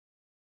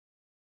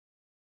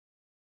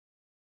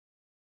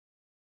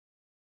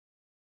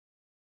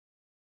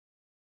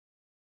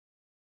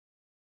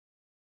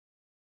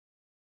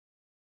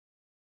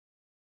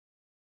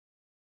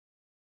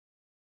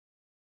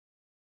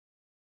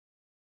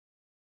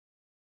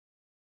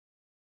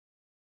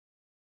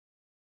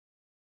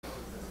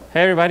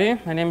Hey everybody,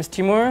 my name is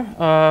Timur.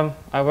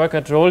 I work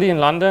at Rolly in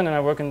London and I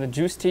work in the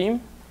Juice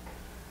team.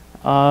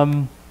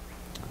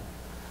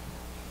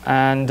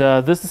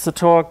 This is a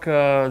talk,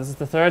 this is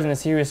the third in a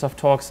series of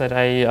talks that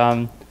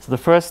so the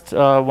first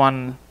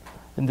one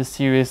in this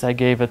series I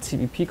gave at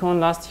CppCon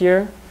last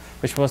year,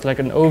 which was like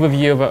an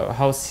overview of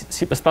how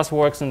C++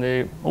 works in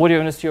the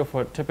audio industry or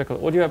for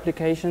typical audio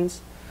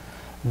applications.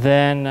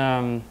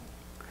 Then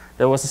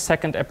there was a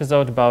second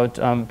episode about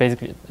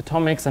basically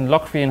atomics and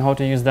lock-free and how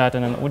to use that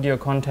in an audio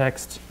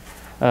context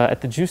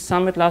at the Juice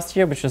Summit last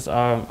year, which is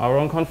our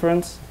own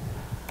conference.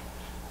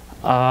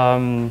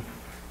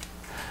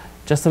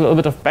 Just a little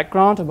bit of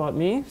background about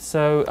me.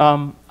 So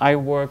I'm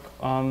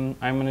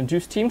on a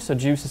Juice team. So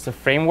Juice is a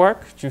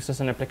framework. Juice is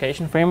an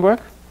application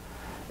framework.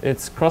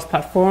 It's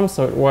cross-platform,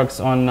 so it works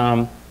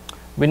on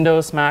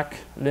Windows, Mac,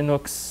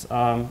 Linux,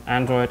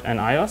 Android, and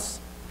iOS.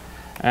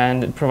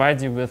 And it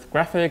provides you with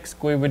graphics,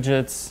 GUI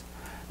widgets,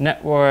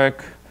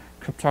 network,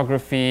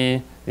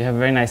 cryptography. We have a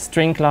very nice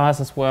string class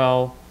as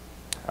well.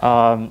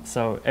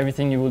 So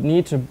everything you would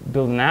need to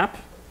build an app.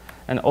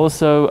 And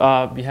also,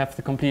 we have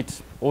the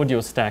complete audio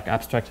stack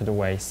abstracted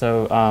away.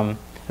 So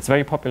it's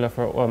very popular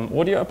for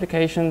audio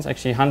applications.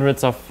 Actually,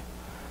 hundreds of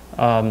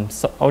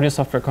audio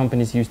software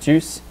companies use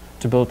Juice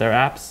to build their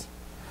apps.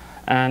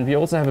 And we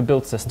also have a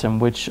build system,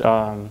 which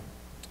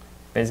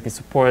basically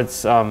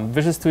supports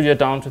Visual Studio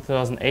down to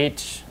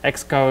 2008,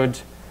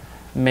 Xcode,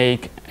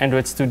 Make,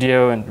 Android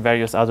Studio, and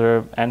various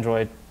other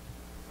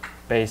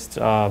Android-based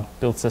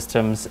build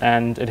systems.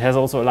 And it has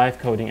also a live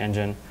coding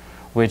engine,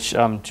 which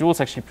Jules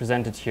actually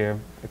presented here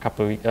a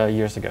couple of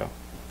years ago.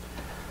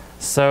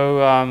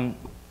 So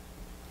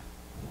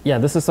yeah,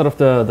 this is sort of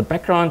the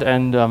background,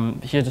 and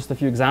here are just a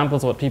few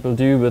examples of what people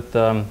do with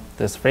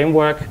this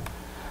framework.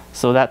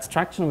 So that's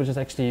Traction, which is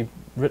actually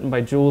written by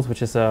Jules,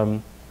 which is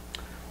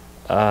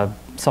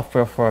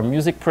software for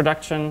music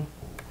production.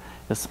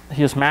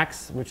 Here's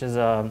Max, which is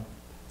a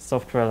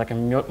software like a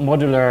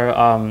modular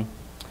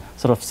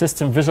sort of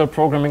system visual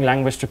programming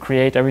language to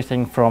create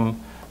everything from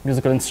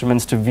musical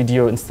instruments to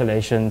video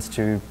installations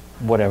to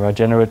whatever,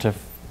 generative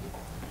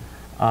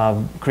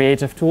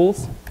creative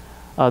tools.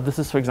 This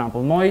is, for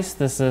example, Noise.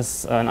 This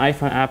is an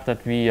iPhone app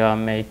that we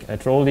make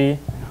at Rolly,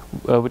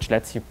 which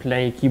lets you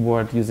play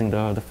keyboard using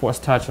the force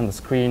touch on the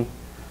screen.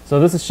 So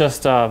this is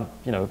just a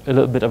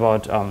little bit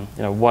about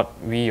what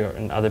we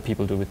and other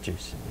people do with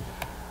Juice.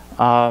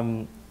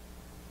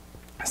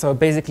 So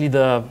basically,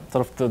 the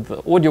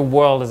audio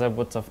world, as I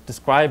would sort of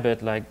describe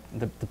it, like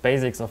the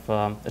basics of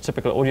a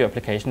typical audio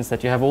application is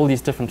that you have all these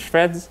different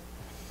threads.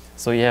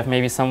 So you have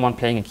maybe someone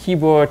playing a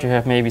keyboard, you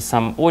have maybe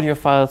some audio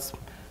files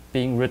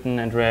being written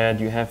and read,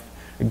 you have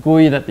a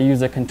GUI that the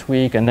user can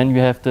tweak, and then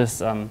you have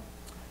this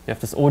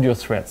audio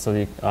thread. So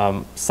the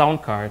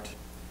sound card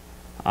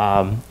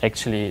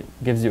actually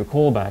gives you a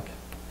callback,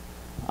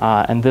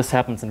 and this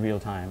happens in real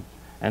time.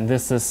 And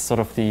this is sort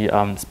of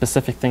the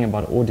specific thing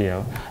about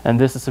audio. And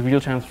this is a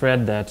real-time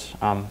thread that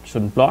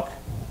shouldn't block.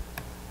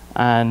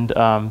 And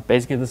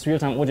basically, this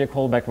real-time audio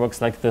callback works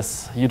like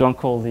this. You don't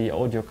call the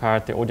audio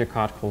card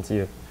calls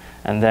you.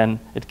 And then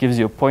it gives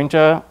you a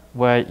pointer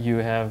where you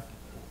have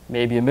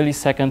maybe a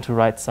millisecond to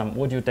write some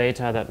audio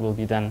data that will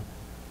be then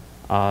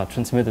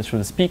transmitted through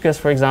the speakers,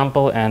 for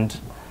example. And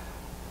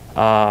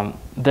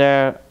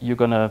there you're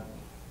gonna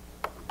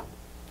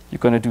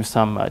do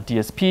some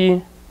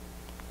DSP.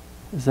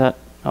 Is that?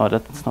 Oh,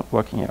 that's not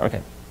working here.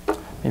 Okay,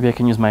 maybe I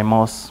can use my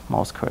mouse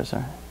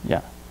cursor.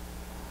 Yeah.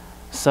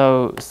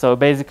 So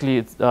basically,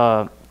 it's,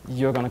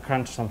 you're going to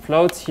crunch some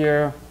floats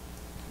here,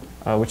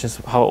 which is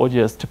how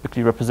audio is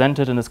typically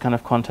represented in this kind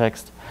of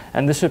context.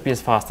 And this should be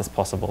as fast as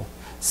possible.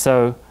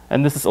 So,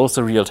 and this is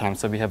also real time.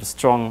 So we have a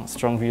strong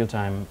real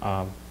time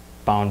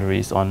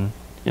boundaries on,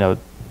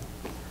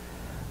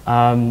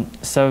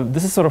 so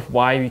this is sort of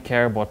why we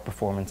care about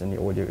performance in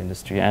the audio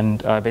industry. And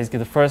basically,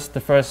 the first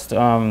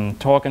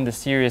talk in this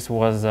series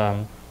was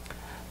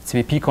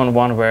CppCon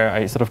 1, where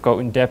I sort of go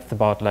in depth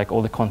about like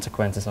all the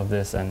consequences of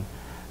this and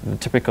the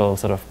typical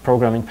sort of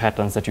programming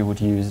patterns that you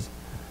would use.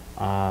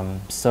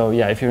 So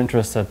yeah, if you're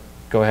interested,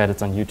 go ahead.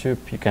 It's on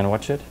YouTube. You can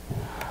watch it.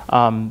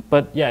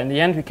 But yeah, in the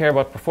end, we care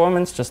about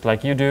performance just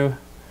like you do,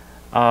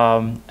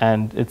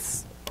 and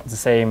it's the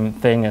same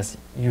thing as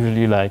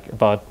usually like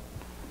about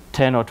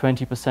 10 or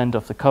 20%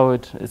 of the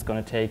code is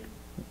going to take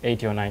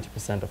 80 or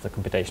 90% of the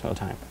computational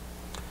time.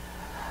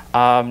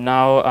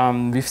 Now,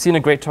 we've seen a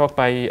great talk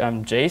by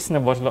Jason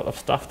about a lot of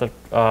stuff that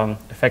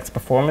affects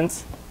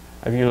performance.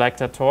 I really like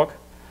that talk.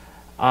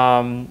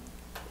 But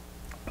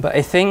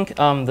I think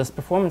this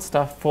performance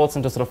stuff falls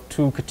into sort of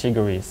two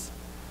categories.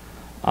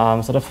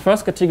 So the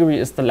first category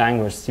is the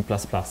language C++.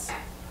 There's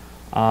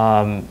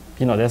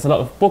a lot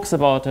of books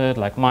about it,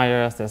 like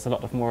Myers. There's a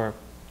lot of more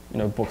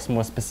books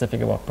more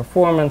specific about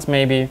performance,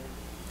 maybe.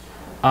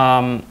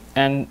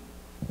 And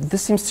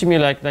this seems to me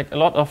like a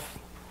lot of,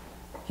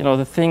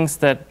 the things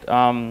that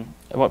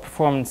about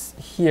performance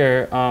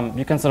here,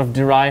 you can sort of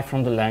derive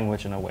from the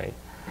language in a way.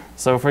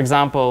 So, for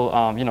example,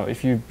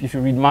 if you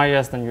read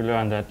Myers, then you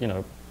learn that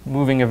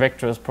moving a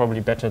vector is probably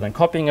better than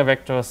copying a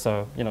vector,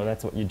 so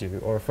that's what you do.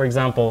 Or for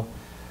example,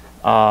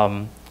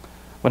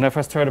 when I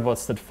first heard about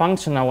std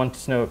function, I wanted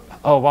to know,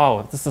 oh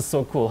wow, this is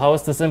so cool. How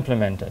is this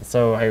implemented?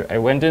 So I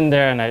went in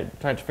there and I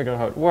tried to figure out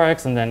how it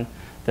works, and then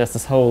there's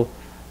this whole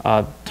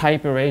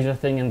type erasure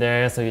thing in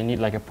there, so you need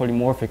like a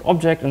polymorphic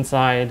object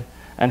inside,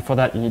 and for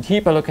that you need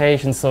heap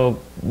allocation. So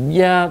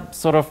yeah,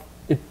 sort of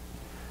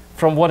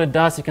from what it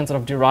does, you can sort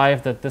of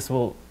derive that this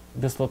will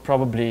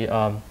probably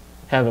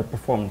have a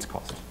performance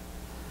cost.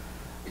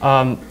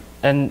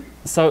 And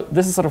so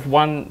this is sort of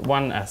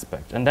one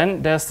aspect. And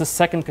then there's the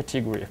second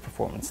category of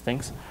performance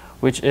things,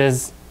 which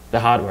is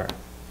the hardware.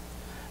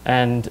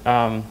 And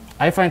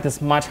I find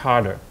this much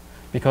harder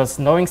because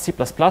knowing C++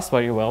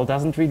 very well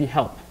doesn't really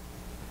help.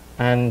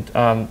 And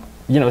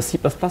C++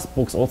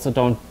 books also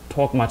don't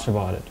talk much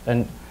about it.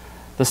 And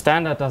the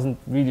standard doesn't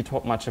really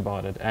talk much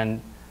about it.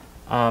 And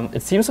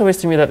it seems always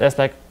to me that there's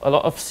like a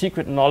lot of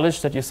secret knowledge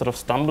that you sort of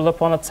stumble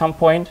upon at some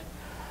point.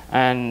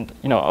 And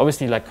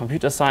obviously, like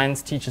computer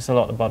science teaches a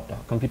lot about how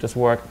computers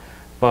work,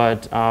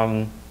 but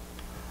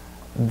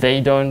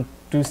they don't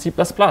do C++.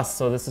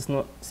 So this is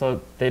not.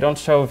 So they don't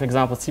show, for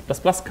example, C++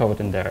 code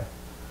in there.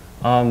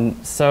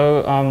 I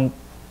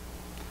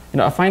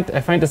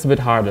find this a bit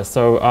harder.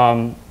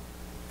 So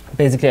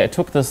basically, I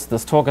took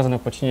this talk as an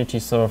opportunity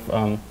to sort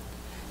of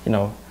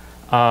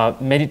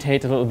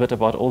meditate a little bit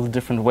about all the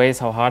different ways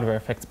how hardware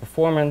affects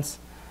performance,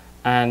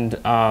 and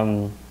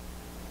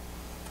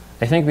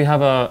I think we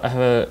have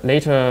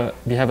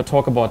a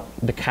talk about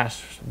the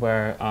cache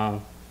where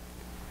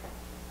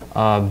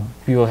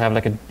we will have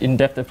like an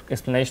in-depth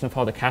explanation of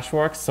how the cache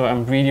works. So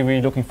I'm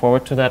really looking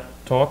forward to that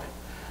talk,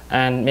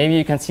 and maybe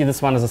you can see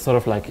this one as a sort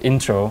of like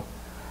intro,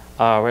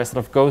 where I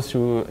sort of go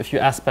through a few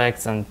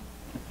aspects and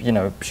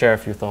share a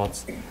few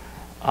thoughts.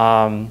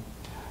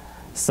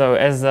 So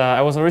as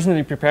I was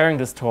originally preparing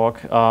this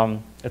talk,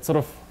 it's sort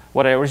of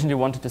what I originally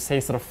wanted to say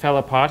sort of fell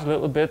apart a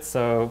little bit.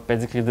 So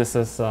basically this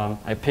is,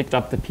 I picked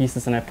up the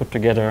pieces and I put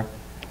together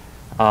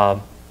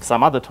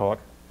some other talk,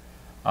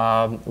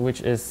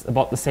 which is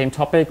about the same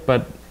topic,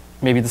 but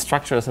maybe the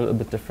structure is a little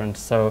bit different.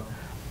 So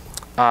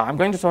I'm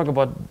going to talk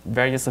about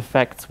various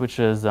effects, which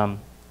is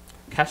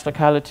cache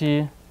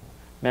locality,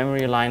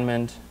 memory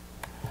alignment,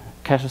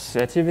 cache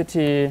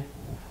associativity.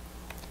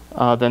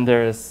 Then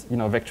there is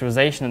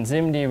vectorization and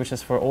SIMD, which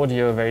is for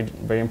audio, a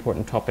very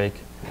important topic.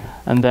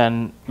 And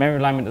then memory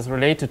alignment is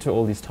related to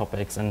all these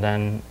topics. And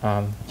then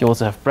you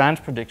also have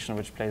branch prediction,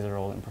 which plays a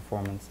role in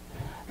performance.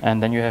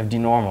 And then you have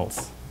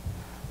denormals.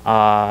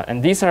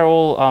 And these are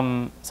all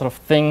sort of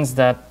things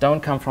that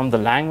don't come from the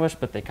language,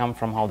 but they come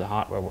from how the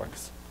hardware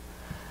works.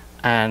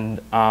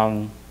 And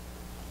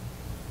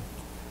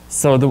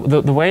so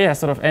the way I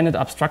sort of ended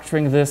up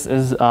structuring this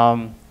is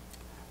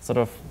sort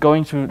of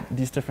going through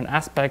these different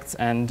aspects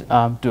and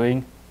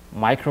doing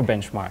micro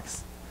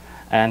benchmarks.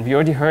 And we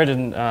already heard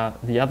in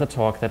the other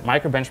talk that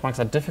micro benchmarks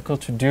are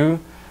difficult to do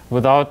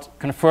without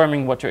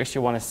confirming what you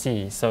actually want to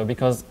see. So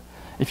because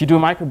if you do a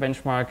micro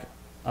benchmark,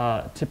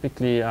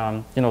 typically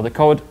the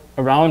code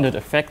around it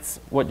affects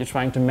what you're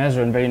trying to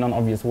measure in very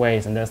non-obvious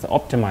ways. And there's the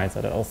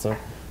optimizer that also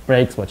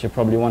breaks what you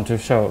probably want to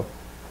show.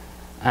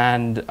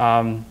 And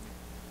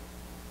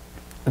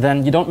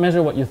then you don't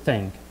measure what you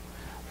think.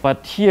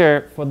 But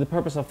here, for the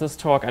purpose of this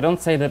talk, I don't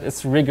say that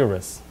it's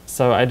rigorous.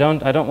 So I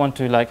don't want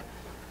to like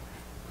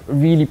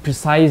really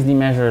precisely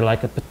measure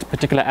like a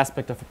particular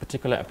aspect of a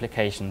particular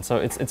application. So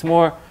it's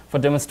more for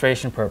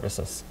demonstration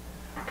purposes.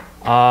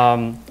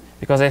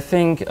 Because I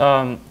think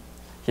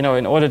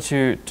in order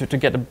to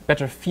get a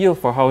better feel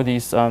for how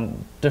these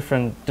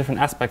different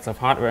aspects of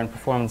hardware and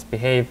performance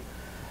behave,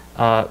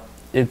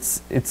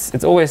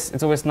 it's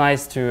always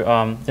nice to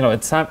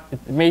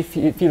it may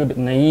feel a bit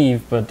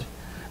naive, but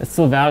it's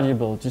still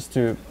valuable just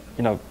to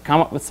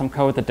come up with some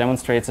code that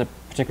demonstrates a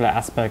particular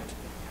aspect,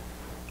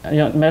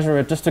 and measure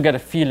it just to get a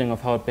feeling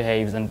of how it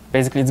behaves. And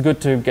basically, it's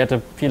good to get a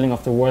feeling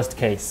of the worst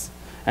case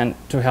and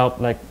to help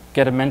like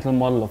get a mental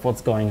model of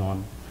what's going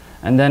on.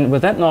 And then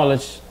with that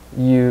knowledge,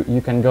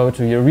 you can go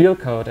to your real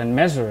code and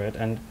measure it.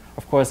 And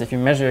of course, if you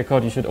measure your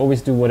code, you should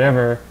always do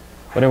whatever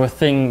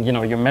thing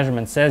your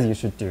measurement says you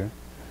should do.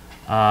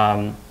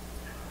 Then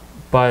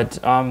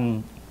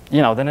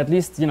at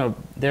least you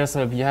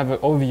have an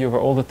overview over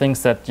all the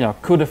things that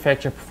could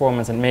affect your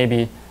performance, and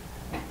maybe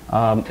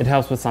it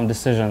helps with some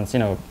decisions.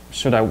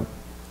 Should I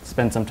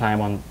spend some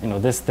time on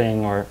this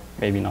thing or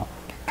maybe not?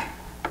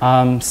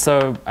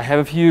 So I have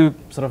a few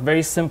sort of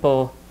very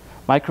simple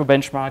micro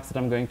benchmarks that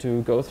I'm going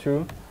to go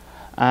through,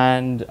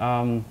 and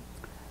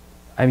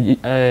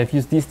I've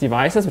used these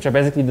devices, which are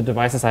basically the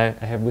devices I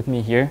have with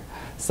me here.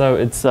 So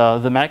it's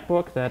the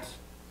MacBook that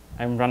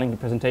I'm running the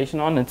presentation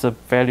on. It's a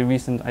fairly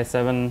recent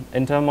i7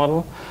 Intel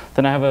model.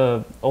 Then I have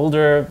an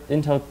older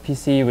Intel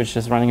PC, which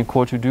is running a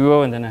Core 2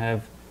 Duo, and then I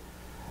have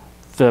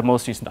the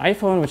most recent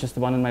iPhone, which is the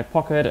one in my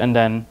pocket, and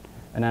then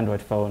an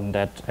Android phone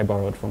that I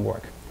borrowed from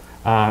work.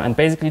 And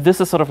basically,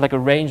 this is sort of like a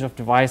range of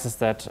devices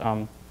that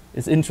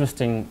is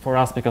interesting for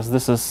us because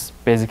this is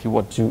basically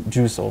what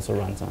Juice also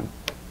runs on.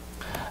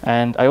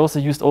 And I also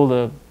used all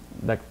the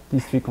like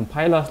these three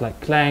compilers, like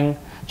Clang,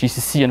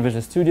 GCC, and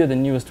Visual Studio, the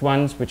newest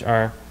ones, which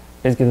are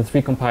basically the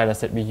three compilers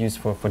that we use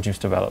for Juice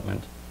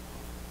development.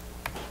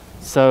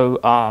 So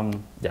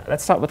yeah,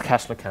 let's start with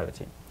cache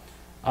locality.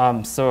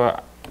 So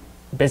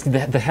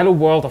basically, the hello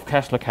world of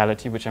cache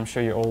locality, which I'm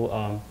sure you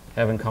all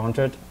have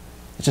encountered,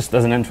 just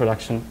as an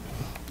introduction,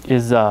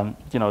 is this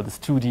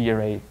 2D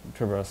array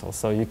traversal.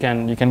 So you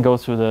can go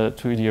through the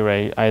 2D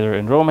array either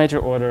in row major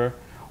order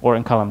or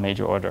in column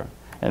major order.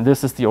 And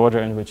this is the order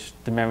in which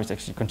the memory is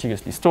actually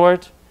contiguously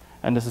stored,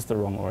 and this is the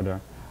wrong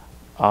order.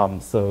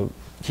 So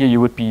here you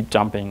would be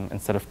jumping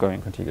instead of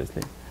going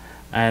contiguously.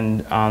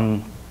 And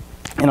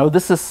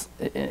this is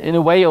in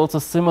a way also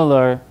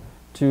similar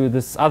to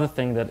this other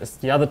thing that is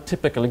the other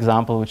typical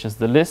example, which is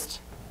the list,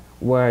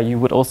 where you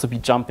would also be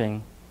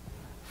jumping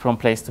from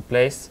place to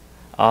place.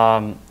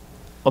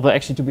 Although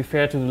actually, to be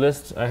fair to the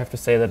list, I have to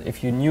say that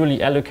if you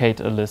newly allocate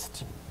a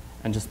list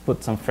and just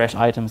put some fresh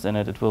items in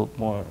it, it will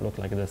more look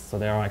like this. So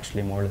they are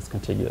actually more or less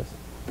contiguous.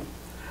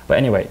 But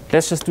anyway,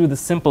 let's just do the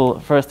simple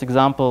first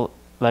example,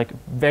 like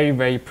very,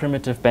 very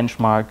primitive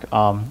benchmark,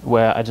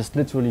 where I just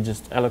literally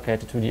just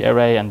allocate it to the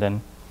array and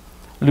then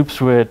loop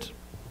through it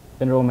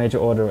in row major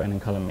order and in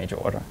column major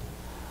order,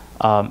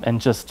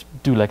 and just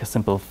do like a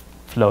simple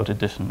float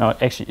addition, no,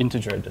 actually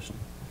integer addition.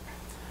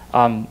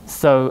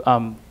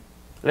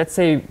 Let's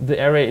say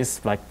the array is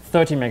like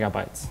 30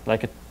 megabytes,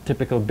 like a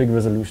typical big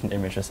resolution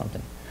image or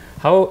something.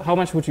 How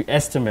much would you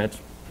estimate,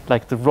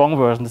 like the wrong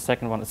version, the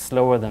second one, is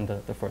slower than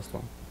the first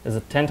one? Is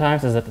it 10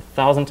 times? Is it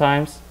 1,000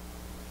 times?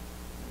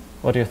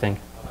 What do you think?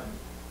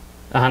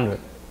 100.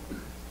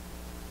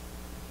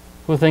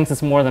 Who thinks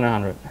it's more than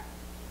 100?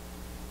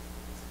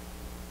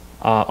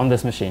 On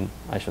this machine,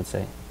 I should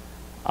say.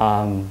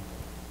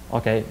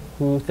 Okay,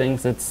 who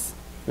thinks it's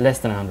less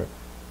than 100?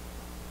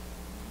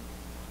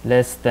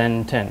 Less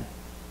than 10.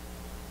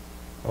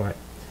 All right.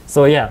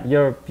 So yeah,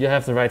 you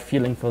have the right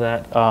feeling for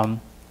that.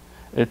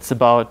 It's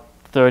about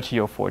 30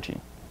 or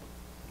 40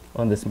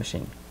 on this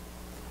machine.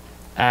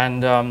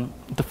 And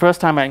the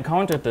first time I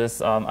encountered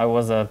this, I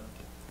was a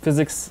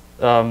physics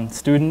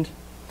student,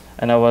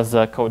 and I was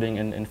coding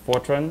in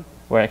Fortran,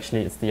 where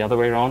actually it's the other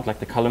way around, like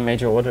the column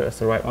major order is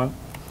the right one.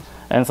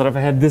 And sort of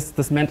I had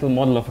this mental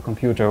model of a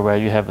computer where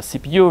you have a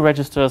CPU,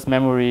 registers,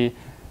 memory,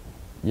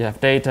 you have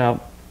data.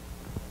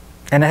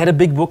 And I had a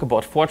big book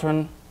about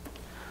Fortran,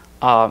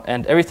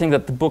 and everything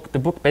that the book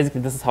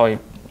basically, this is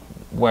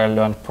where I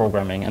learned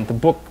programming. And the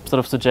book sort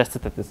of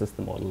suggested that this is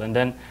the model. And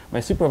then my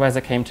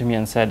supervisor came to me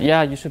and said,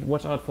 yeah, you should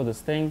watch out for this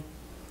thing.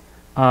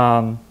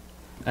 And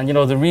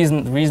the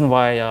reason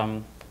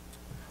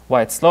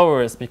why it's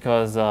slower is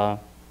because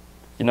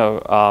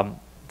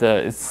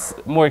it's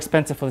more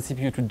expensive for the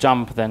CPU to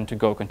jump than to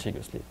go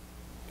contiguously,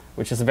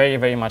 which is very,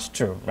 very much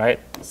true, right?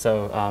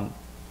 So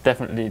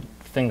definitely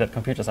the thing that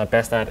computers are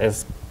best at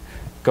is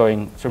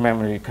going through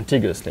memory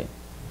contiguously.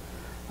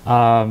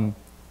 But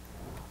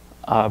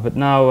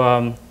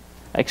now,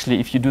 actually,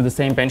 if you do the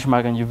same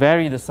benchmark and you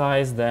vary the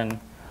size, then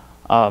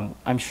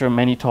I'm sure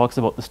many talks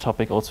about this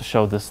topic also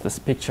show this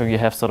picture. You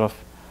have sort of,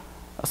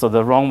 so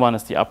the wrong one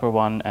is the upper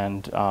one,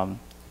 and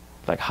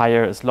like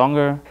higher is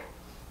longer.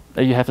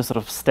 You have this sort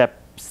of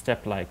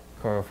step-like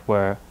curve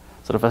where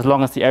sort of as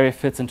long as the array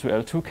fits into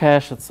L2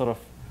 cache, it's sort of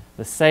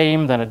the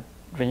same. Then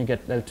when you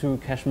get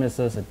L2 cache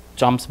misses, it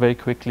jumps very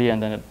quickly,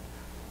 and then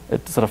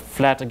it's sort of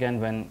flat again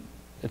when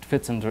it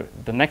fits into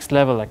the next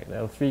level, like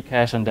L3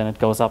 cache, and then it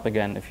goes up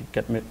again if you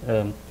get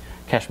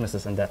cache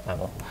misses in that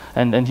level.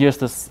 And here's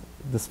this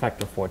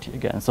factor 40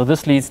 again. So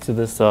this leads to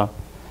this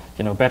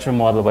better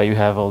model where you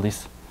have all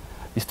these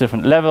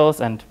different levels,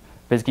 and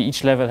basically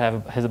each level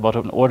has about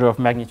an order of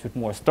magnitude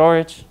more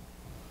storage.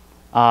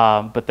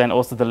 But then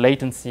also the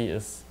latency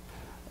is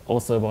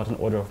also about an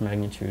order of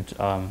magnitude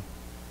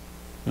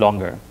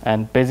longer.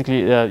 And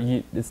basically,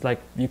 it's like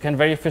you can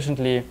very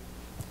efficiently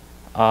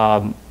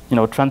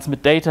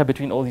transmit data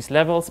between all these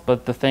levels,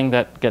 but the thing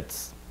that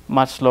gets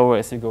much slower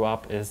as you go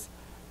up is,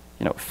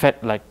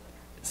 like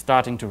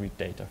starting to read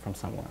data from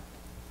somewhere.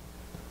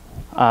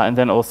 And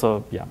then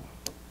also,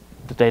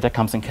 the data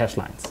comes in cache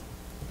lines.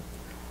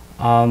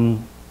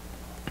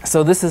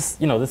 So this is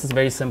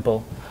very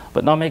simple,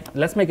 but now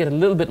let's make it a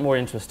little bit more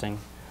interesting,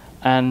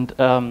 and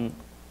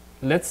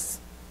let's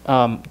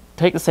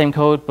take the same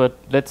code, but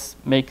let's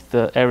make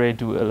the array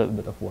do a little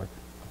bit of work.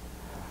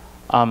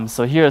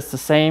 So here it's the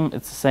same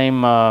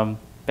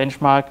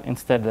benchmark,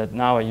 instead that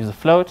now I use a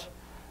float,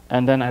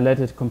 and then I let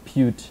it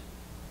compute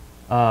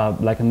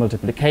like a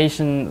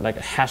multiplication, like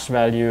a hash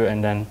value,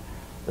 and then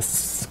a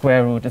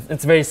square root.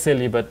 It's very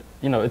silly, but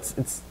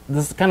it's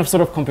this kind of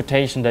sort of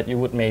computation that you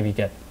would maybe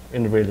get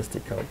in the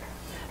realistic code.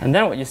 And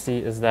then what you see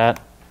is that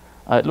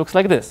it looks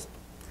like this.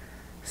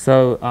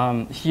 So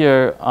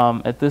here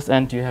at this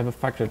end you have a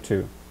factor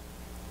 2.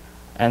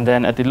 And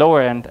then at the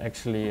lower end,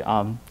 actually,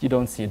 you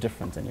don't see a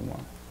difference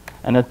anymore.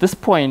 And at this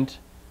point,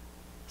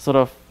 sort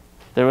of,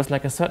 there is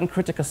like a certain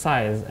critical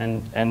size,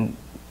 and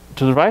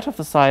to the right of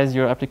the size,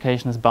 your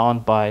application is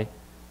bound by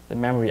the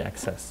memory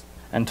access.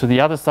 And to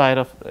the other side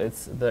of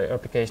the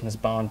application is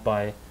bound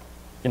by,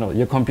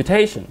 your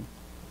computation.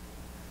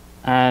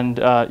 And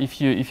if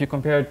you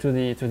compare it to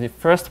the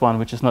first one,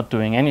 which is not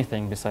doing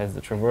anything besides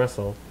the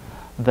traversal,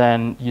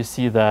 then you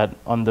see that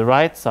on the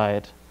right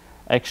side,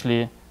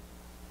 actually,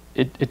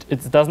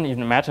 it doesn't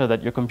even matter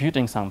that you're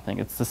computing something.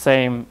 It's the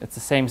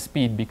same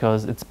speed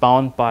because it's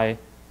bound by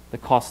the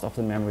cost of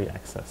the memory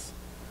access.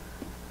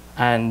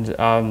 And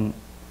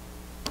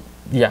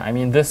yeah, I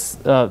mean this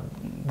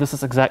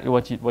is exactly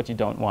what you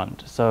don't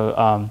want.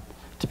 So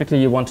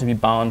typically you want to be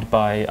bound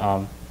by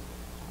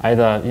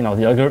either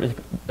the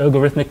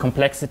algorithmic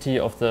complexity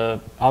of the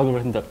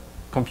algorithm that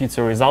computes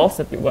the results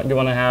that you want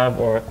to have,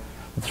 or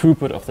the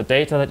throughput of the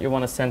data that you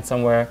want to send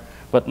somewhere,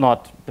 but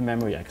not the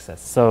memory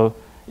access. So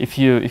if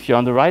you're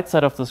on the right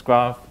side of this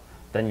graph,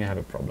 then you have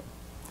a problem.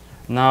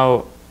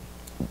 Now,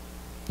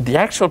 the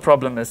actual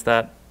problem is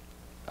that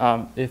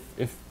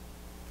if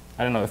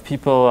I don't know, if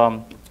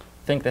people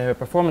think they have a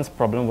performance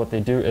problem, what they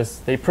do is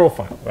they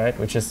profile, right?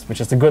 Which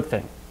is a good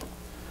thing.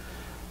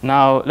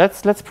 Now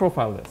let's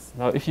profile this.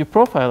 Now, if you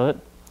profile it,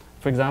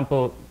 for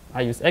example,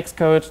 I use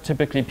Xcode.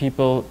 Typically,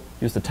 people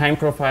use the time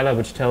profiler,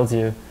 which tells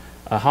you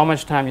how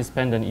much time you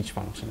spend on each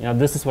function.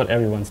 This is what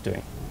everyone's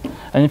doing.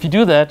 And if you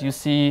do that, you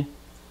see,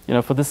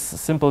 for this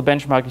simple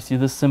benchmark, you see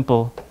this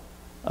simple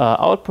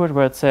output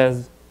where it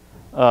says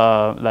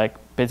like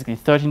basically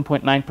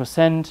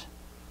 13.9%.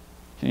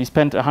 You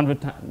spent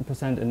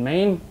 100% in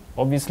main,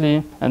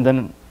 obviously, and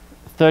then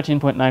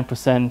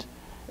 13.9%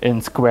 in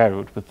square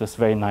root with this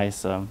very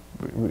nice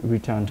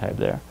return type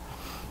there.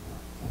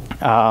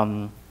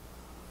 And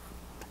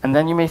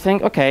then you may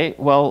think, okay,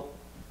 well,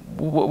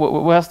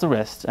 where's the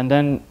rest? And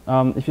then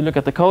if you look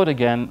at the code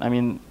again, I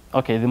mean,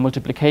 okay, the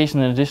multiplication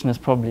and addition is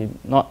probably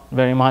not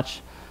very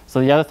much. So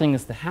the other thing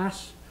is the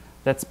hash.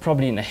 That's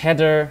probably in a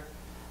header.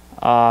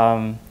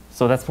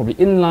 So that's probably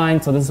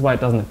inline. So this is why it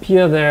doesn't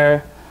appear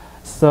there.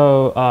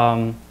 So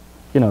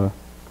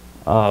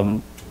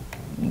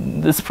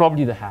this is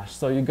probably the hash.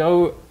 So you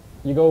go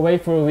away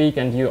for a week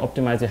and you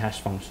optimize your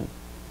hash function.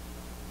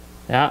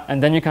 Yeah,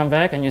 and then you come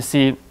back and you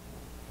see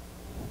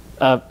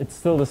it's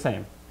still the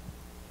same,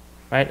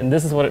 right? And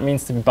this is what it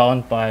means to be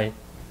bound by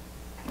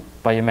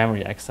your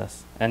memory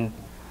access. And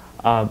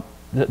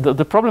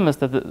the problem is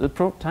that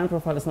the time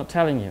profile is not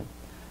telling you.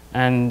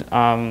 And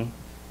I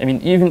mean,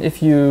 even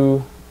if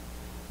you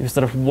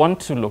sort of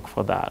want to look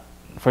for that,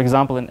 for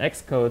example, in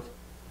Xcode,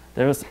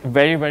 there is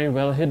very, very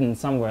well hidden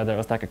somewhere. There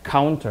is like a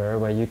counter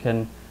where you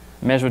can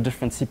measure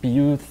different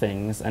CPU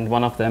things, and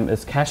one of them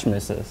is cache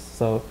misses.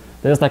 So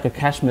there's like a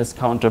cache miss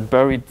counter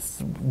buried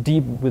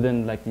deep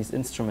within like these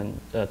instrument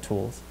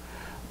tools.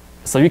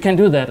 So you can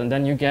do that, and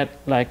then you get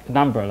like a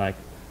number like,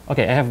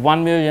 okay, I have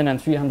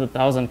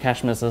 1,300,000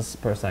 cache misses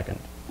per second.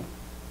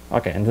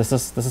 Okay, and this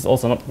is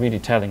also not really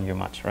telling you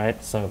much,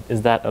 right? So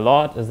is that a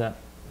lot? Is that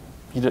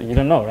you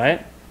don't know,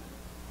 right?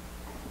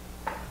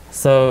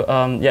 So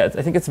yeah,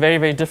 I think it's very,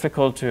 very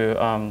difficult to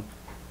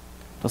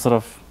sort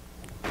of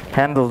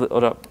handle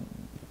or to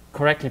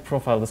correctly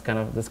profile this kind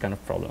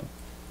of problem.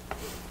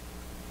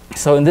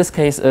 So in this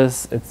case,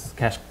 it's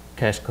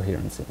cache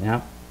coherency.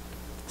 Yeah.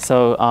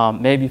 So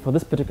maybe for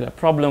this particular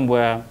problem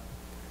where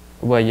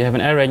you have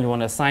an array and you want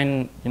to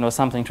assign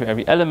something to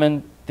every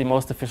element, the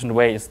most efficient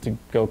way is to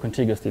go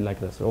contiguously like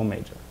this, row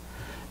major.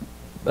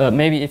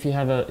 Maybe if you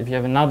have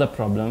another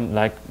problem,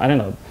 like I don't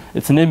know,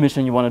 it's an image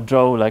and you want to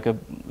draw like a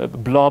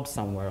blob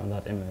somewhere on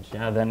that image,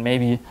 yeah, then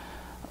maybe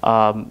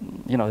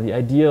the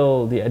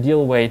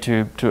ideal way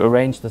to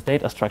arrange this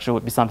data structure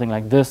would be something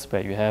like this,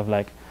 where you have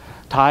like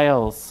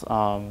tiles,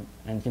 and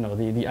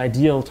the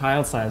ideal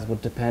tile size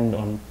would depend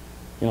on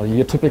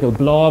your typical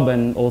blob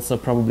and also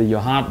probably your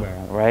hardware,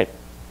 right?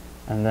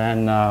 And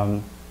then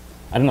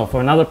I don't know,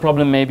 for another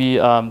problem, maybe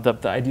the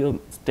ideal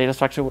data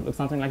structure would look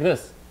something like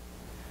this.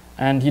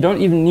 And you don't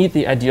even need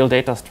the ideal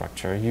data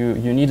structure.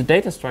 You need a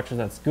data structure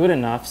that's good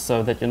enough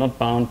so that you're not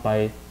bound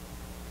by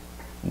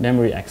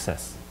memory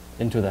access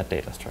into that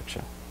data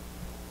structure.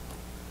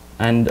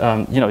 And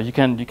you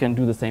can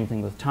do the same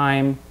thing with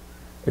time.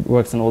 It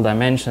works in all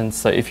dimensions.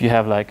 So if you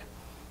have like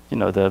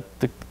the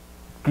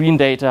green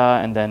data,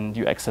 and then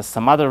you access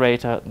some other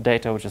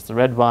data, which is the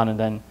red one, and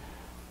then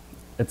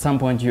at some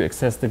point you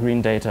access the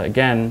green data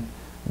again,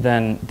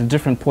 then the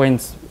different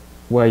points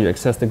where you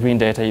access the green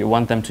data, you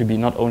want them to be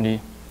not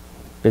only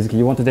basically,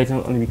 you want the data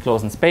not only be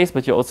close in space,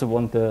 but you also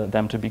want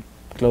them to be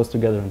close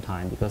together in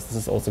time, because this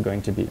is also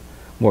going to be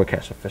more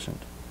cache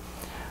efficient.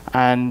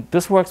 And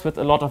this works with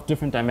a lot of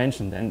different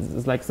dimensions, and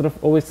it's like sort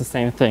of always the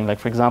same thing. Like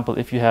for example,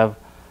 if you have,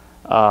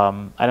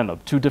 I don't know,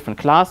 two different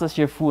classes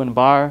here, foo and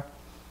bar,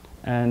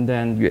 and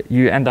then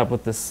you end up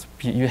with this,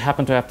 you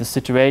happen to have this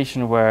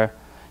situation where,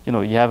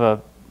 you have a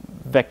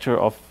vector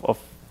of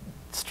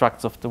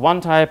structs of the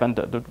one type and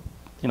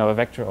a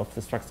vector of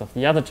the structs of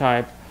the other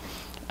type.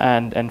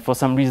 And for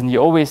some reason, you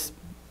always,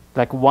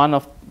 like one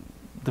of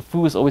the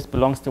foos always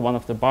belongs to one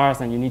of the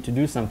bars, and you need to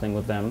do something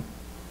with them.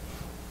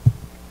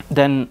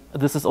 Then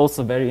this is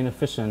also very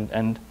inefficient,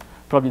 and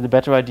probably the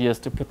better idea is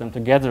to put them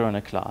together in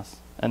a class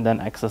and then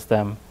access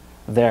them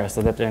there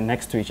so that they're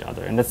next to each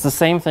other. And it's the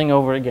same thing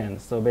over again.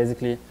 So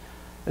basically,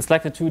 it's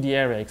like the 2D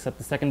array, except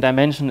the second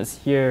dimension is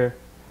here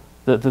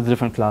the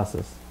different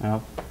classes. Yeah?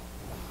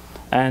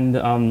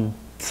 And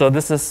so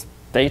this is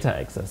data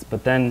access,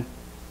 but then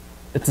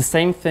it's the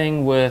same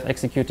thing with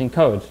executing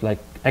code, like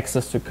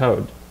access to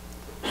code.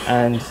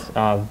 And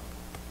I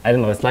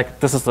don't know, it's like,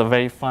 this is a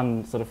very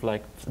fun, sort of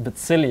like, a bit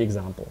silly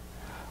example.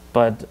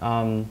 But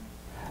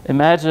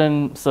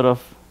imagine sort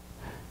of,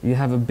 you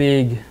have a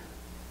big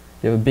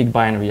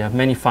binary, you have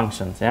many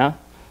functions, yeah?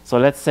 So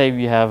let's say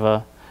we have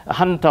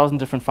 100,000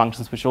 different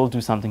functions which all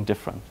do something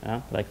different,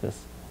 yeah, like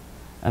this.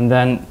 And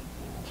then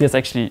here's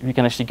actually, we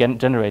can actually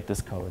generate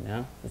this code,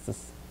 yeah? This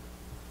is,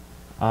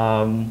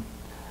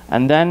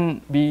 and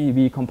then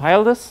we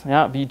compile this,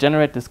 yeah? We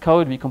generate this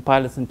code, we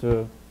compile this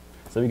into,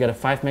 so we get a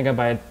 5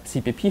 megabyte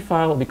CPP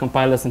file, we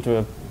compile this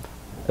into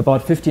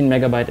about 15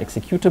 megabyte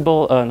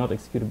executable, not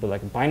executable,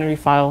 like a binary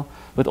file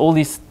with all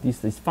these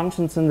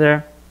functions in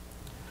there,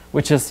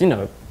 which is,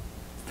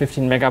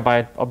 15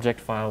 megabyte object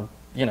file.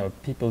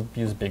 People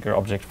use bigger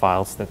object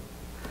files.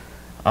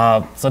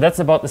 So that's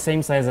about the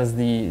same size as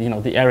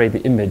the array,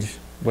 the image,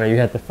 where you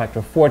had the factor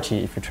of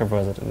 40 if you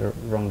traverse it in the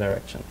wrong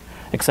direction.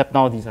 Except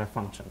now these are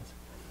functions.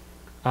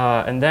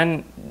 And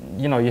then,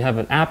 you have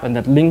an app and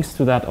that links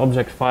to that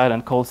object file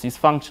and calls these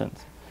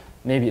functions,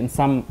 maybe in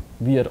some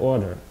weird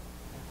order.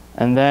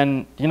 And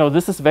then,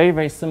 this is very,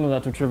 very similar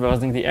to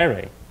traversing the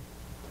array.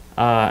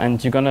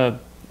 And you're gonna,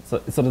 so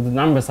the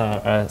numbers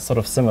are sort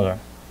of similar.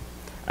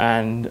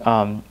 And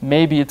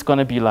maybe it's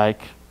gonna be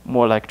like,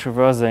 more like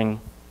traversing,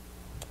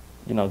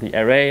 the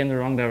array in the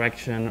wrong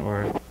direction,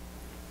 or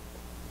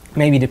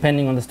maybe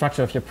depending on the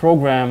structure of your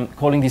program,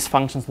 calling these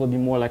functions will be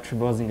more like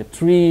traversing a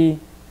tree.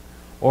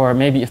 Or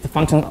maybe if the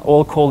functions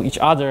all call each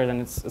other,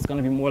 then it's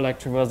gonna be more like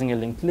traversing a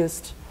linked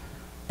list.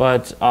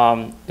 But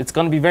it's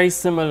gonna be very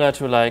similar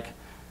to like,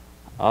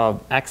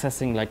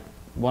 accessing like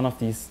one of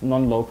these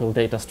non-local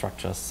data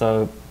structures.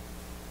 So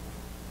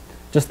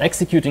just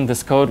executing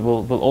this code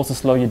will also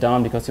slow you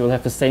down because you will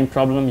have the same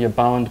problem. You're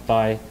bound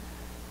by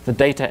the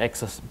data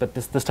access, but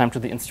this time to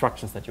the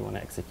instructions that you want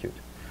to execute.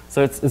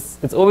 So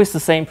it's always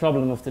the same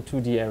problem of the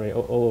 2D array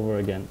all over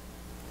again.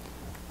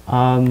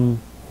 Yeah.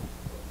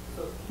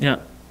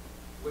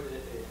 Would a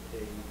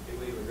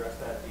way to address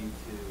that be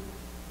to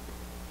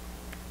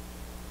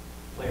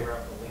play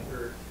around with the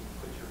linker to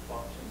put your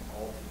functions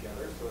all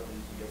together so at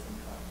least you get some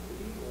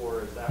continuity,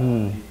 or is that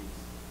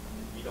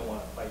you don't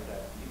want to fight that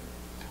either?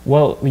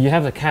 Well, you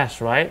have the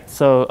cache, right?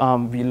 So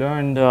we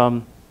learned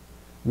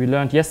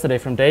yesterday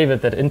from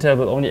David that Intel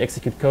will only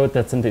execute code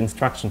that's in the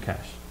instruction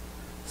cache.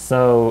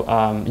 So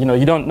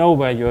you don't know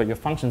where your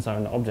functions are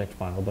in the object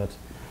file, but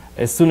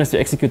as soon as you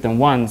execute them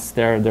once,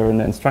 they're in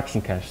the instruction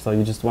cache. So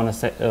you just want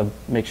to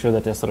make sure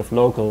that they're sort of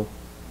local,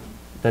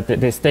 that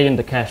they stay in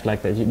the cache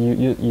like that.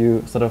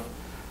 You sort of,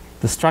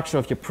 the structure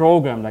of your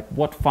program, like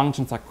what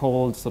functions are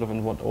called sort of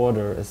in what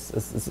order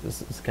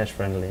is cache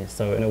friendly.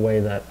 So in a way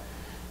that,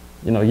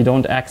 you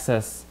don't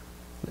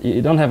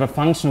have a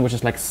function which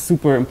is like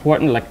super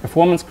important, like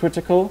performance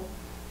critical,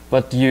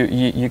 but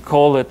you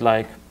call it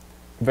like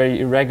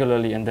very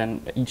irregularly, and then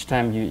each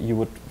time you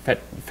would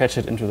fetch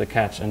it into the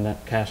cache, and then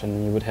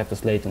you would have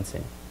this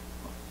latency.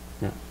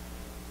 Yeah.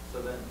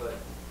 So then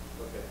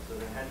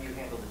how do you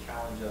handle the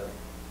challenge of,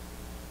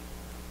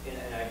 in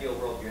an ideal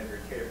world, you have your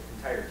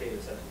entire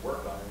data set to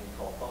work on, and you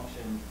call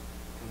function,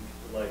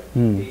 like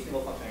a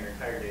single function on your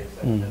entire data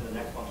set, and then the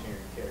next function on your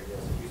entire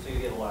data set. So you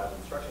get a lot of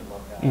instructions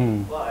like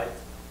that. But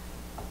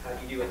how do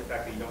you deal with the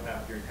fact that you don't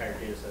have your entire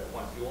data set at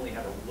once? You only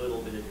have a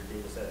little bit of your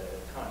data set at a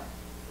time.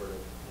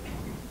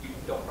 You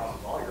don't process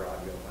all your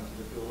audio at once,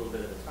 you just do a little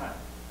bit at a time.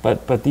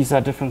 But these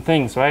are different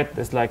things, right?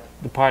 It's like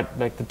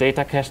like the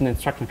data cache and the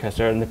instruction cache,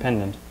 they're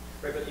independent.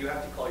 Right, but you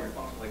have to call your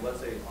function, like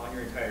let's say on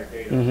your entire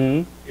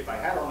data, if I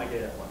had all my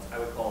data at once, I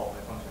would call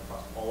my function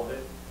across all of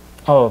it.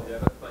 Oh.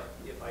 But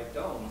if I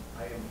don't,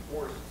 I am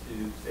forced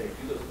to say,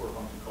 do those 4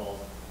 function calls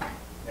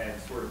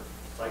and sort of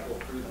cycle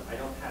through them. I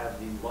don't have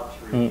the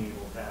luxury of being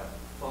able to have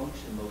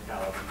function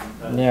locality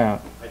because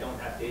I don't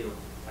have data.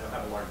 I don't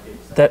have a large data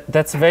set.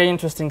 That's a very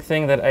interesting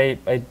thing that I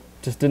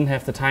just didn't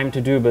have the time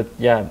to do, but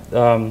yeah.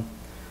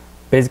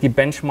 Basically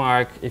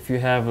benchmark, if you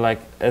have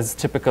like, as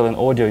typical in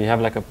audio, you have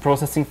like a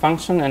processing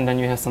function and then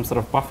you have some sort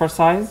of buffer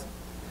size.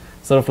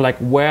 Sort of like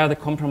where the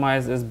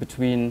compromise is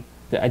between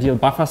the ideal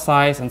buffer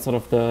size and sort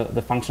of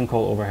the function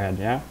call overhead,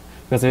 yeah?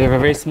 Because if you have a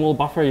very small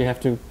buffer, you have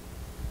to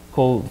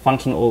call the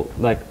function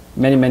like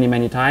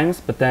many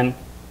times, but then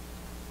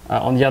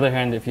on the other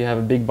hand, if you have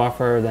a big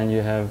buffer, then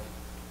you have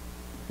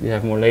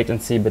more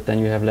latency, but then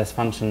you have less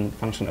function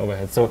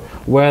overhead. So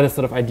where the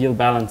sort of ideal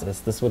balance is,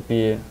 this would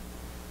be,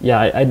 yeah,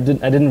 I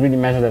didn't really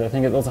measure that. I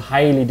think it also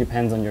highly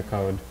depends on your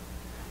code.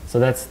 So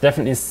that's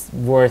definitely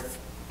worth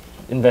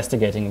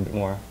investigating a bit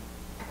more.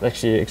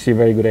 Actually a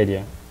very good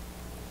idea.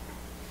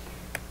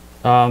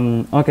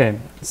 Okay,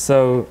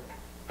 so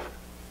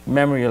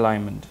memory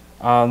alignment.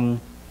 I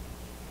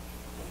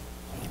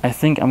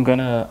think I'm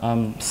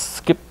gonna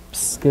skip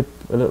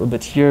a little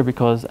bit here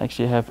because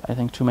actually I have, I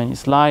think, too many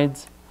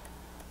slides.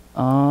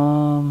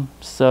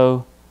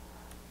 So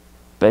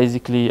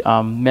basically,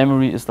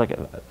 memory is like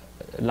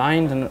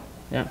aligned, and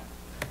yeah.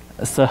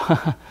 So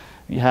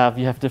you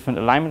have different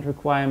alignment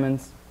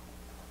requirements.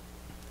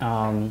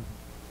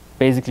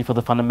 Basically, for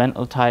the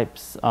fundamental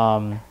types,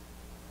 the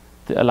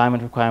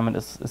alignment requirement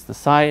is the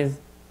size.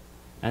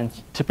 And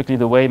typically,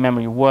 the way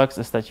memory works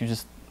is that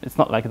it's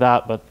not like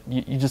that, but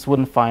you just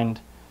wouldn't find,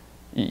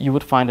 you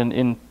would find an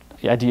int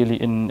ideally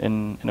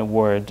in a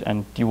word,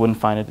 and you wouldn't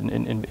find it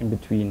in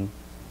between.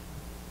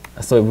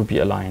 So it would be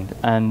aligned.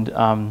 And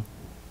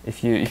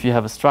if you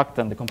have a struct,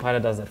 then the compiler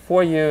does that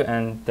for you,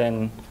 and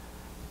then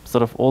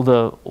sort of all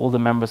the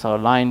members are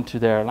aligned to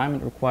their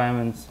alignment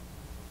requirements,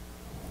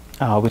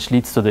 which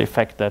leads to the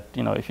effect that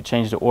if you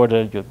change the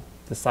order,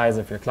 the size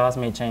of your class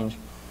may change.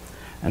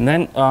 And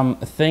then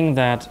a thing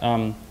that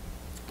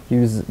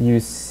you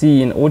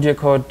see in audio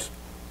code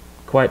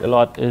quite a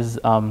lot is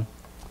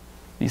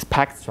these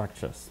packed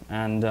structures.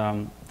 And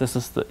this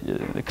is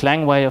the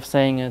Clang way of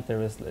saying it.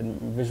 There is a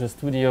Visual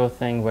Studio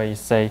thing where you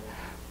say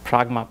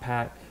pragma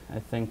pack, I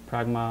think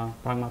pragma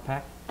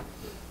pack.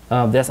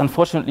 There's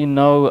unfortunately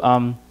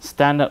no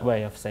standard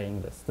way of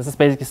saying this. This is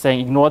basically saying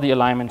ignore the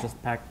alignment,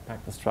 just pack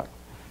the struct.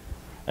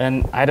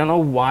 And I don't know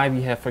why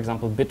we have, for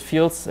example, bit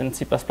fields in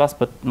C++,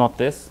 but not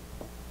this.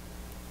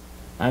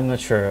 I'm not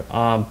sure,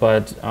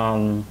 but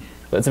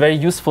it's very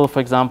useful. For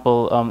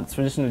example, it's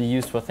traditionally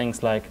used for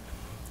things like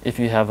if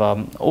you have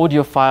an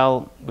audio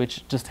file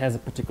which just has a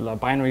particular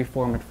binary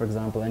format, for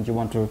example, and you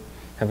want to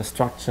have a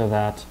structure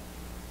that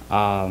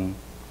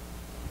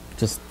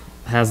just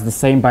has the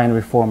same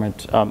binary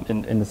format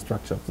in the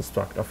structure of the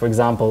struct. Or for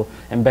example,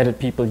 embedded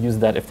people use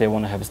that if they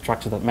want to have a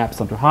structure that maps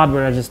onto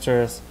hardware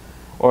registers,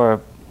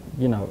 or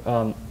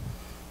for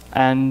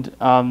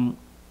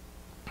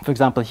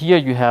example, here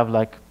you have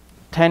like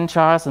 10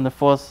 chars in the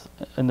fourth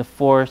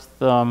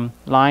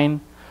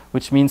line,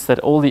 which means that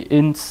all the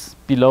ints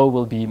below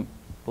will be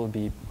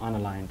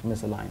unaligned,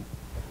 misaligned.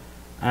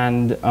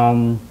 And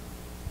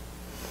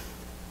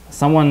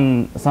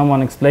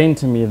someone explained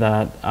to me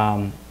that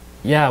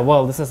yeah,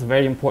 well, this is a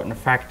very important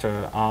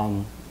factor.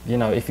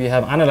 If you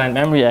have unaligned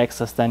memory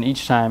access, then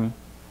each time,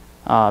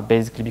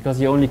 basically,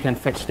 because you only can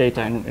fetch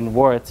data in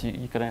words,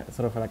 you can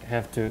sort of like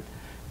have to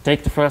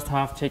take the first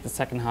half, take the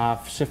second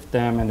half, shift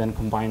them, and then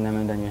combine them,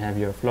 and then you have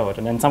your float.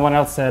 And then someone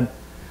else said,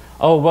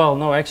 oh, well,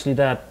 no, actually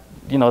that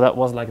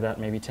was like that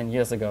maybe 10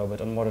 years ago,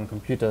 but on modern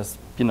computers,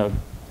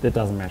 it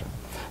doesn't matter.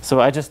 So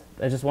I just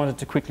wanted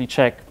to quickly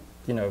check,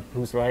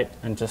 who's right,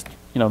 and just,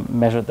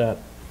 measure that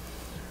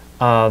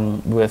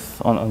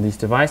on these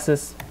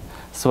devices.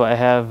 So I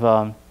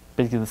have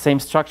basically the same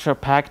structure,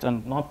 packed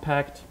and not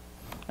packed,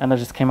 and I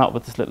just came out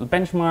with this little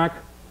benchmark,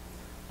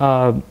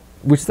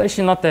 which is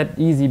actually not that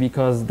easy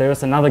because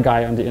there's another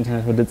guy on the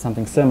internet who did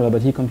something similar,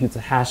 but he computes a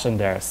hash in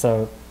there.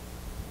 So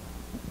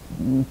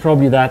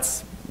probably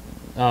that's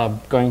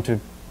going to,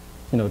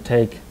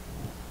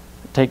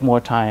 take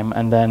more time.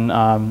 And then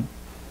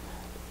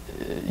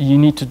you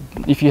need to,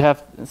 if you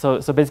have, so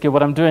basically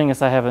what I'm doing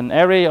is I have an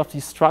array of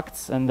these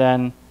structs, and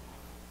then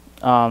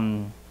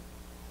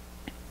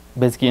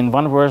basically in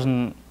one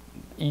version,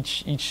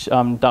 each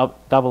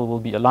double will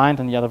be aligned,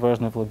 and the other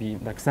version it will be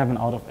like 7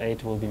 out of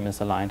 8 will be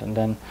misaligned. And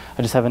then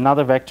I just have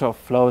another vector of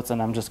floats,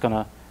 and I'm just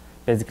gonna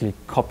basically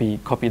copy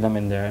them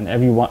in there, and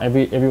every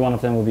one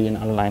of them will be an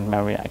unaligned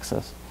memory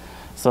access.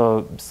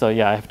 So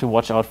yeah, I have to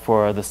watch out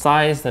for the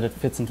size that it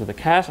fits into the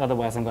cache.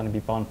 Otherwise, I'm going to be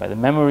bound by the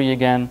memory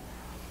again.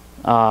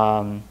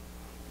 I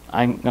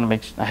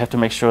have to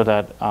make sure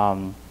that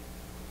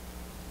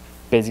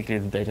basically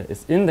the data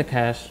is in the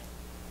cache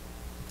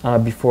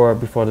before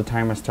the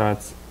timer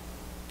starts.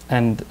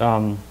 And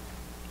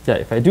yeah,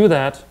 if I do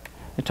that,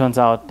 it turns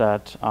out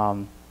that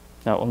now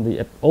on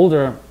the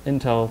older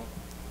Intel,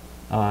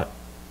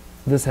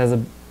 this has a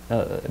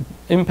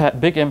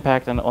big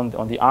impact, and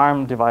on the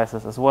ARM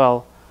devices as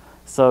well.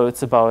 So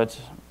it's about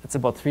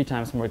 3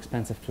 times more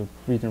expensive to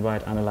read and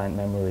write unaligned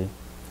memory,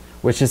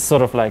 which is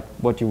sort of like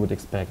what you would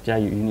expect. Yeah,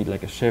 you need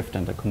like a shift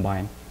and a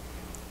combine.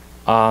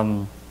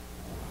 And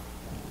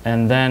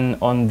then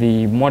on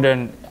the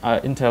modern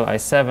Intel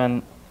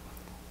i7,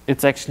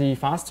 it's actually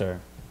faster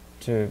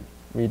to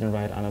read and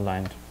write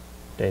unaligned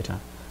data,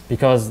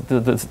 because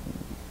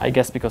I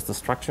guess because the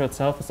structure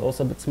itself is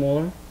also a bit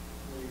smaller.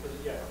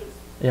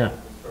 Yeah.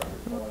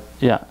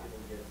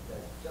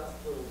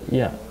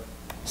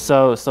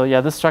 So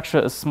yeah, this structure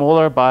is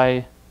smaller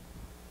by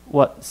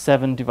what,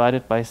 7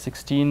 divided by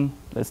 16?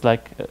 It's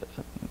like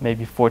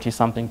maybe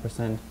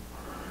 40-something%.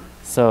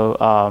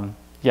 So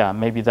yeah,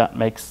 maybe that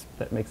makes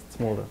it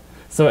smaller.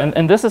 So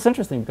and this is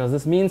interesting because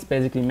this means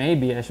basically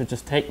maybe I should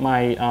just take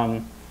my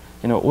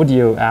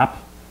audio app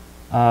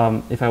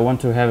if I want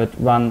to have it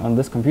run on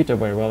this computer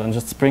very well, and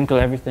just sprinkle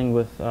everything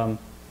with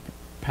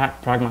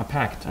pragma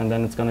packed, and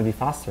then it's going to be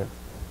faster.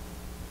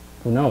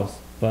 Who knows?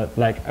 But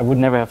like, I would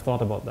never have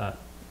thought about that.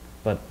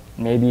 But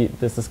maybe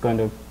this is going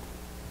to,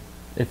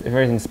 if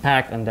everything's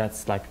packed and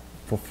that's like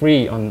for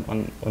free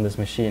on this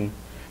machine,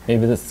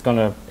 maybe this is going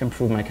to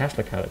improve my cache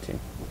locality.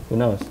 Who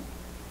knows?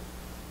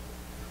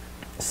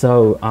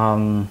 So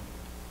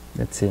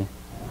let's see.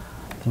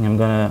 I think I'm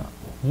gonna.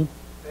 I'm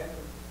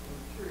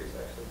curious,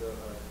 actually, though,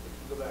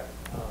 if you go back,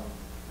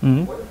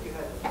 what if you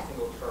had a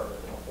single chart,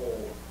 like a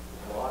whole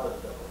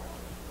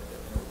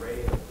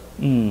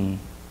Mm.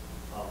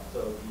 So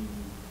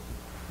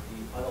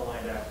the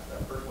unaligned axis,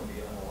 that first one would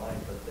be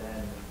unaligned, but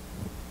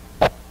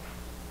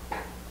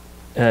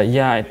then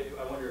Yeah, I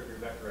wonder if your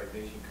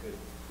vectorization could.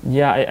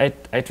 yeah,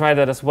 I tried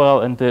that as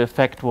well, and the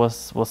effect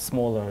was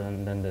smaller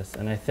than this.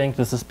 And I think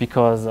this is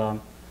because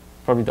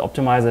probably the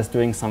optimizer is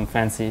doing some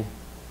fancy.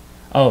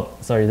 Oh,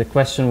 sorry. The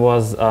question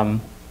was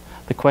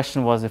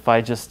if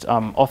I just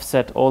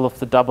offset all of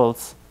the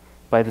doubles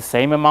by the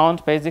same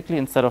amount, basically,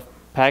 instead of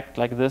packed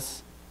like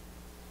this,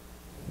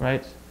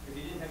 right? If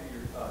you didn't have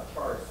your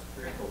chars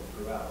sprinkled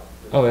throughout.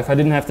 Oh, if I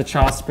didn't have the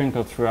chars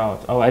sprinkled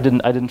throughout. Oh, I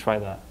didn't try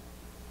that.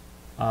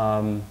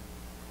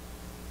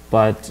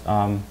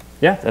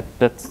 Yeah,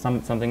 that's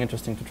something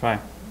interesting to try.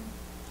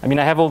 I mean,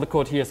 I have all the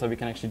code here, so we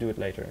can actually do it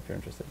later if you're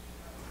interested.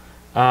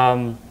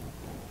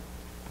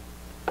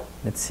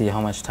 Let's see how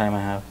much time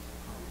I have.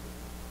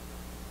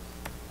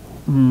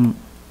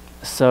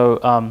 So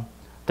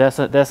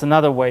there's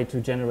another way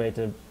to generate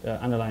an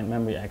underlined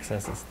memory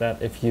access, is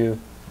that if you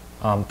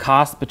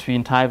cast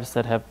between types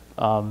that have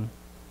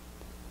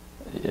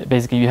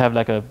basically you have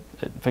like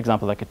for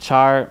example, like a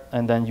char,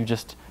 and then you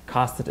just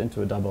cast it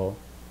into a double.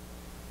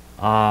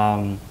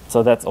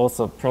 So that's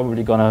also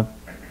probably gonna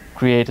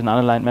create an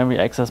unaligned memory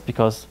access,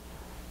 because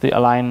the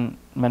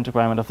alignment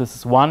requirement of this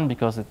is 1,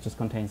 because it just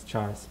contains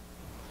chars.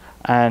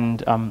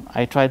 And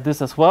I tried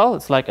this as well.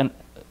 It's like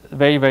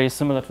very, very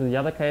similar to the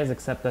other case,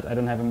 except that I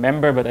don't have a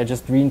member, but I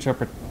just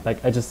reinterpret,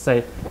 like I just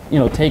say,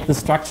 take the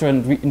structure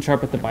and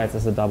reinterpret the bytes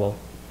as a double.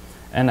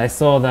 And I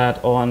saw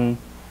that on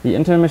the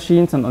Intel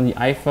machines and on the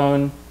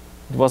iPhone,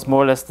 it was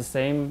more or less the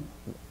same.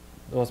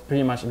 It was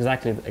pretty much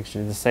exactly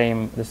actually the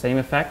same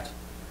effect.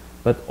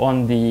 But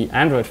on the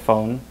Android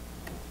phone,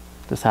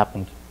 this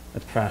happened.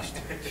 It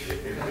crashed.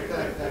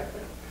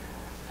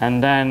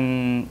 And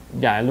then,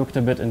 yeah, I looked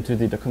a bit into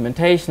the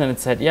documentation, and it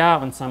said, yeah,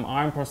 on some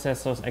ARM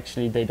processors,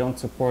 actually, they don't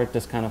support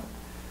this kind of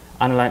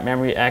unaligned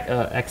memory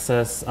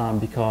access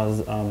because,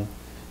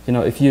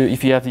 if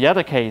you have the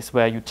other case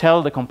where you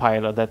tell the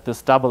compiler that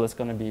this double is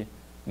going to be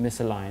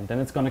misaligned, then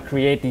it's going to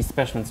create these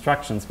special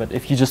instructions. But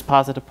if you just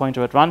pass it a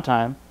pointer at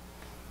runtime,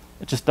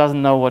 it just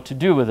doesn't know what to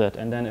do with it.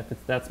 And then if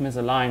that's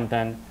misaligned,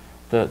 then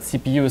the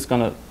CPU is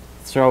going to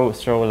throw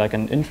like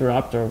an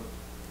interrupt or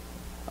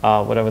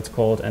whatever it's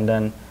called, and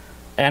then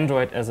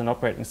Android as an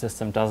operating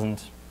system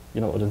doesn't,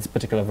 or this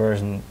particular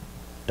version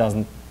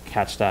doesn't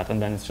catch that, and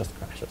then it just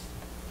crashes.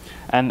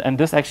 And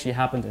this actually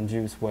happened in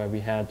Juice, where we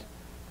had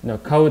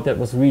code that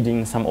was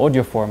reading some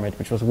audio format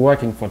which was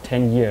working for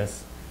 10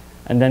 years,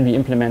 and then we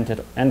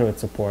implemented Android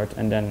support,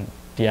 and then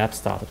the app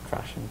started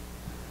crashing.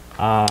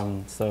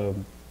 So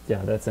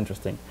yeah, that's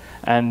interesting.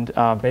 And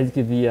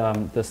basically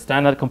the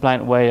standard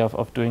compliant way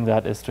of doing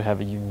that is to have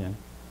a union,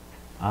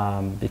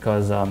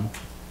 because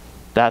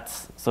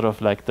that's sort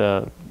of like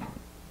the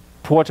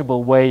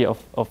portable way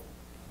of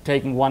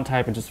taking one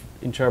type and just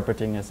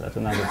interpreting it as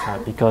another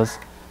type, because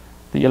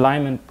the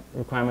alignment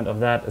requirement of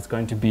that is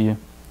going to be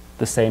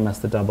the same as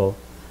the double.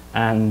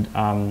 And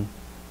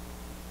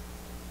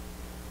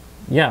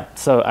yeah,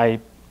 so I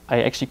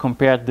actually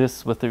compared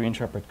this with the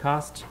reinterpret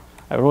cast.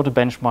 I wrote a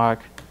benchmark.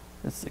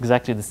 It's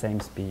exactly the same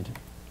speed,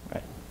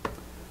 right?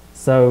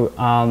 So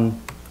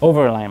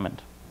over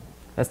alignment.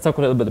 Let's talk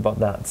a little bit about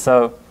that.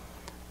 So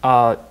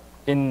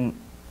in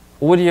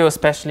audio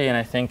especially, and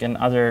I think in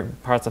other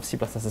parts of C++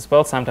 as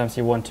well, sometimes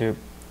you want to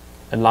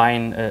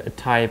align a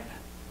type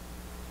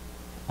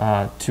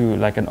to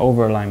like an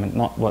over alignment,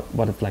 not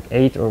what it's like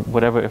 8 or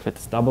whatever if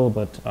it's double,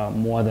 but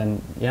more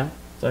than, yeah,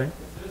 sorry?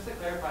 So just to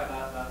clarify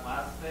that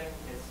last thing,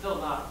 it's still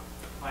not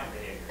defined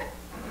behavior.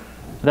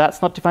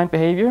 That's not defined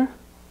behavior?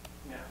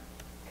 No.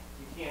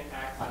 You can't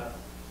access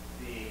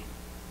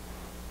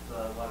the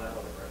one that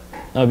was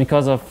first.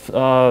 Because of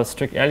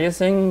strict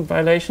aliasing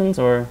violations,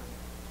 or?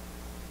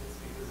 It's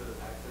because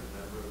of active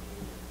member of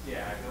union.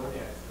 Yeah, I can only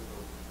access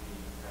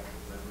the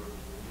active member of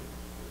union,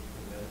 but you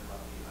can then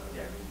copy out of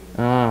the union.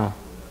 Ah.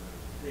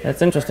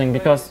 That's interesting,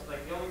 because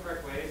like the only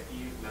correct way is to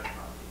use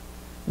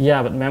memcopy.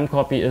 yeah, but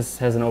memcopy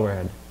has an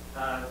overhead.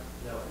 No,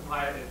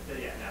 compiler,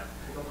 yeah, no.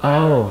 The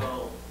compiler Oh.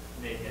 will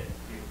make it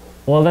beautiful.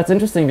 Well, that's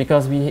interesting,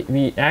 because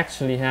we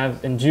actually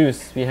have in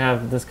Juice, we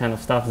have this kind of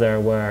stuff there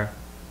where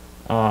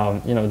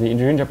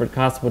the interpret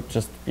cast would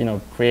just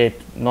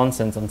create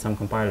nonsense on some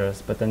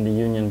compilers, but then the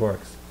union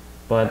works.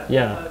 But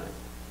yeah.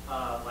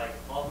 Because, like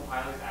all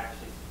compilers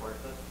actually support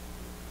this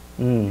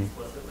Mm.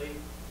 explicitly,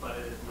 but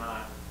it is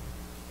not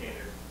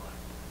standard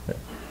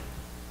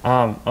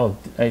compliant. Oh,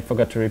 I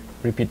forgot to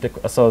repeat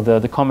so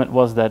the comment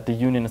was that the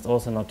union is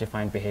also not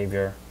defined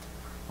behavior,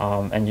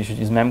 and you should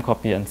use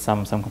memcopy, and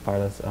some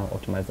compilers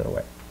optimize that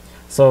away.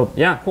 So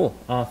yeah, cool.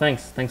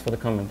 Thanks for the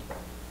comment.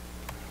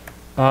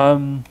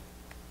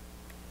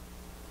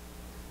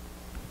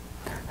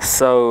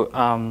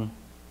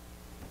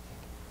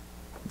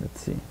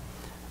 Let's see.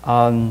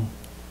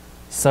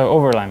 So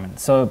over alignment.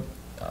 So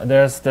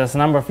there's a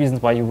number of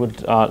reasons why you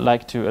would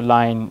like to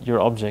align your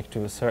object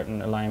to a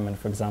certain alignment.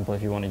 For example,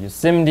 if you want to use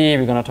SIMD,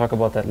 we're going to talk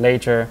about that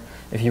later.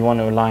 If you want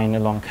to align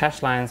along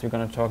cache lines, we're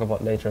going to talk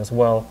about later as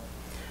well.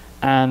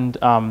 And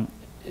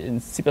in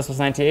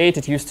C++98,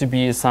 it used to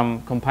be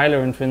some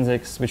compiler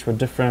intrinsics which were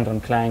different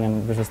on Clang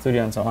and Visual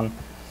Studio and so on.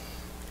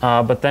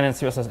 But then in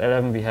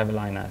C++11 we have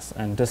aligners,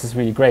 and this is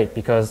really great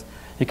because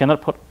you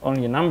cannot put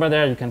only a number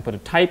there, you can put a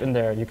type in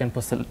there, you can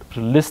put a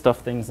list of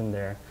things in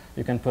there,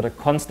 you can put a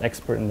const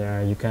expert in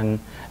there, you can,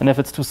 and if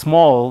it's too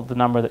small, the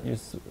number that you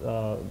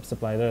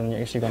supply, then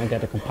you're actually going to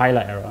get a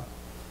compiler error.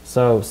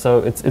 So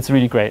it's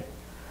really great.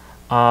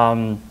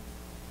 And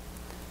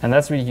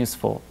that's really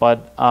useful.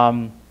 But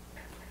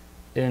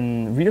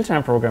in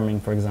real-time programming,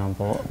 for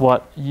example,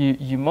 what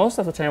you most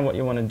of the time what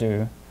you want to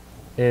do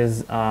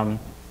is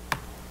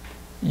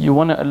you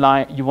want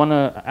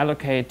to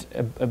allocate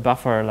a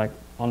buffer like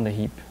on the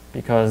heap,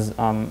 because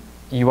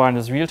you are in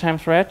this real-time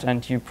thread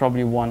and you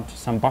probably want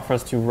some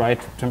buffers to write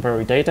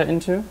temporary data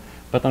into,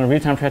 but on a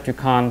real-time thread you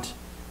can't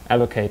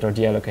allocate or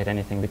deallocate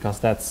anything because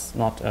that's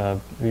not a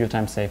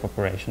real-time safe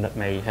operation. That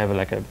may have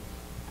like a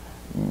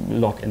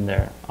lock in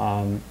there.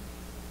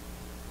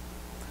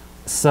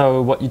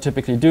 So what you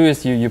typically do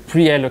is you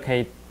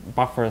pre-allocate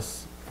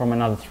buffers from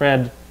another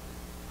thread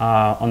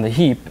on the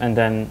heap, and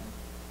then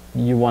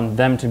you want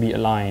them to be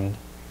aligned,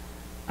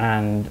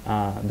 and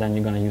then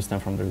you're going to use them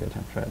from the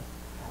real-time thread.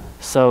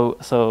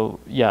 So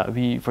yeah,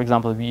 for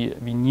example,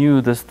 we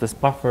knew this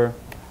buffer,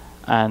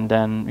 and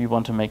then we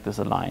want to make this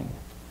align.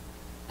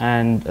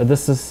 And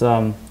this is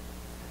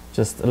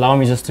just allow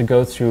me just to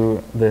go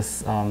through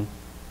this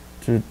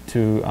to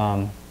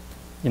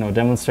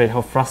demonstrate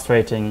how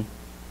frustrating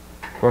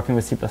working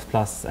with C++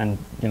 and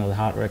the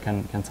hardware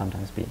can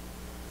sometimes be.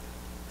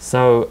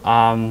 So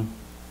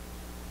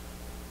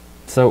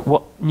so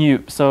what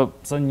new? So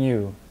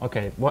new.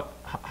 Okay. What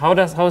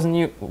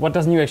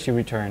does new actually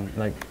return?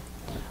 Like,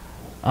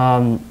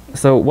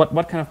 so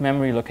what kind of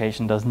memory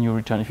location does new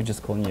return if you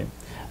just call new?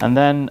 And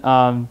then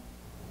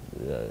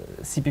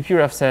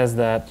CppRef says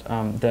that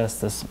there's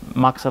this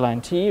max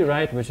align t,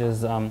 right, which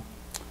is the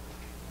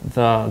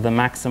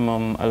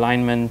maximum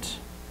alignment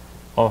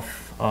of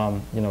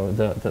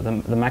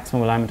the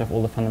maximum alignment of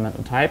all the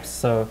fundamental types.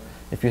 So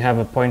if you have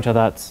a pointer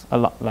that's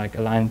like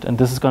aligned, and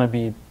this is going to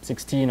be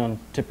 16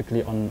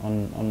 typically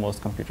on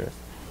most computers,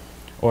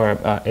 or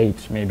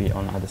 8 maybe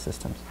on other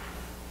systems.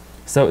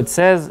 So it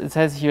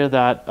says here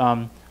that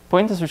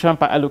pointers returned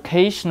by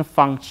allocation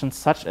functions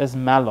such as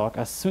malloc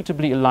are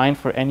suitably aligned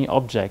for any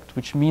object,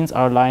 which means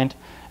are aligned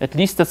at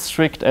least as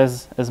strict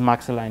as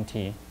max align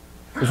t,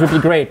 which would be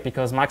great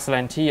because max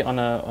align t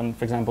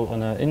for example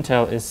on an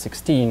Intel is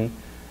 16,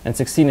 and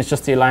 16 is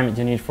just the alignment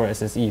you need for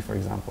SSE, for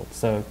example.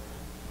 So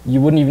you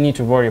wouldn't even need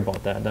to worry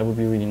about that. That would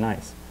be really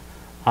nice.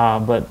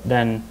 But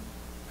then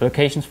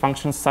allocation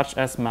functions such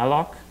as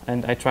malloc,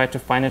 and I tried to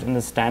find it in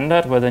the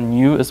standard whether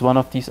new is one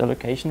of these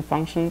allocation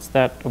functions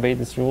that obey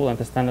this rule, and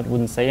the standard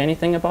wouldn't say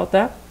anything about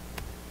that,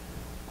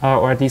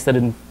 or at least I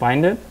didn't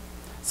find it.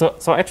 So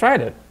I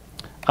tried it.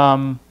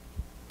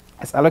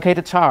 Let's allocate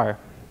a char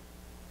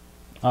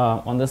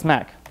on this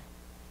Mac.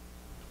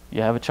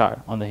 You have a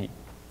char on the heap.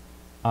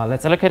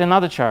 Let's allocate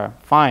another char.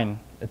 Fine.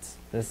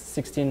 There's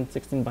 16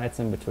 bytes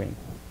in between.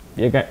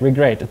 We're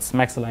great. It's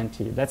max align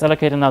t. Let's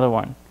allocate another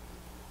one.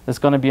 There's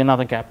going to be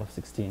another gap of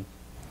 16.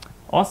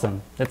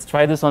 Awesome. Let's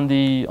try this on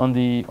the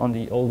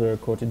older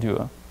Côte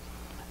d'Or.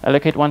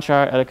 Allocate one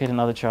char. Allocate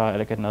another char.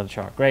 Allocate another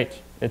char.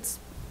 Great. It's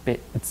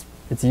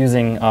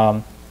using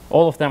all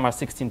of them are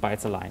 16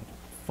 bytes aligned.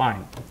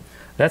 Fine.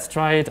 Let's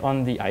try it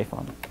on the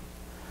iPhone.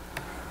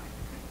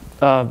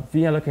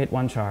 We allocate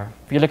one char.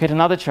 We allocate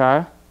another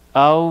char.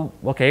 Oh,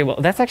 okay. Well,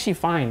 that's actually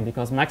fine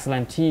because max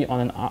align t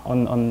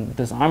on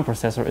this ARM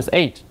processor is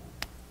 8,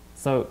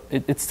 so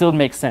it still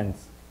makes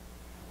sense.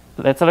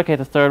 Let's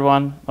allocate a third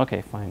one.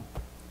 Okay, fine.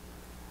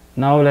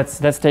 Now let's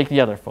take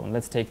the other phone.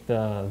 Let's take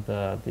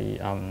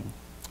the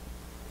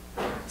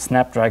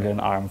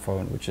Snapdragon ARM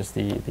phone, which is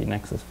the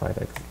Nexus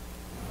 5X.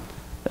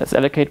 Let's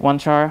allocate one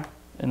char,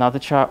 another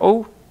char.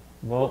 Oh,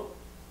 well.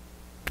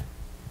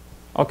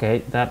 Okay,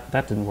 that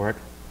didn't work.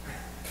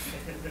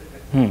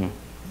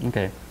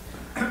 Okay.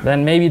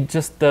 Then maybe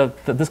just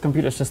this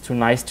computer is just too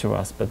nice to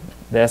us, but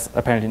there's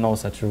apparently no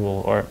such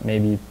rule, or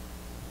maybe,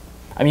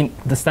 I mean,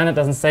 the standard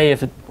doesn't say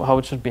how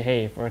it should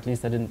behave, or at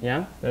least I didn't.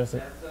 Yeah. There's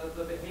so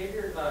the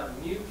behavior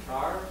new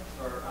char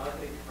or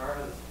allocate char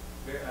has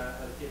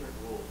different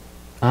rules.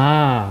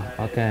 Ah,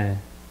 okay.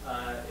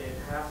 It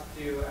has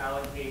to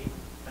allocate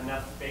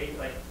enough space,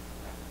 like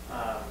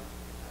I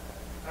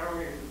don't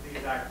remember the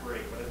exact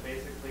break, but it's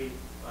basically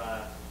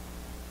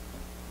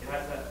it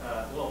has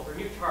to well for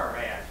new char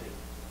array actually.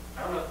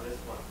 I don't know if this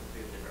one's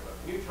completely different, but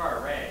for new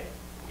char array,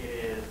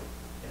 it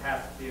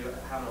has to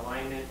have an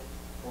alignment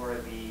for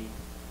the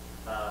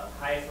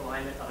highest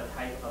alignment of a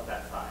type of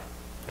that size.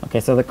 Okay,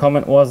 so the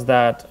comment was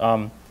that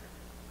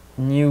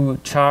new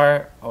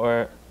char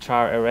or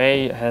char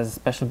array has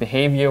special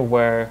behavior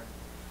where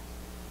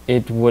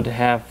it would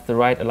have the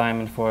right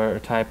alignment for a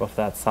type of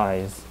that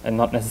size, and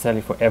not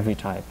necessarily for every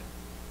type,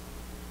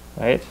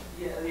 right?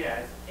 Yeah.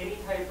 It's any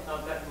type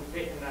of that can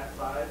fit in that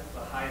size. The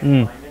highest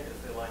alignment is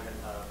the alignment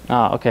of.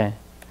 Ah, okay.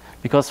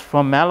 Because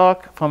from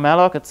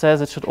malloc it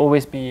says it should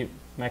always be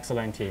max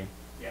align t.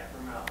 Yeah,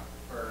 for malloc.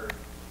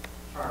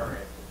 For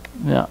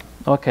Yeah.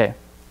 Okay.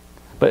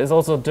 But is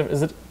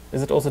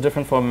it also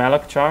different for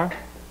malloc char?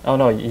 Oh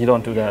no, you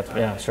don't do that.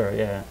 Yeah, sure.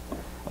 Yeah.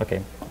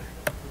 Okay.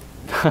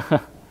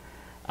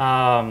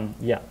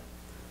 Yeah.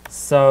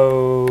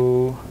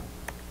 So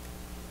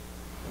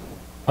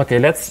okay,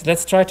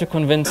 let's try to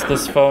convince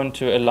this phone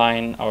to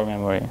align our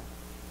memory.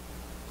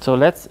 So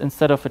let's,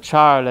 instead of a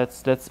char,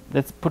 let's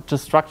put the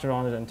structure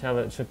on it and tell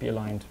it should be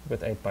aligned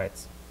with 8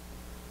 bytes.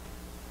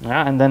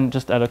 Yeah, and then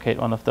just allocate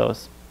one of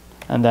those,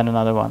 and then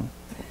another one.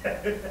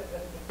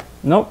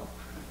 Nope,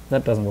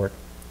 that doesn't work.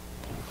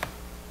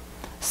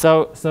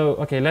 So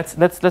okay, let's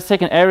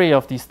take an array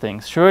of these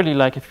things. Surely,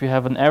 like if you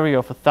have an array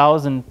of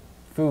 1,000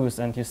 foos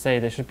and you say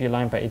they should be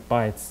aligned by 8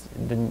 bytes,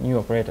 the new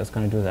operator is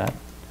going to do that.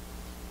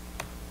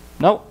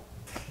 No.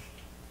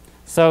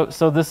 So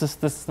this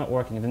is not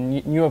working. The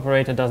new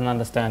operator doesn't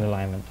understand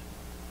alignment,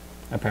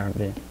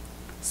 apparently.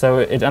 So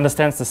it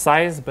understands the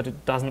size, but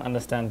it doesn't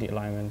understand the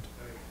alignment.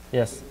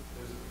 Yes.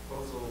 There's a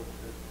proposal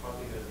that's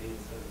probably going to be in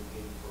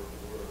 17 for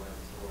overline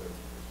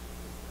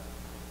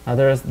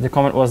storage. The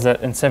comment was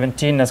that in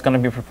 17 there's going to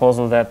be a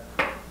proposal that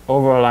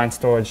over-aligned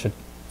storage should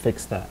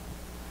fix that.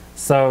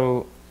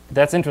 So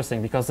that's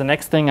interesting, because the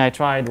next thing I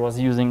tried was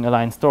using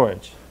aligned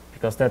storage,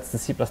 because that's the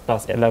C++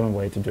 11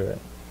 way to do it.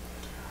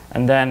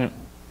 And then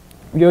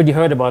we already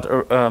heard about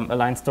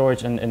aligned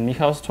storage in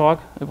Michael's talk.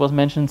 It was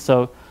mentioned.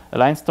 So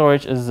aligned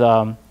storage is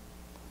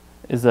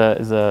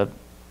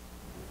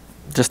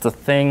just a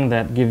thing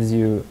that gives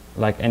you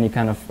like any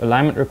kind of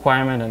alignment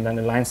requirement, and then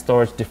aligned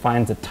storage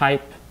defines a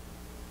type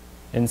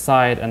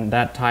inside, and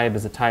that type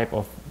is a type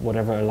of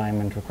whatever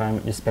alignment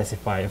requirement you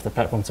specify if the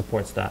platform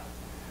supports that.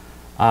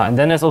 And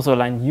then there's also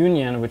aligned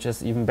union, which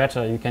is even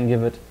better. You can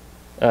give it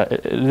a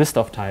list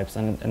of types,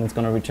 and it's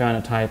going to return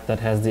a type that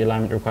has the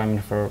alignment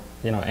requirement for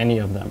any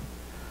of them.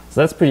 So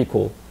that's pretty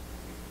cool.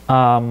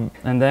 But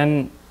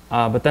then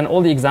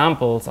all the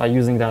examples are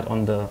using that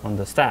on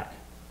the stack.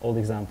 All the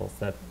examples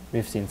that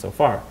we've seen so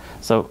far.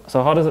 So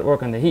how does it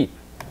work on the heap?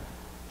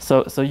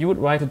 So you would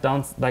write it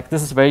down like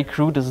this. Is very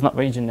crude. This is not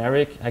very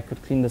generic. I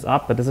could clean this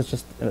up, but this is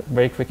just a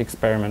very quick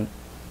experiment.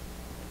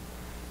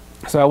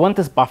 So I want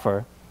this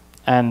buffer,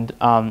 and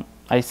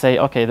I say,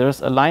 okay, there's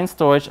aligned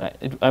storage.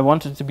 I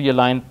want it to be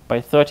aligned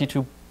by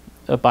 32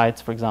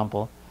 bytes, for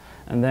example.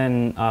 And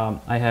then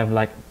I have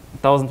like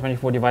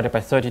 1024 divided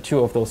by 32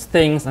 of those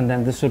things, and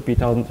then this should be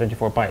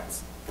 1024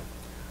 bytes.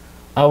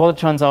 Well, it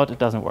turns out it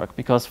doesn't work,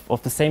 because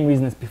of the same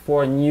reason as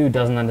before, new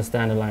doesn't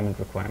understand alignment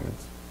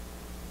requirements,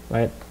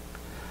 right?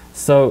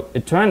 So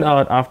it turned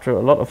out after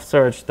a lot of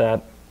search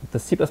that the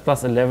C++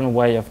 11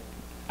 way of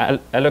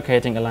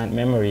allocating aligned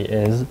memory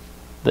is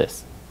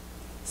this.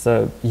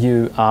 So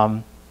you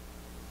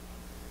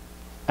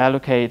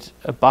allocate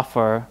a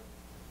buffer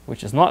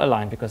which is not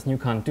aligned, because new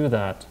can't do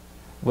that,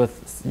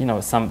 with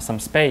some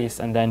space,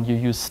 and then you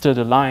use std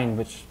align,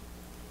 which,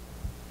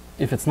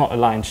 if it's not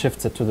aligned,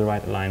 shifts it to the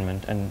right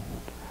alignment. And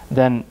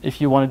then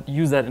if you want to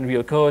use that in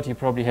real code, you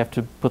probably have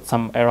to put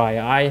some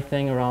RII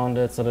thing around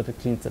it so that it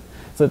cleans it.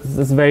 So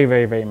it's very,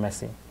 very, very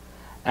messy.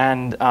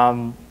 And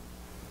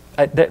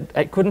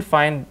I couldn't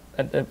find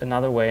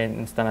another way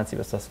in standard C++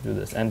 to do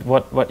this. And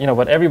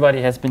what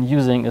everybody has been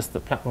using is the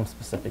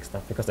platform-specific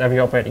stuff, because every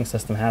operating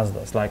system has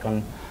this. Like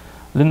on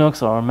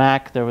Linux or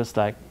Mac, there was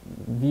like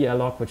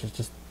valloc, which is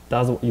just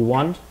does what you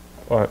want,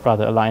 or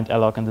rather aligned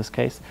alloc in this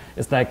case.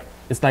 It's like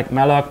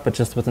malloc, but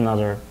just with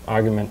another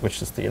argument,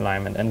 which is the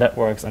alignment, and that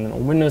works. And then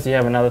on Windows, you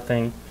have another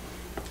thing.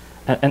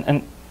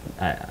 And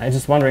I'm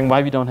just wondering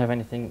why we don't have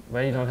anything.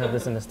 Why you don't have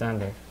this in the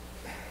standard?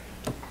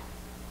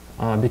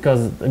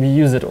 Because we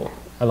use it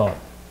a lot,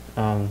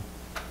 and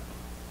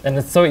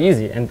it's so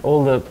easy, and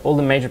all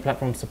the major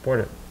platforms support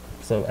it.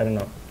 So I don't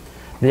know.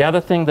 The other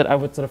thing that I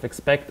would sort of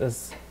expect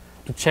is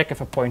to check if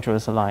a pointer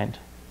is aligned.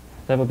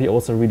 That would be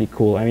also really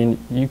cool. I mean,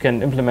 you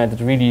can implement it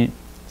really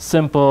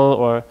simple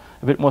or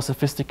a bit more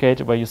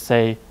sophisticated, where you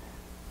say,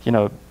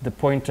 the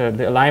pointer,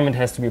 the alignment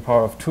has to be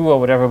power of 2 or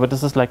whatever, but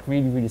this is like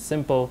really, really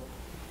simple.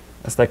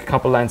 It's like a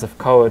couple lines of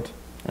code,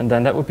 and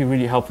then that would be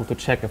really helpful to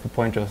check if a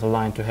pointer is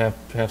aligned, to have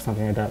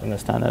something like that,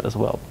 understand that as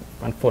well.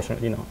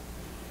 Unfortunately, no.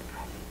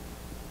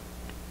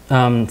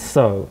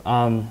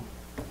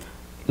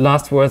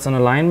 Last words on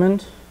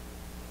alignment.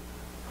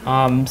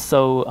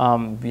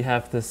 We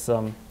have this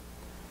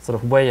sort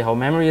of way how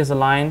memory is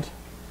aligned,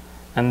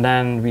 and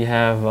then we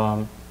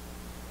have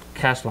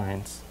cache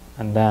lines,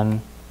 and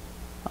then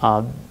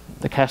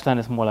the cache line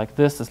is more like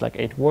this. It's like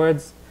 8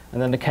 words,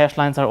 and then the cache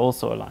lines are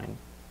also aligned.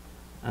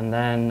 And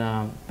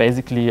then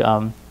basically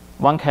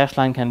one cache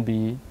line can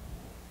be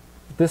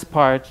this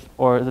part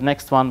or the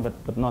next one,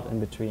 but not in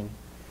between.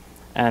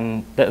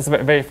 And that's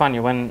very funny.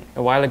 When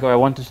a while ago I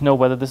wanted to know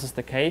whether this is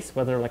the case,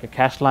 whether like a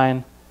cache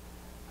line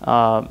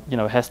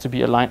has to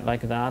be aligned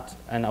like that,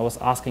 and I was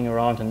asking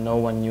around and no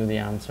one knew the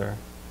answer.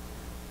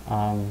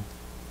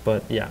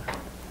 But yeah.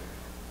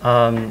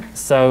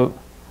 So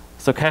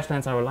cache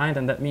lines are aligned,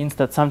 and that means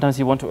that sometimes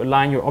you want to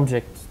align your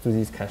object to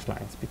these cache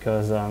lines,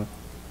 because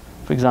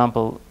for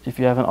example, if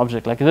you have an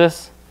object like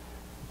this,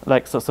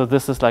 so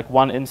this is like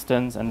one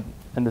instance, and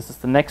this is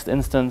the next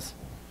instance,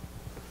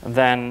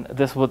 then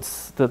this would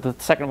the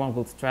second one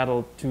will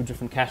straddle 2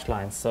 different cache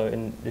lines. So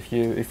if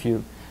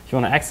you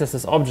want to access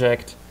this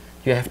object,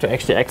 you have to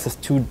actually access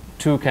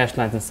two cache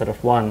lines instead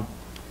of 1.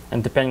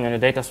 And depending on your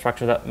data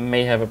structure, that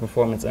may have a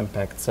performance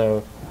impact.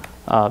 So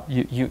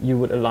you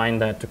would align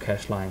that to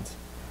cache lines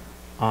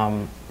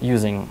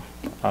using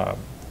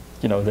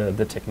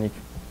the technique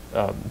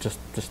just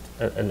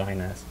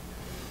align as.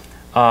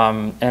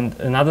 And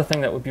another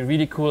thing that would be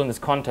really cool in this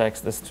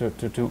context is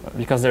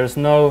because there is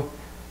no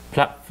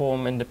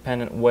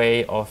platform-independent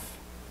way of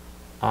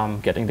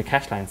getting the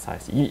cache line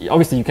size.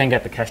 Obviously, you can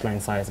get the cache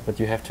line size, but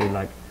you have to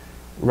like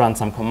run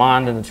some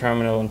command in the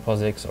terminal in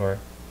POSIX or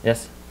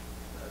yes. C++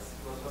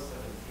 17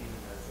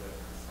 has a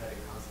static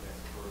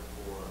context for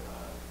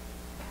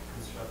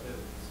constructive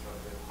and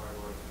constructive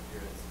hardware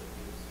interference that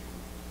gives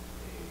you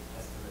an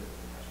estimate of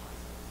the cache line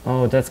size.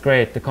 Oh, that's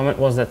great. The comment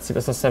was that C++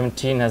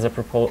 17 has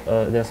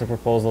there's a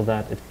proposal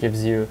that it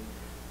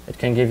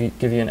can give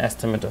you an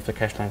estimate of the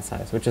cache line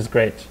size, which is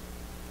great.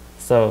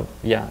 So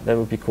yeah, that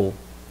would be cool.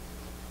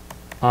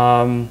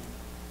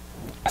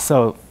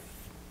 So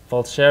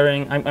false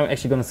sharing, I'm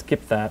actually going to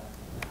skip that.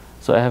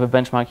 So I have a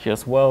benchmark here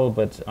as well,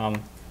 but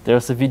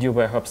there's a video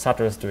where Herb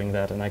Sutter is doing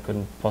that, and I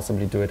couldn't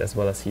possibly do it as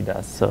well as he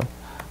does. So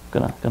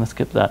I'm gonna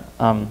skip that.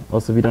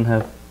 Also, we don't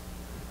have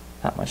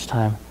that much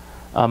time.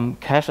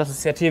 Cache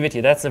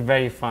associativity, that's a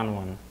very fun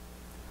one.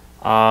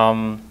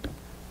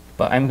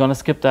 But I'm gonna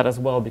skip that as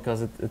well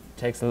because it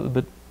takes a little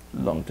bit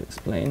long to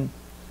explain.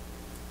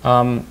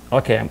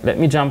 Okay, let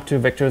me jump to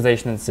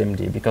vectorization in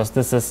SIMD because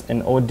this is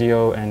in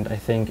audio and I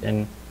think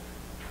in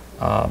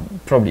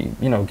probably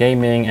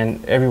gaming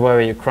and everywhere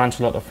where you crunch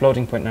a lot of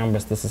floating point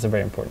numbers. This is a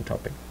very important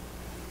topic.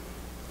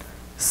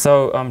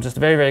 So just a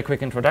very, very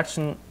quick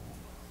introduction.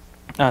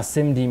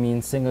 SIMD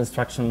means single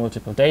instruction,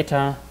 multiple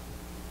data,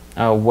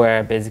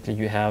 where basically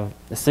you have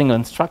a single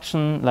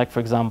instruction, like for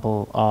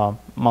example,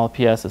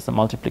 mul_ps is a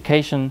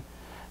multiplication,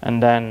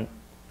 and then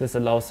this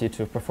allows you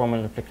to perform a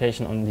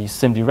multiplication on these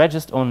SIMD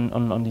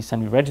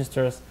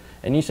registers,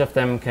 and each of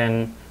them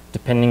can,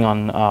 depending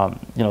on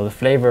the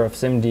flavor of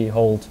SIMD,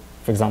 hold,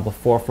 for example,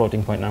 4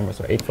 floating point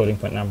numbers or 8 floating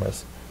point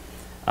numbers.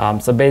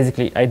 So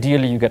basically,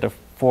 ideally, you get a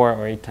 4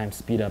 or 8 times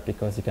speed up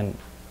because you can,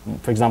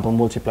 for example,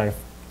 multiply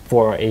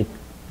 4 or 8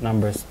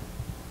 numbers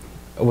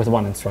with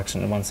one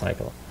instruction in one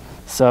cycle.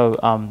 So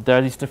there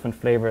are these different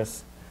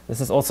flavors.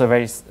 This is also a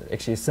very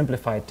actually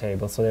simplified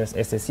table. So there's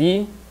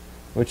SSE,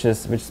 which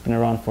has been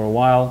around for a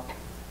while.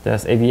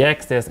 There's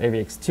AVX, there's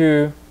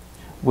AVX2,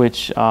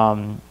 which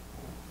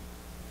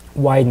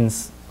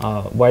widens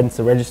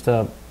the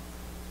register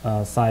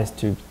size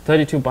to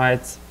 32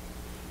 bytes.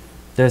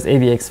 There's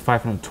AVX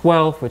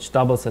 512, which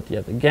doubles it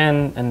yet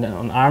again. And then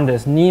on ARM,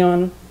 there's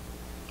Neon,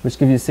 which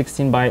gives you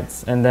 16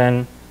 bytes. And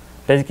then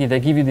basically, they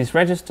give you these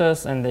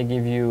registers, and they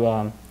give you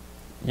a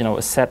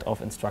set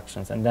of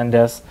instructions. And then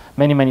there's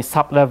many, many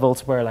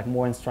sub-levels where like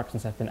more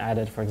instructions have been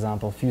added. For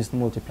example, fuse,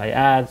 multiply,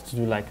 add to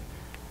do like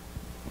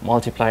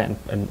multiply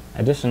and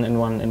addition in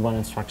one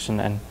instruction.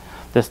 And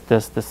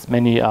there's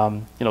many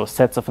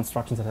sets of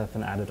instructions that have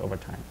been added over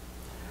time.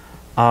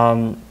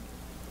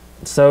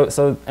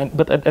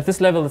 But at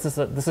this level, this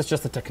is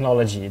just a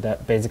technology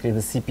that basically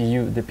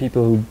the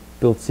people who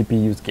build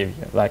CPUs give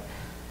you. Like,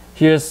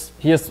 here's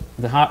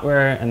the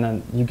hardware, and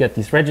then you get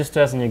these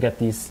registers, and you get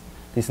these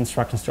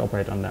instructions to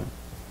operate on them.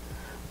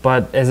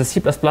 But as a C++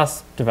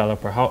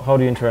 developer, how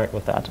do you interact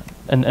with that?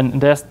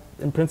 And there's,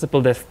 in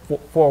principle, there's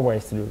 4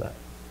 ways to do that.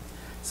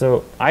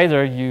 So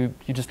either you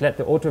just let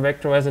the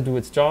auto-vectorizer do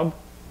its job.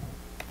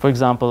 For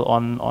example,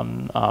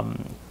 on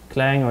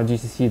Clang or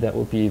GCC, that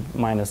would be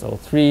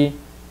 -03,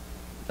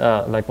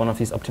 like one of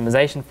these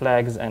optimization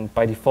flags. And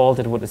by default,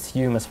 it would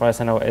assume, as far as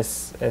I know,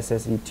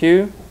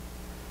 SSE2.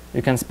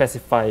 You can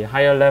specify a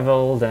higher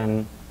level,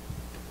 then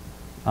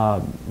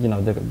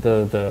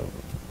the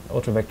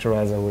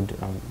auto-vectorizer would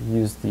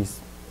use these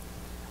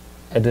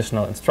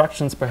additional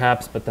instructions,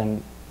 perhaps, but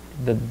then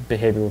the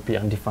behavior would be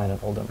undefined on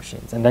older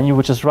machines. And then you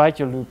would just write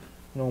your loop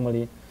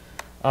normally.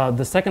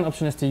 The second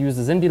option is to use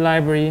the SIMD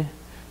library.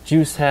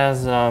 Juice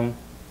has a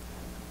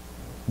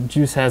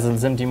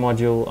SIMD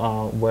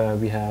module where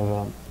we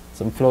have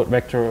some float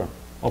vector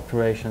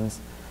operations.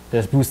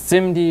 There's Boost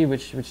SIMD,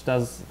 which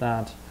does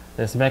that.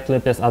 There's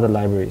Veclib, there's other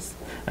libraries.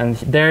 And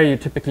there you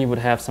typically would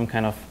have some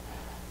kind of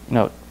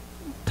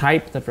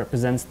type that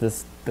represents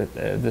this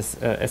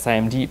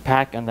SIMD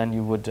pack, and then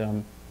you would,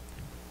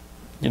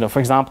 for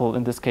example,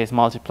 in this case,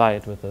 multiply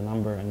it with a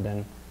number, and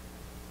then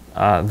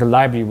the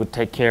library would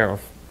take care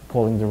of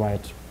calling the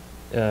right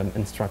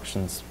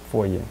instructions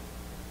for you.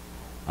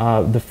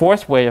 The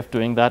fourth way of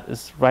doing that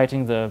is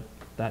writing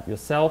that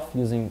yourself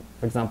using,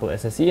 for example,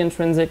 SSE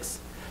intrinsics.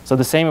 So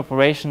the same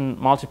operation,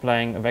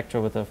 multiplying a vector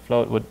with a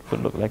float, would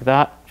look like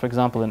that. For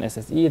example, in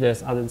SSE,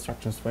 there's other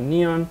instructions for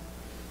Neon.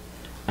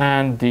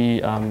 And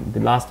the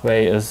last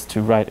way is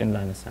to write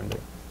inline assembly.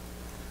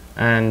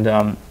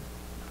 And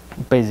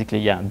basically,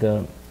 yeah,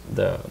 the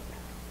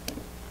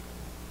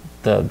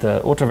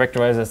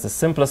auto-vectorizer is the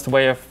simplest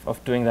way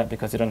of doing that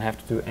because you don't have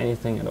to do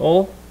anything at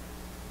all.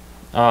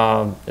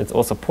 It's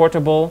also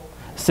portable.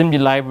 SIMD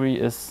library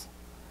is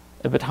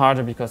a bit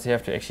harder because you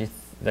have to actually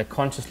like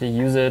consciously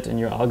use it in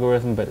your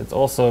algorithm, but it's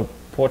also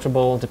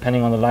portable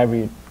depending on the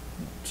library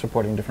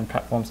supporting different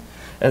platforms.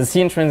 As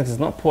C intrinsics is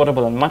not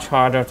portable and much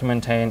harder to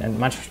maintain and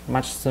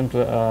much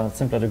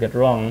simpler to get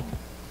wrong.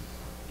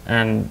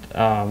 And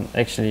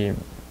actually,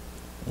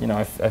 you know,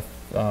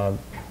 I've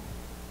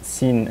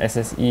seen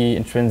SSE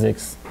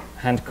intrinsics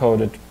hand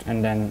coded,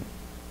 and then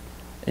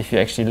if you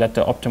actually let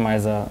the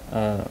optimizer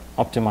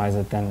optimize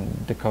it, then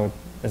the code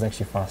is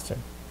actually faster.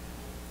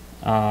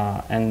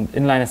 And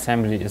inline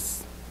assembly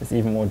is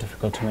even more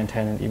difficult to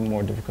maintain and even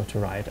more difficult to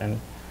write. And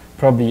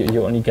probably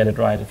you only get it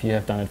right if you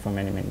have done it for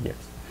many, many years.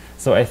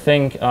 So I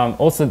think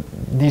also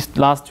these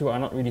last two are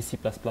not really C++.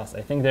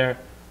 I think they're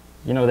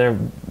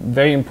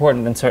very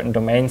important in certain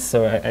domains.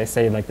 So I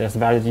say like there's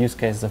valid use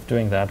cases of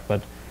doing that,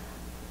 but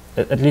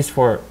at least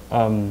for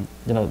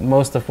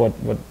most of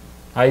what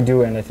I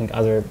do, and I think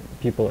other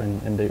people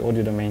in the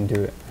audio domain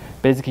do,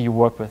 basically you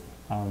work with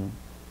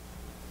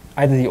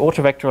either the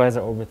auto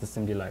vectorizer or with the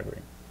SIMD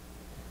library.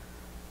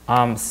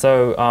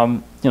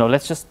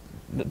 Let's just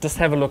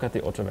have a look at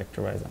the auto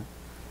vectorizer.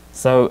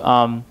 So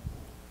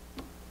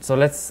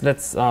let's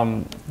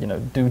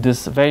do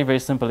this very, very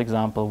simple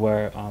example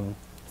where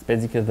it's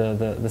basically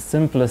the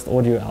simplest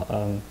audio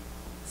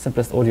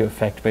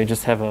effect, where you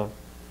just have a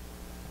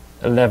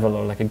level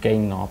or like a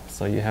gain knob.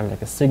 So you have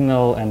like a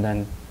signal, and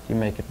then you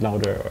make it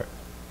louder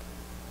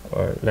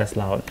or less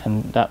loud,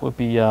 and that would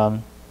be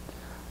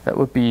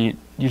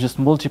you just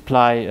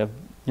multiply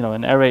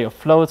an array of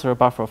floats or a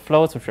buffer of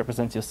floats, which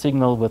represents your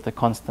signal, with a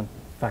constant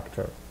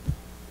factor.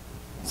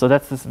 So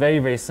that's this very,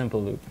 very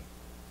simple loop,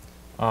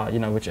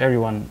 which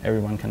everyone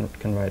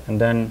can write. And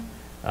then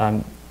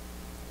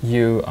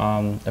you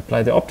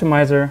apply the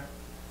optimizer,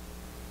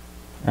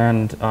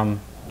 and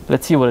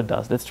let's see what it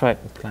does. Let's try it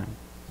with Clang.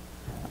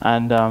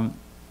 And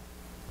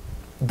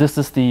this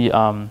is the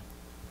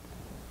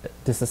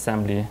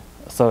disassembly.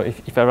 So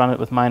if I run it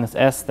with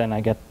 -s, then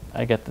I get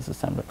this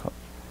assembler code.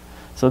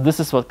 So this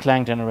is what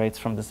Clang generates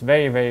from this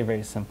very, very,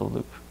 very simple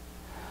loop.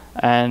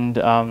 And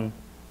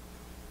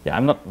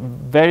I'm not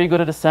very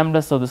good at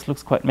assembler, so this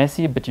looks quite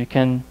messy, but you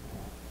can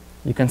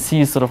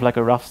see sort of like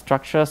a rough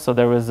structure. So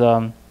there is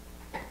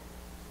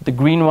the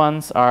green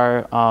ones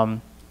are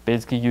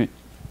basically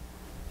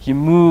you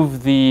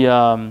move the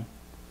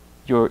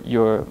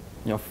your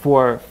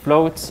 4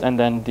 floats, and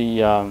then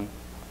the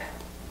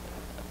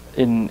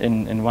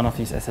in one of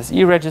these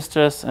SSE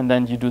registers, and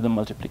then you do the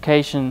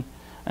multiplication,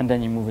 and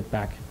then you move it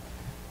back.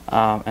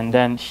 And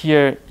then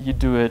here you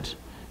do it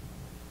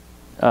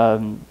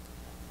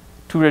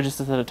 2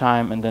 registers at a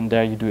time, and then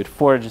there you do it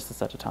 4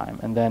 registers at a time.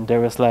 And then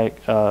there is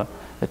like a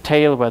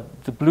tail where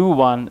the blue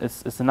one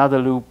is another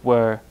loop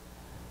where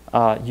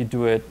you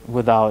do it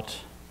without,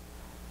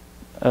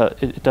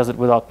 it does it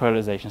without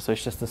parallelization. So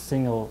it's just a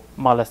single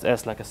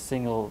 -s, like a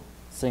single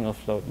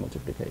float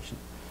multiplication.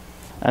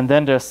 And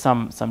then there's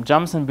some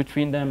jumps in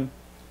between them.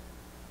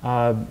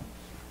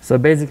 So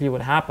basically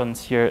what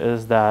happens here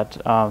is that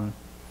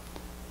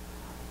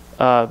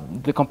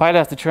the compiler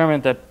has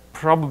determined that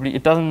probably,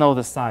 it doesn't know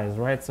the size,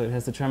 right? So it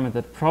has determined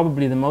that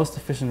probably the most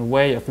efficient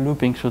way of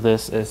looping through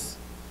this is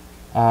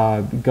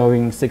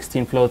going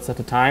 16 floats at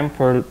a time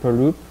per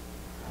loop.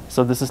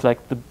 So this is like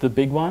the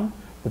big one.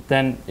 But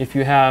then if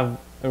you have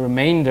a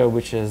remainder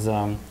which is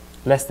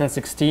less than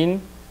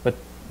 16, but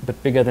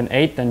bigger than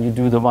 8, then you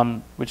do the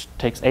one which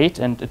takes 8,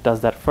 and it does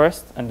that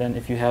first. And then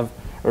if you have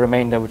a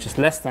remainder which is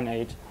less than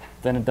 8,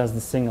 then it does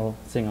the single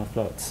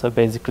floats. So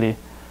basically,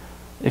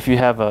 if you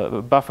have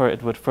a buffer,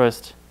 it would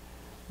first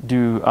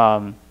do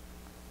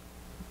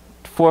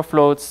 4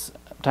 floats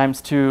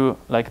times 2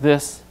 like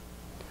this.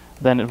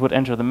 Then it would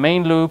enter the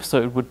main loop,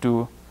 so it would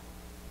do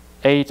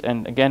 8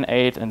 and again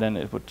 8, and then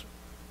it would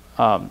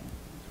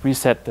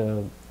reset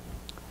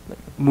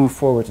move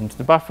forward into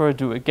the buffer,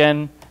 do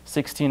again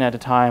 16 at a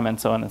time, and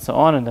so on and so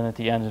on, and then at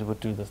the end it would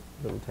do this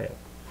little tail.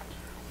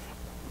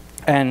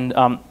 And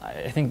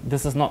I think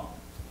this is not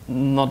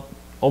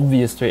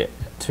obvious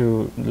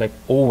to like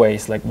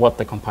always like what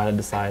the compiler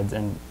decides.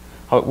 And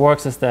how it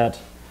works is that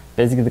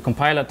basically the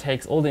compiler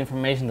takes all the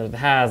information that it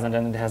has, and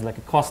then it has like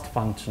a cost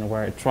function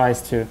where it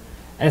tries to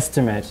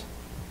estimate,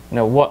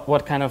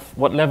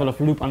 what level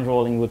of loop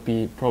unrolling would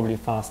be probably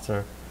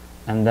faster,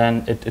 and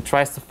then it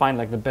tries to find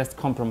like the best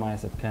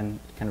compromise it can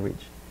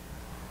reach.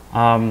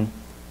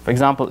 For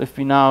example, if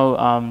we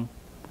now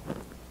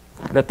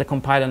let the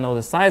compiler know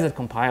the size at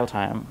compile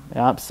time,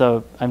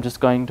 so I'm just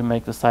going to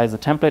make the size a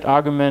template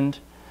argument,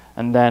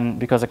 and then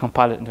because I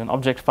compile it into an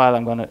object file,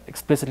 I'm going to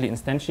explicitly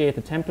instantiate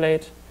the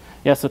template.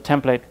 So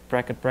template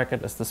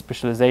bracket is the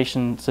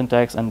specialization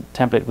syntax, and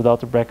template without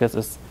the brackets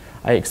is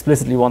I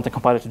explicitly want the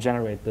compiler to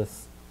generate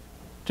this,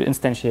 to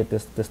instantiate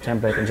this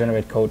template and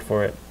generate code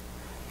for it.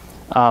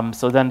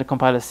 So then the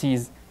compiler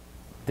sees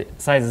the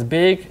size is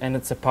big and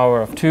it's a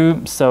power of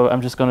 2, so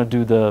I'm just going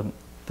to do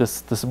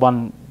this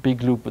one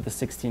big loop with the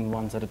 16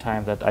 ones at a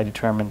time that I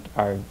determined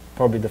are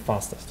probably the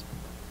fastest.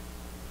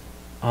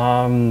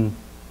 Now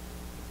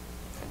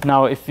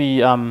if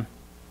we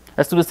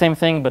let's do the same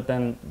thing, but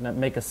then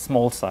make a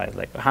small size,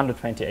 like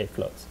 128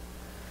 floats.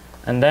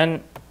 And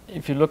then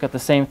if you look at the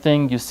same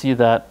thing, you see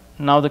that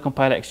now the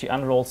compiler actually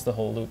unrolls the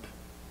whole loop.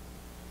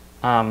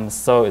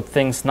 So it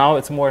thinks now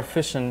it's more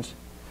efficient.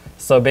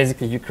 So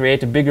basically you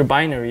create a bigger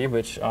binary,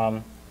 which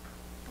can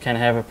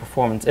have a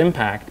performance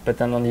impact. But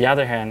then on the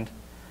other hand,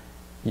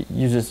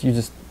 you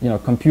just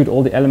compute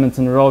all the elements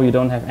in a row. You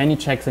don't have any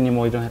checks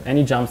anymore. You don't have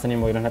any jumps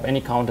anymore. You don't have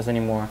any counters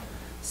anymore.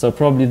 So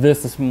probably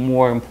this is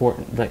more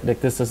important.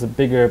 Like this is a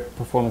bigger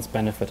performance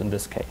benefit in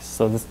this case.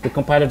 So the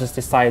compiler just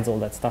decides all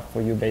that stuff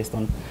for you based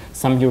on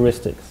some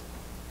heuristics.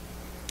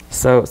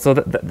 So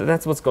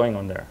that's what's going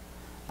on there.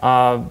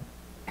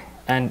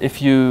 And if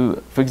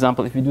you, for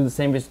example, if you do the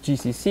same with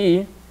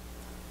GCC,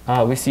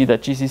 we see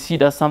that GCC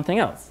does something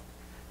else.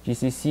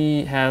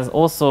 GCC has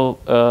also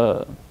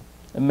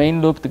a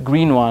main loop, the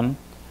green one,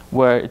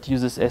 where it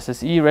uses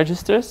SSE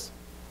registers.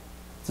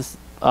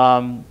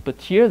 But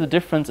here the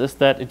difference is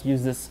that it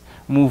uses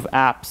move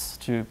apps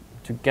to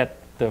get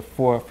the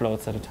 4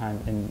 floats at a time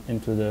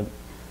into the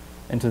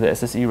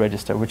SSE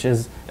register, which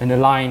is an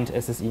aligned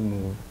SSE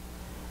move.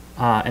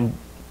 And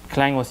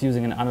Clang was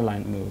using an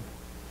unaligned move.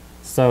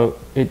 So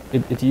it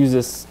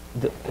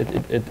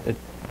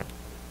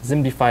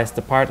simplifies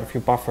the part of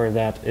your buffer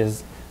that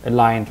is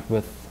aligned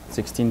with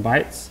 16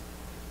 bytes.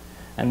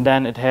 And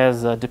then it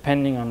has,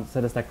 depending on,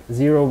 so there's like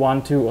 0,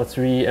 1, 2, or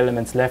 3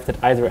 elements left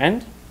at either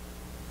end,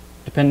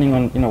 depending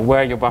on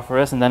where your buffer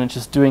is, and then it's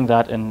just doing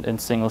that in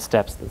single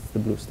steps. That's the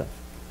blue stuff.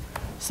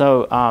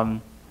 So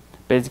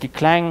basically,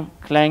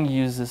 Clang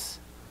uses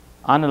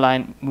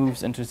unaligned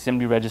moves into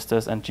assembly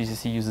registers, and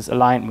GCC uses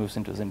aligned moves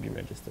into assembly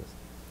registers.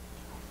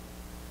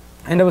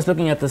 And I was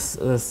looking at this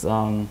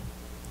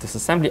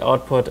assembly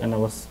output, and I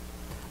was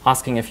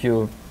asking a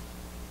few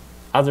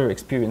other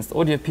experienced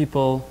audio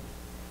people,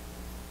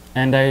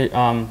 and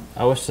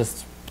I was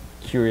just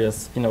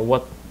curious,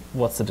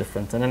 what's the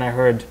difference? And then I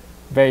heard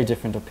very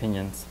different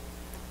opinions.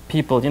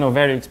 People,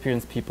 very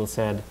experienced people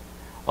said,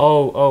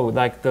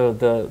 like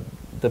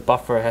the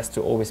buffer has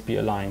to always be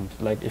aligned.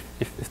 Like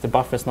if the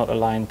buffer is not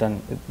aligned,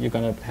 then you're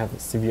going to have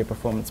severe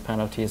performance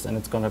penalties, and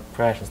it's going to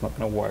crash. It's not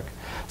going to work.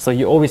 So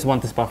you always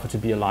want this buffer to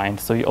be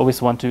aligned. So you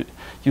always want to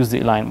use the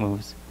aligned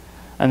moves.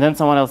 And then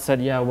someone else said,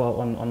 yeah,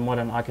 well, on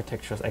modern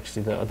architectures,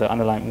 actually the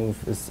unaligned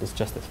move is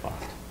just as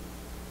fast.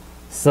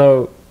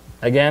 So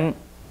again,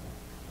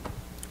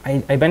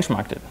 I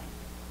benchmarked it.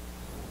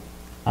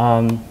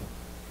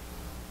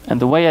 And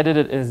the way I did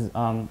it is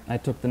I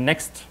took the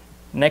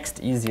next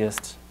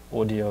easiest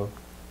audio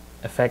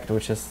effect,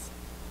 which is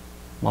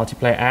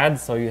multiply add.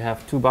 So you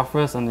have 2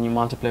 buffers, and then you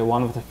multiply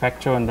one with a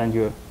factor, and then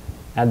you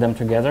add them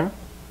together,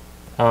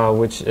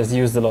 which is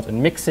used a lot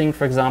in mixing,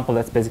 for example.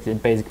 That's basically a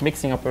basic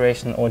mixing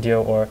operation,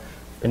 audio, or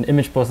in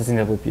image processing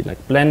that would be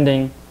like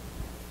blending.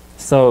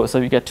 So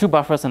you get 2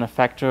 buffers and a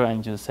factor,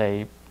 and you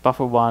say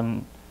buffer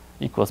 1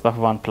 equals buffer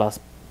 1 plus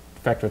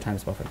factor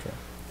times buffer 2.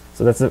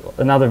 So that's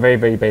another very,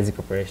 very basic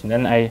operation.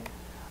 Then I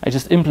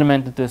just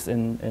implemented this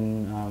in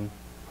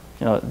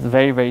the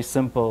very, very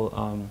simple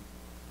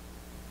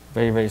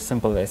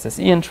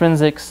SSE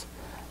intrinsics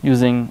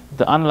using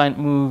the unaligned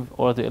move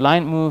or the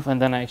aligned move,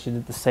 and then I actually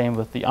did the same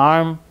with the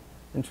ARM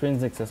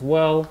intrinsics as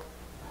well.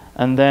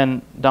 And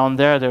then down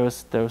there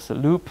was a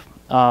loop,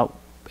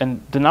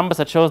 and the numbers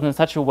are chosen in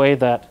such a way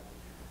that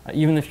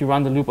even if you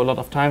run the loop a lot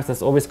of times,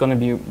 there's always going to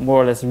be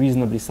more or less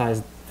reasonably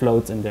sized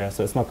floats in there,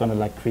 so it's not going to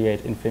like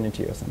create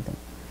infinity or something.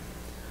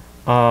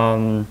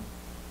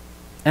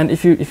 And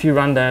if you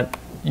run that,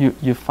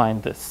 you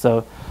find this.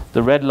 So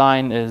the red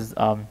line is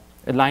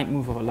aligned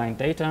move of aligned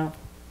data,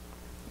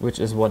 which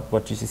is what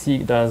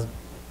GCC does,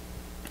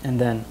 and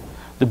then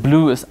the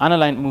blue is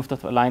unaligned move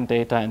of aligned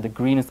data, and the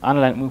green is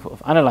unaligned move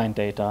of unaligned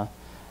data,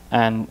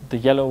 and the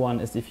yellow one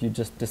is if you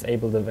just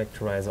disable the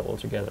vectorizer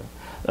altogether.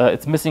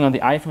 It's missing on the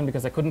iPhone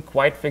because I couldn't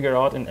quite figure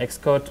out in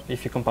Xcode,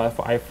 if you compile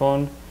for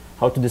iPhone,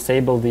 how to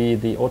disable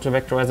the auto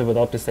vectorizer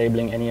without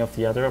disabling any of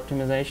the other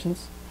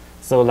optimizations.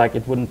 So like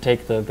it wouldn't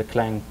take the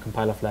Clang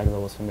compiler flag that I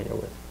was familiar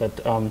with. But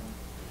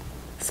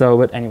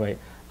anyway,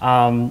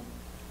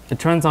 it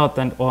turns out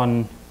that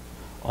on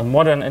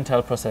modern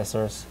Intel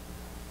processors,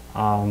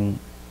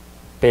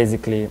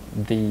 basically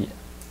the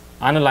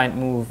unaligned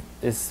move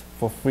is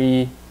for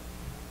free.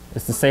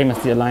 It's the same as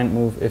the aligned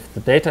move if the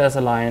data is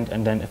aligned,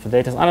 and then if the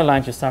data is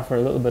unaligned, you suffer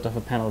a little bit of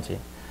a penalty.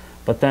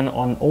 But then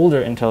on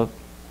older Intel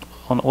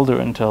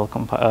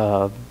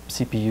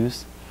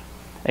CPUs,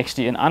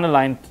 actually an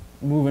unaligned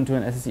move into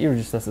an SSE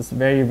register is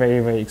very, very,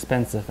 very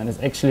expensive, and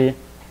it's actually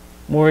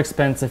more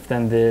expensive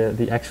than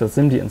the actual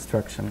SIMD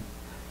instruction.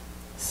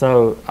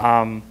 So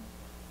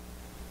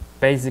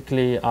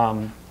basically,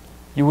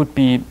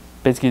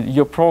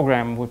 your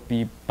program would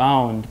be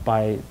bound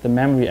by the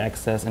memory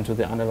access into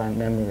the unaligned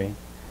memory,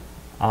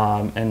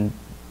 and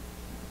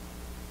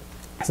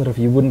sort of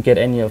you wouldn't get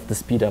any of the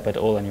speed up at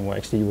all anymore.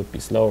 Actually, you would be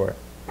slower.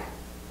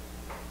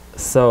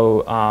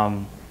 So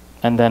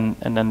and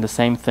then the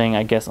same thing,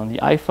 I guess, on the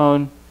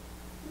iPhone.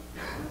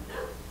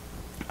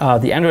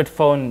 The Android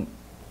phone,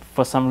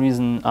 for some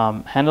reason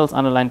handles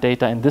unaligned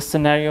data in this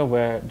scenario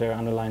where they're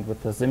unaligned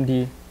with the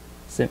SIMD,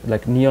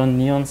 like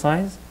neon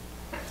size.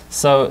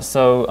 So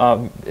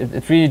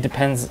it really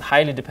depends,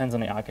 highly depends on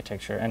the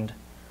architecture. And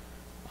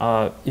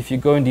if you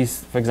go in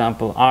these, for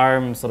example,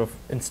 ARM sort of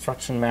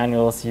instruction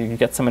manuals, you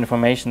get some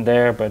information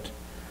there, but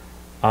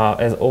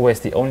as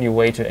always, the only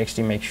way to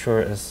actually make sure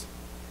is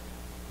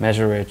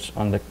measure it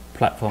on the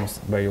platforms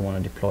where you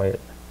want to deploy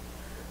it.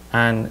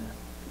 And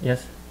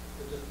yes?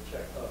 So just to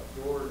check,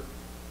 your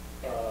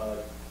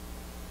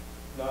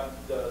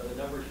not the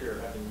numbers here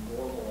have been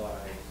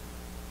normalized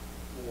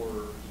for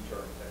each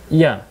architecture.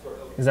 Yeah, Sort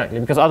of, okay. exactly,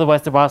 because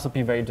otherwise the bars would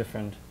be very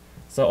different.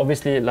 So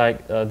obviously,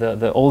 like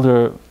the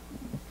older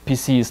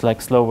PC is like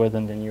slower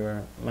than the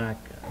newer Mac,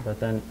 but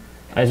then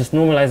I just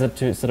normalize it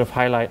to sort of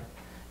highlight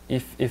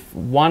if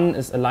one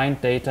is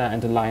aligned data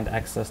and aligned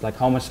access, like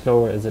how much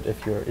slower is it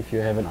if you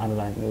have an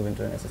unaligned move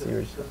into an SSE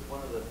register? Because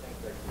one of the things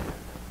that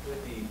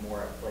could be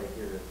more at play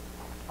here is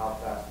how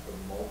fast the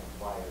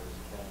multipliers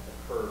can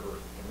occur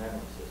versus the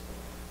memory system.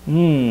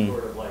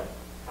 Sort of like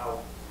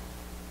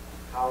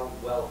how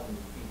well can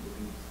you feed the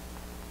beast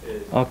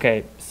is.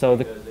 Okay, so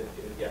because if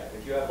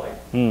you have like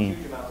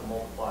huge amounts of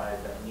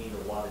multipliers that need a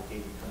lot of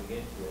data coming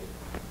into it,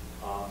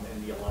 and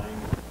the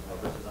aligned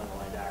versus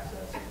unaligned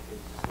access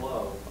is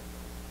slow,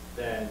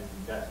 then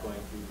that's going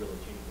to really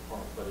change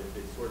performance. But if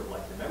it's sort of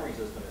like the memory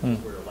system,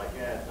 it's sort of like,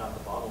 it's not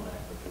the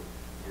bottleneck, but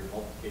your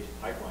multiplication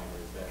pipeline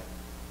is that,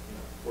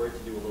 for it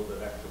to do a little bit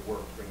of extra work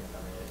to bring the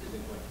memory, it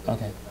isn't going to.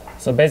 Okay.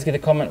 So basically the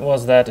comment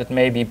was that it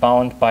may be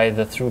bound by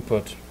the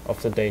throughput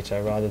of the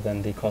data rather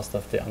than the cost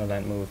of the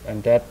unaligned move.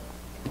 And that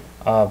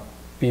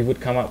we would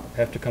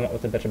have to come up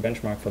with a better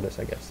benchmark for this,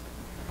 I guess.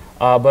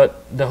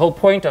 But the whole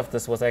point of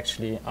this was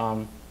actually,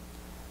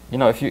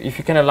 if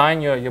you can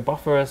align your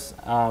buffers,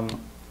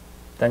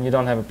 then you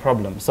don't have a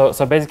problem. So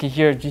basically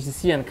here,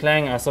 GCC and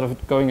Clang are sort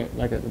of going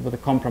like with a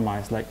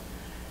compromise. Like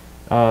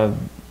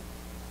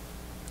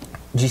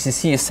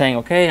GCC is saying,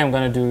 okay, I'm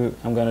gonna do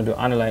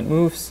unaligned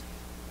moves,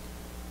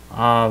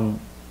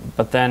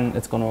 but then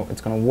it's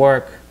gonna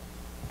work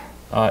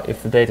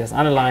if the data is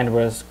unaligned.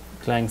 Whereas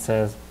Clang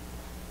says,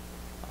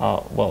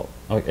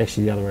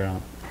 actually the other way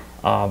around.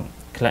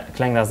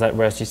 Clang does that,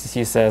 whereas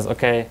GCC says,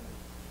 okay,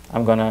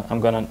 I'm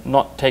gonna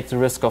not take the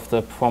risk of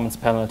the performance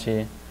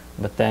penalty,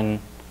 but then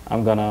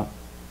I'm gonna,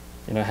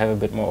 have a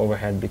bit more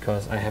overhead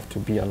because I have to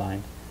be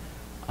aligned.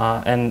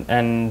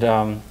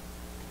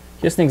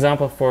 Here's an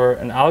example for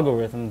an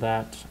algorithm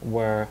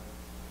where,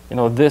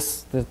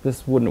 this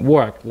wouldn't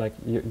work. Like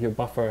your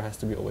buffer has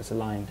to be always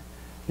aligned,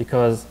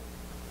 because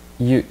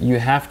you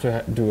have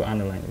to do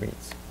unaligned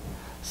reads.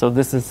 So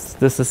this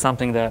is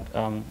something that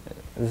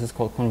this is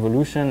called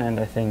convolution, and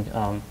I think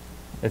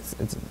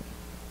it's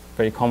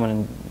very common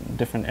in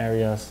different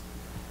areas.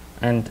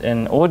 And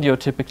in audio,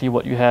 typically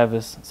what you have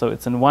is, so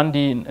it's in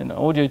 1D, in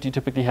audio you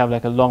typically have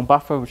like a long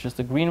buffer, which is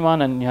the green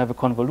one, and you have a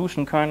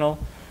convolution kernel.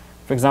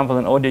 For example,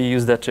 in audio you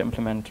use that to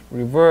implement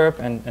reverb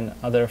and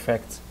other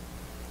effects.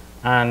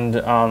 And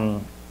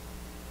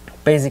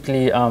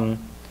basically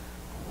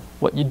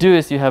what you do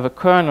is you have a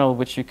kernel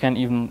which you can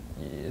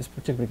is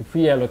particularly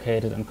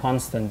pre-allocated and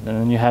constant, and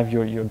then you have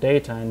your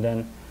data, and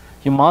then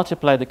you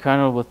multiply the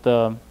kernel with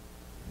the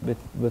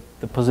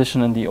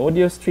position in the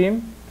audio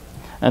stream,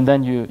 and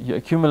then you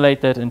accumulate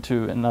that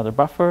into another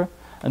buffer,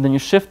 and then you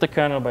shift the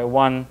kernel by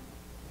one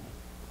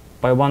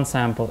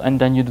sample, and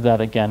then you do that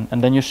again,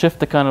 and then you shift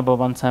the kernel by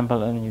one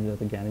sample, and you do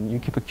that again, and you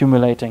keep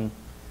accumulating.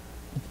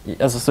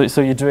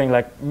 So you're doing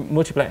like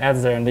multiply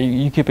adds there, and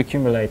you keep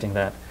accumulating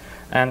that.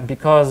 And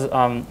because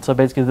so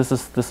basically this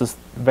is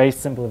a very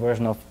simple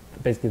version of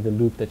basically the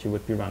loop that you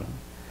would be running.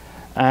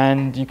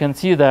 And you can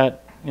see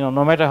that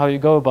no matter how you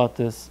go about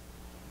this,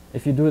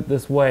 if you do it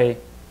this way,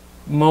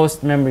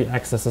 most memory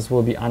accesses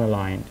will be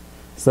unaligned.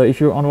 So if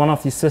you're on one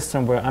of these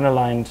systems where the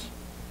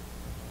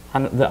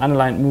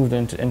unaligned move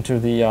into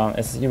the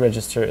SSE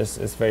register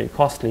is very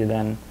costly,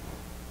 then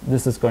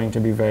this is going to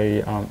be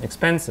very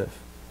expensive.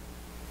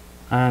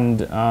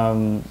 And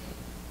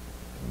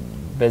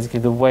basically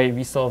the way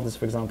we solve this,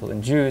 for example,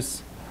 in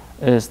Juice,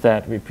 is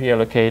that we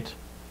pre-allocate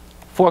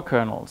 4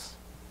 kernels.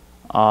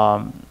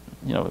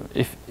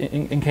 If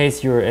in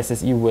case your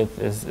SSE width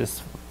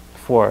is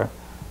 4,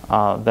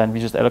 then we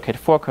just allocate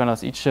 4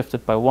 kernels, each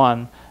shifted by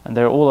 1, and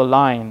they're all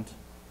aligned.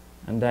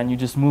 And then you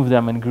just move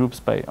them in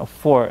groups of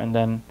 4, and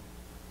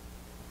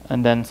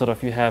then sort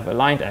of you have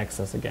aligned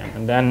access again.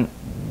 And then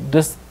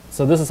this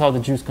is how the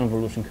Juice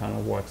convolution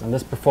kernel works, and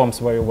this performs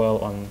very well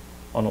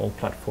on all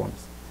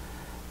platforms.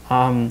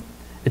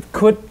 It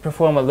could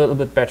perform a little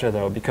bit better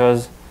though,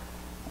 because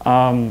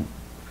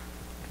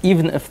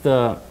even if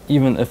the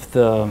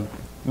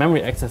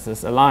memory access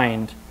is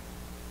aligned,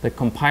 the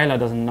compiler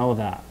doesn't know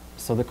that.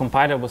 So the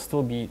compiler will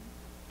still be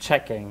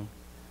checking.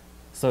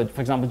 So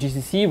for example,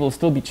 GCC will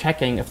still be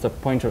checking if the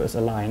pointer is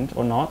aligned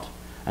or not,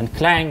 and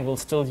Clang will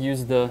still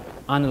use the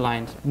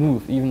unaligned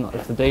move even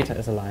if the data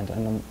is aligned.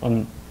 And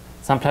on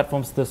some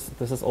platforms this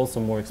is also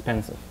more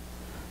expensive.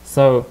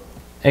 So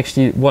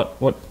actually what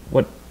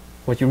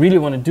you really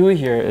want to do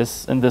here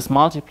is, in this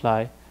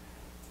multiply,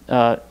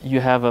 you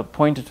have a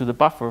pointer to the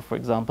buffer, for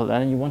example,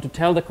 and you want to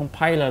tell the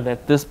compiler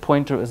that this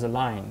pointer is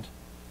aligned.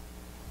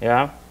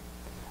 Yeah?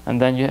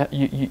 And then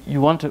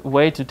you want a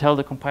way to tell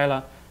the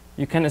compiler,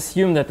 you can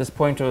assume that this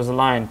pointer is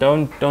aligned.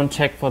 Don't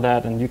check for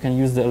that, and you can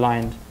use the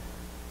aligned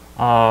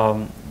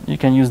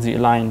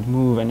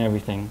move and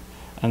everything.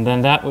 And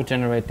then that would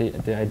generate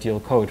the ideal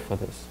code for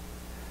this.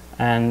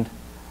 And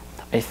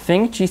I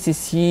think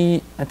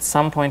GCC at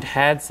some point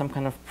had some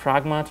kind of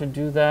pragma to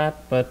do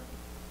that, but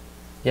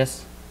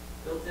yes?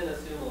 Built-in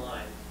assume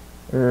align.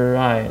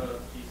 Right.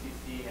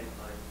 GCC and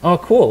align. Oh,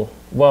 cool.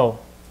 Whoa.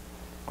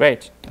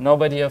 Great.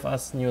 Nobody of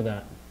us knew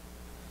that.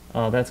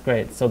 Oh, that's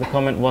great. So the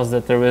comment was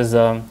that there is,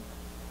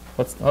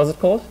 how's it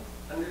called?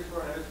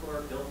 Underscore,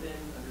 underscore, built-in,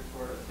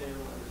 underscore, assume,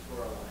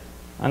 underscore, align.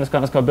 Underscore,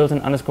 underscore,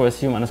 built-in, underscore,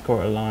 assume,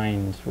 underscore,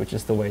 aligned, which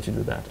is the way to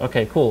do that.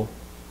 Okay, cool.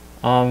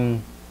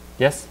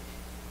 Yes?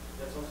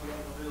 That's also one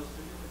of the Visual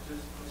Studio, which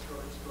is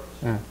underscore.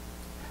 Yeah.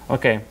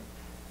 Okay.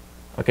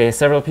 Okay,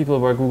 several people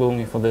were Googling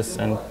me for this,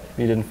 and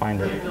we didn't find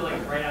it.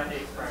 Right after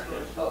the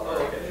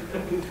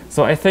expression.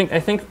 So I think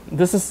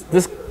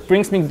this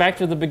brings me back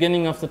to the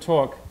beginning of the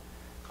talk,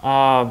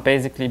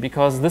 basically,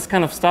 because this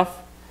kind of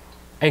stuff,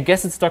 I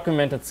guess it's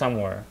documented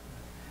somewhere,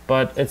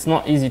 but it's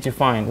not easy to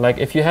find. Like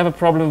if you have a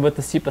problem with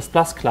the C++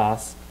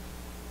 class,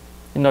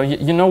 you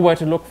know where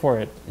to look for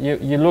it.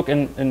 You look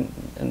in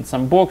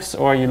some books,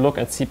 or you look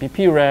at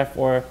CppRef,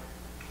 or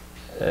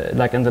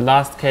like in the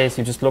last case,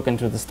 you just look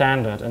into the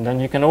standard, and then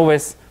you can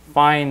always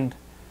find,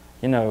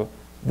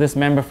 this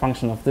member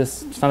function of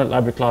this standard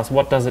library class.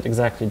 What does it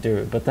exactly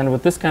do? But then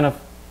with this kind of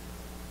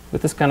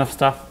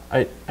stuff,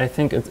 I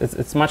think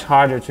it's much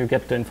harder to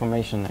get the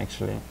information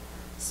actually.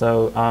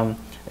 So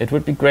it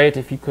would be great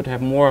if you could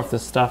have more of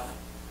this stuff,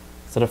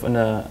 sort of in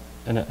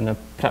a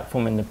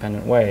platform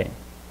independent way.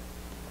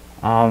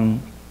 I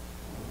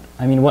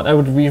mean, what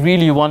we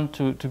really want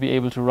to be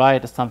able to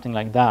write is something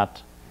like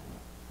that.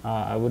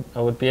 I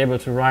would be able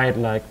to write,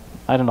 like,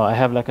 I don't know, I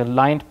have like a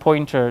aligned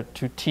pointer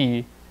to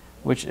t,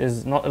 which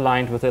is not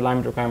aligned with the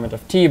alignment requirement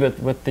of t, but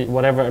with the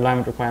whatever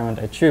alignment requirement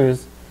I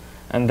choose.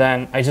 And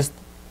then I just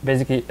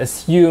basically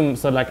assume,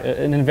 so like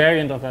an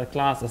invariant of that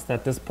class is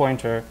that this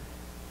pointer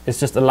is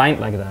just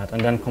aligned like that.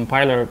 And then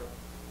compiler,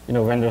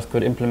 vendors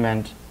could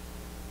implement,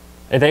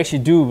 they actually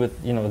do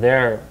with,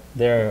 their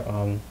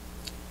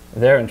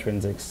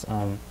intrinsics,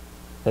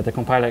 that the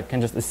compiler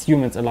can just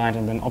assume it's aligned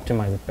and then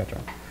optimize it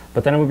better.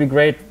 But then it would be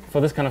great for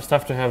this kind of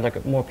stuff to have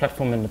like more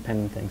platform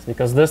independent things,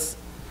 because this,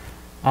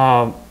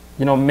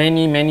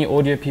 many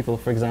audio people,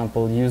 for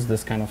example, use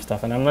this kind of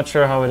stuff. And I'm not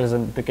sure how it is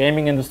in the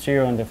gaming industry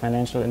or in the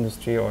financial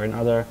industry or in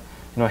other,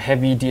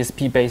 heavy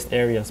DSP based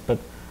areas. But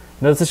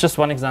this is just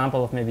one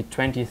example of maybe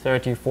 20,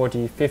 30,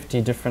 40,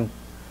 50 different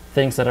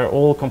things that are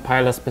all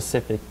compiler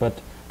specific,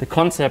 but the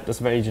concept is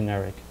very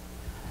generic.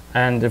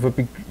 And it would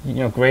be,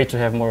 great to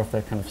have more of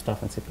that kind of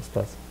stuff in C++.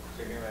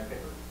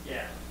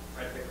 Yeah,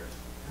 write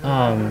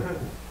papers.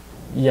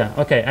 Yeah,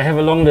 okay, I have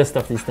a long list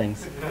of these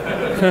things.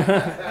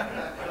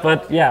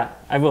 But yeah,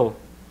 I will.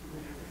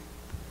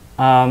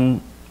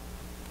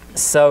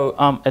 So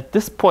at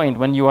this point,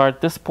 when you are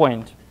at this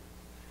point,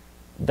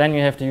 then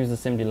you have to use the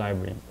SIMD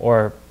library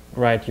or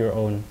write your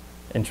own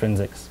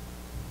intrinsics.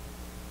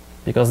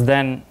 Because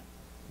then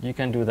you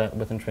can do that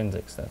with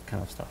intrinsics, that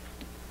kind of stuff.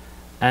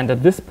 And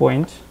at this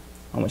point,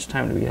 how much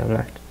time do we have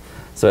left?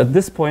 So at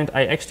this point,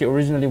 I actually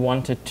originally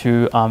wanted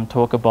to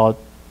talk about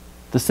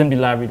the SIMD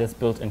library that's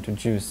built into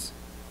Juice.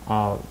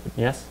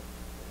 Yes?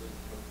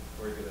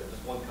 Before you do that,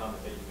 just one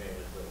comment that you made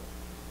is when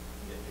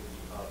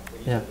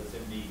you Yeah. said the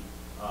SIMD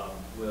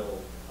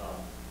will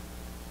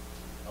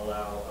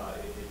allow,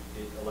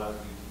 it allows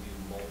you to do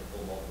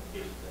multiple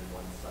multiplications in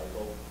one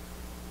cycle.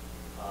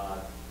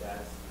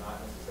 That's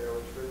not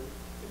necessarily true.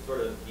 It's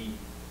sort of the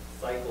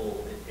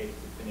cycle it takes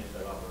to finish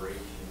that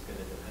operation is going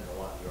to depend a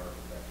lot on the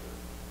architecture.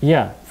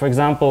 Yeah, for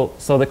example,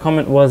 so the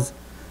comment was,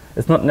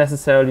 it's not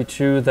necessarily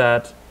true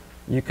that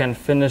you can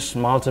finish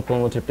multiple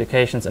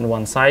multiplications in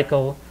one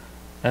cycle,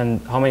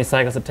 and how many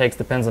cycles it takes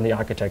depends on the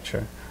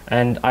architecture.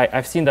 And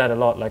I've seen that a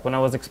lot. Like when I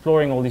was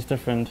exploring all these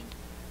different,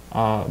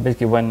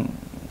 basically when,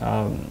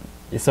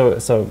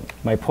 so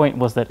my point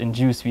was that in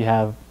Juice we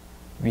have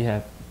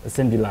a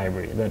SIMD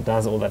library that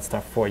does all that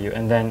stuff for you.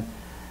 And then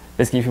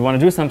basically if you want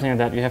to do something like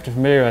that, you have to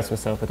familiarize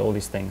yourself with all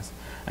these things.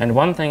 And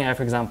one thing I,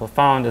 for example,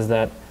 found is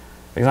that,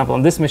 for example,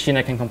 on this machine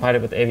I can compile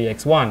it with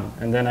AVX1,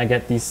 and then I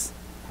get these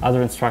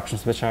other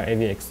instructions which are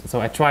AVX. So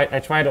I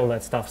tried all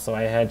that stuff. So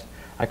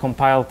I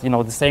compiled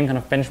the same kind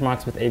of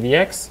benchmarks with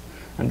AVX,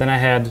 and then I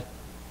had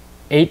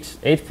eight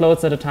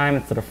floats at a time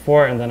instead of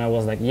 4, and then I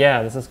was like,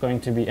 yeah, this is going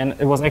to be, and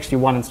it was actually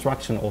one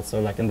instruction also,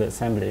 like in the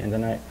assembly. And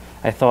then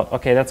I thought,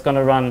 okay, that's going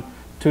to run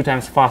 2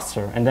 times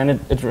faster, and then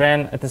it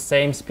ran at the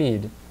same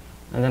speed.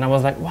 And then I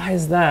was like, why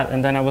is that?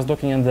 And then I was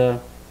looking I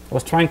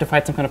was trying to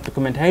find some kind of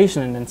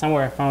documentation, and then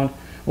somewhere I found,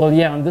 well,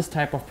 yeah, on this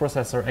type of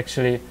processor,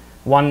 actually,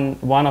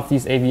 one of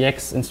these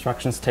AVX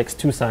instructions takes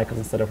 2 cycles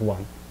instead of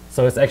 1.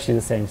 So it's actually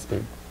the same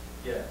speed.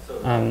 Yeah,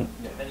 so many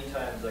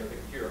times like the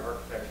computer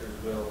architectures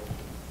will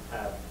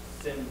have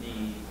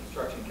SIMD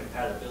instruction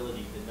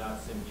compatibility did not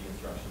SIMD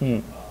instruction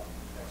execution.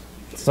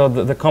 So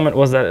the comment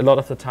was that a lot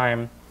of the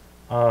time,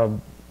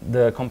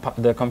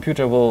 the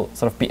computer will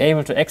sort of be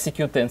able to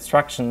execute the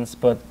instructions,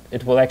 but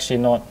it will actually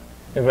not.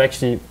 It will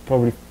actually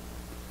probably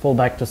fall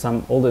back to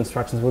some older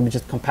instructions. Will be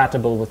just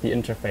compatible with the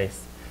interface.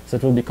 So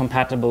it will be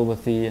compatible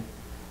with the,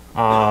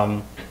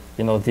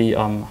 you know, the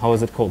how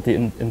is it called? The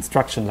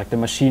instruction, like the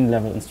machine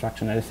level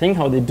instruction. And I think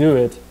how they do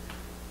it.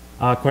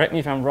 Correct me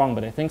if I'm wrong,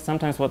 but I think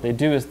sometimes what they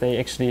do is they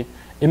actually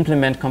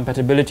implement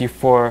compatibility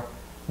for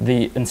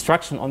the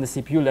instruction on the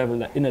CPU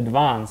level in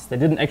advance. They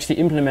didn't actually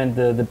implement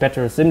the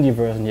better SIMD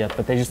version yet,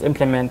 but they just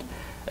implement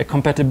a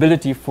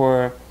compatibility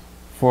for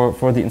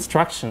the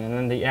instruction, and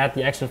then they add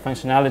the actual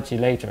functionality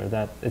later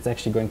that it's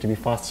actually going to be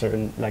faster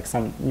in like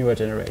some newer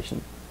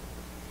generation.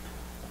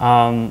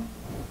 Yeah,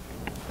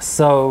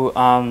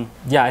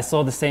 I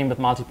saw the same with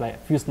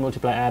fused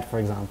multiply add, for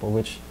example,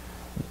 which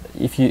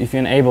if you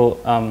enable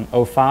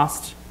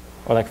fast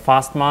or like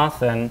fast math,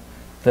 then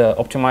the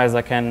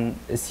optimizer can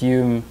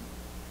assume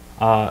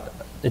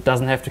it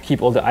doesn't have to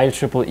keep all the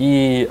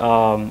IEEE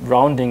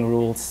rounding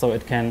rules, so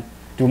it can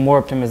do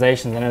more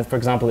optimizations. And then, for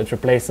example, it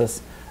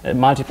replaces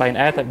multiply and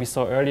add that we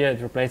saw earlier, it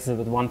replaces it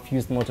with one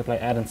fused multiply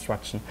add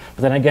instruction.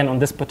 But then again, on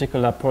this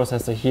particular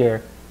processor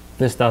here,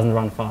 this doesn't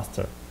run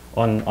faster.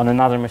 On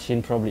another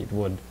machine, probably it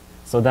would.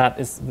 So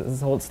this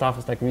whole stuff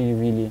is like really,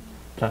 really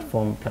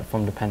platform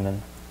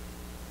dependent.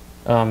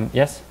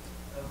 Yes?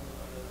 I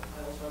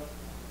also have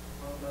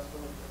one last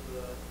comment on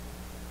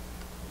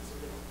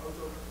the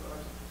auto.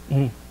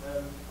 Mm.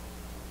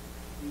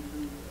 You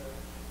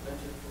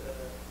mentioned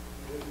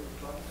behavior of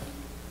clock and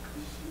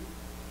DCC.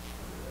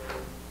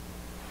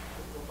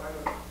 The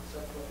compiler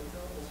set for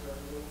Intel also has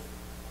a lot of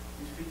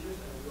these features,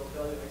 and it will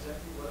tell you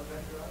exactly what it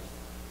vectorized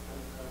and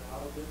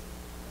how it did.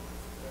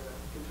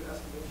 Give you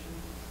estimation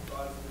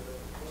by the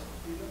cost of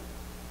feeder,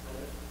 and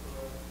if,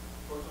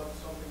 for example,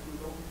 something could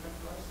not be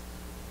vectorized,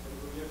 it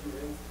will give you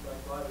hint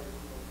like why it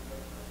could not be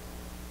vectorized.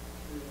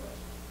 Really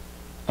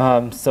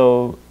nice.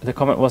 So the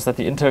comment was that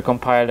the Intel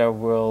compiler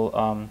will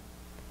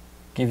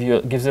gives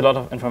you a lot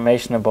of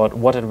information about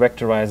what it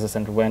vectorizes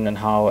and when and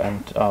how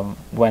and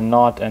when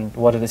not, and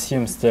what it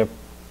assumes the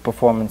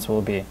performance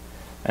will be.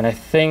 And I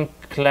think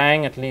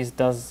Clang at least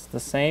does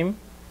the same,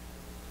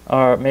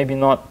 or maybe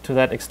not to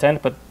that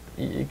extent, but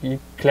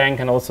Clang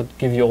can also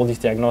give you all these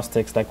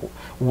diagnostics, like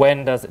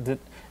when does it.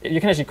 You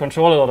can actually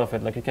control a lot of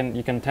it. Like you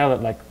can tell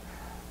it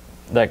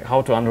like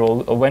how to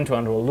unroll or when to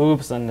unroll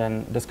loops, and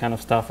then this kind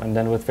of stuff. And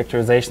then with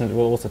vectorization, it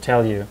will also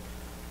tell you,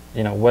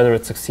 whether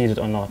it succeeded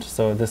or not.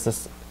 So this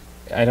is,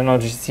 I don't know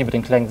if you see, but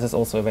in Clang this is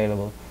also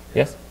available.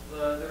 Yes?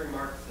 The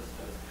remark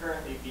system is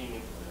currently being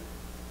implemented,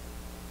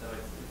 so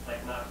it's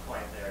like not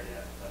quite there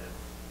yet, but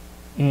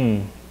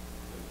it's.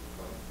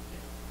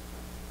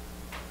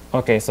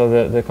 Okay, so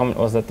the comment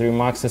was that the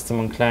remark system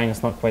on Clang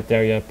is not quite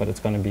there yet, but it's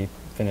going to be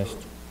finished.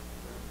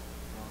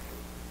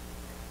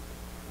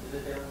 Is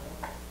it there?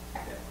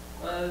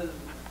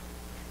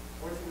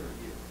 Working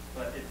review,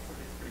 but it's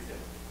pretty soon.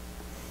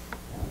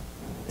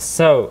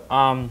 So,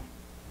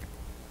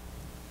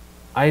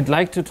 I'd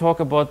like to talk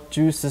about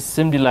Juice's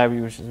SIMD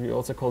library, which we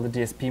also call the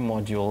DSP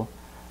module.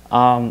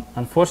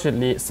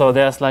 Unfortunately, so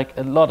there's like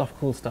a lot of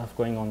cool stuff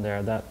going on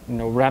there that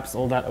wraps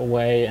all that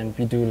away, and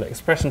we do like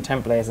expression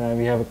templates, and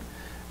we have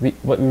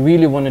what we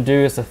really want to do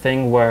is a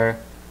thing where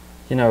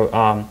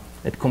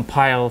it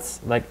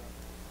compiles like.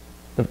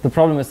 The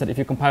problem is that if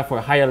you compile for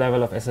a higher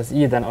level of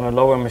SSE, then on a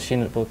lower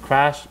machine it will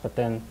crash. But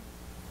then,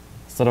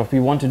 sort of, we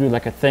want to do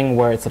like a thing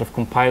where it sort of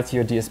compiles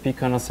your DSP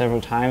kernel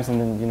several times and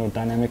then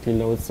dynamically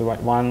loads the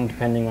right one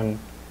depending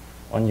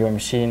on your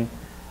machine.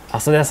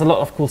 So there's a lot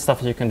of cool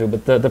stuff you can do.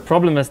 But the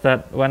problem is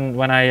that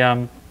when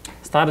I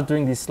started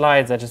doing these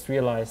slides, I just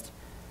realized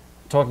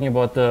talking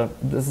about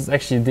this is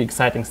actually the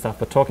exciting stuff.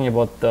 But talking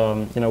about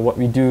what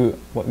we do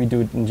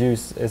in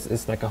Juice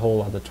is like a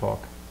whole other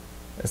talk.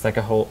 It's like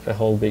a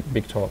whole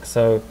big talk.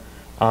 So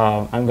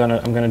I'm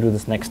gonna do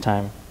this next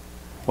time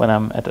when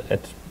I'm at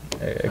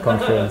a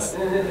conference.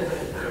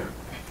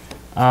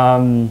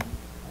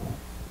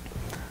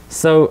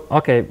 So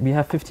okay, we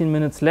have 15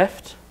 minutes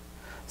left.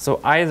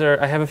 So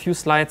either I have a few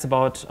slides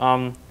about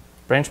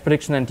branch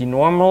prediction and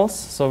denormals.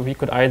 So we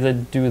could either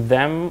do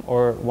them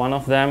or one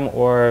of them,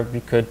 or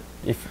we could,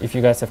 if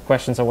you guys have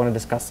questions or want to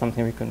discuss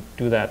something, we can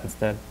do that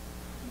instead.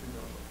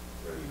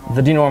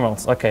 The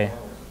denormals, okay.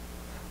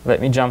 Let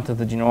me jump to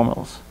the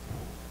denormals.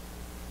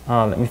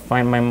 Let me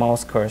find my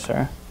mouse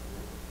cursor.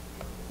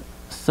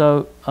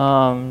 So,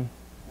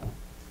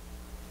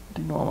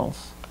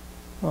 denormals.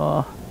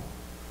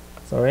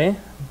 Sorry,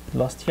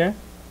 lost here.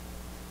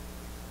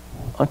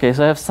 Okay,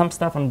 so I have some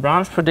stuff on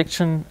branch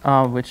prediction,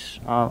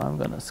 which I'm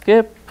going to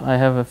skip. I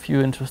have a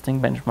few interesting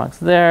benchmarks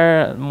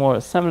there, more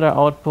assembler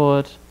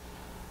output,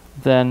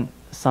 then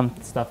some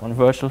stuff on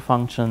virtual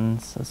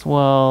functions as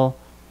well.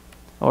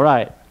 All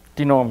right,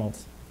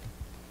 denormals.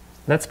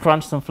 Let's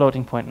crunch some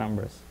floating point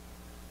numbers.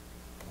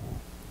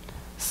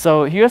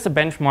 So here's a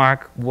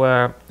benchmark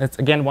where it's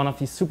again one of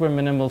these super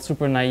minimal,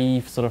 super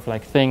naive sort of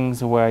like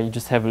things where you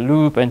just have a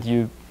loop and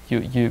you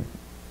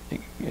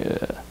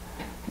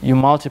you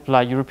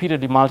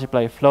repeatedly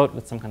multiply a float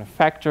with some kind of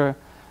factor,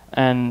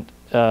 and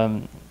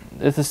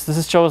this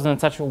is chosen in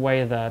such a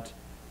way that,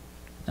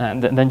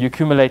 and then you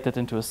accumulate it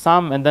into a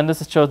sum, and then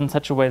this is chosen in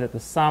such a way that the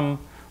sum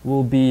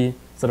will be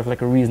sort of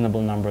like a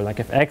reasonable number. Like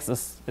if x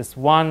is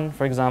 1,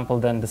 for example,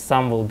 then the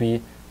sum will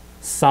be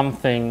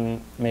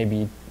something,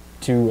 maybe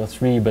 2 or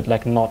 3, but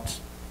like not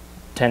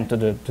 10 to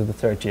the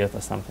 30th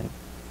or something.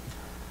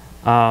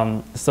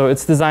 So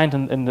it's designed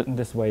in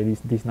this way,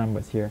 these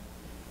numbers here.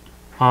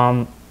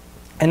 And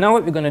now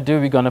what we're going to do,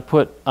 we're going to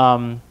put,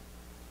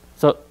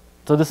 so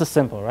this is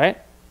simple, right?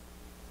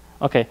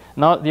 Okay,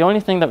 now the only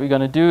thing that we're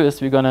going to do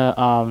is we're going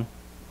to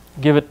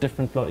give it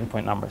different floating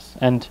point numbers.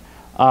 And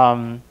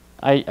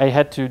I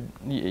had to,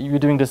 you're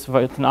doing this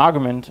with an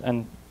argument,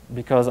 and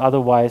because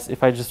otherwise,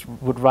 if I just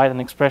would write an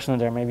expression in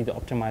there, maybe the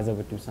optimizer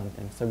would do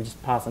something. So we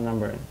just pass a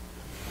number in.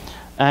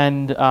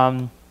 And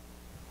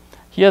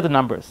here are the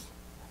numbers,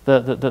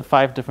 the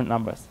 5 different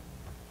numbers.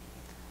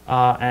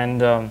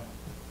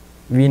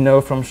 We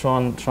know from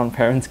Sean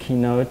Parent's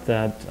keynote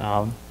that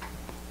the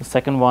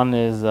second one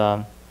is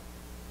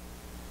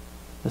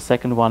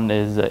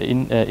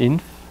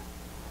inf,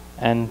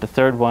 and the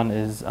third one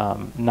is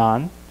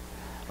non.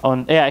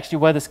 Actually,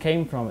 where this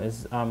came from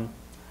is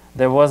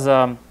there was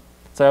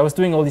so I was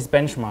doing all these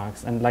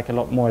benchmarks and like a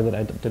lot more that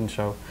I didn't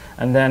show,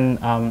 and then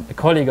a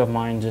colleague of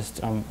mine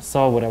just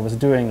saw what I was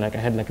doing. Like I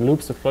had like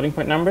loops of floating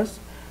point numbers,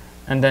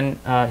 and then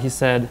he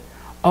said,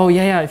 "Oh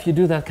yeah, if you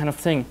do that kind of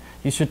thing,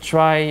 you should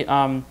try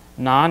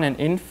non and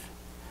inf."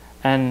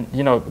 And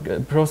you know,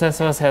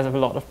 processors have a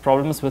lot of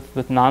problems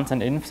with nons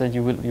and infs, and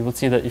you will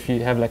see that if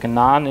you have like a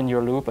non in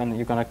your loop and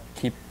you're gonna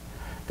keep,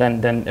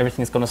 then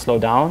everything is gonna slow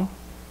down.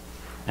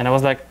 And I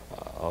was like,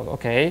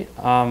 okay,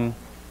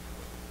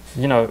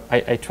 you know,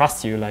 I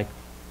trust you, like,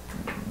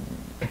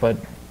 but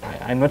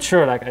I'm not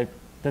sure, like,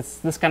 that's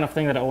this kind of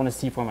thing that I want to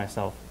see for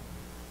myself.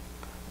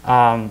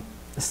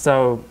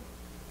 So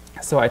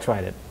I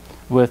tried it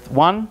with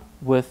 1,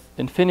 with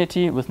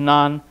infinity, with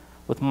non,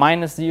 with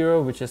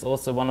 -0, which is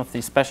also one of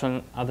the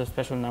other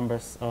special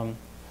numbers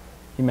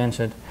he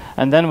mentioned,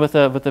 and then with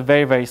a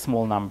very, very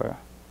small number.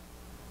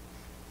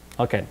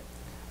 Okay,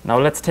 now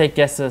let's take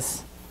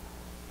guesses.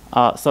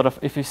 Sort of,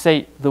 if you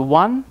say the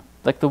 1,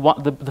 like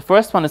the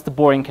first one is the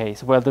boring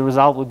case where the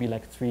result will be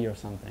like 3 or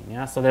something.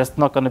 Yeah, so there's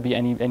not going to be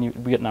any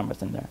weird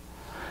numbers in there.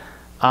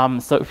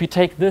 So if you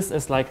take this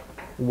as like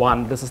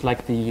 1, this is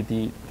like the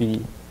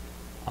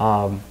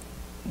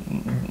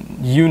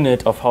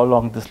unit of how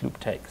long this loop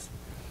takes.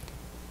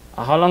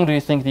 How long do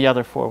you think the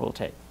other 4 will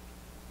take?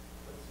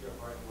 What's your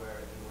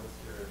hardware and what's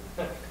your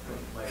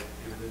like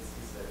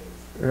latency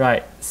settings?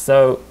 Right.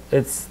 So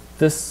it's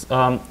this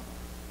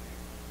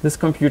this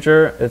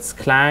computer. It's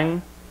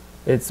Clang.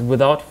 It's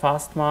without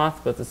fast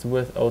math, but it's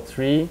with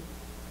O3.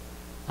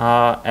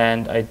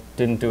 And I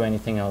didn't do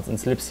anything else.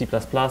 It's lib C++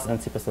 and C++11.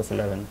 Like you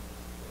didn't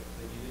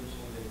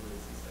change any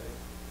latency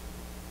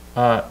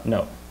settings?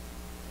 No.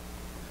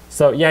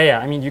 So yeah.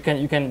 I mean, you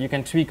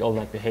can tweak all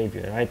that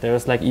behavior, right?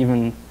 There's like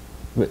even.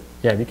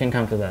 Yeah, we can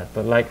come to that,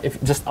 but like if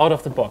just out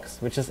of the box,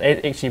 which is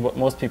actually what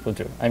most people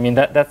do. I mean,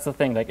 that's the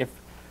thing. Like if,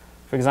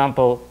 for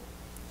example,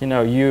 you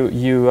know,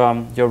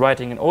 you're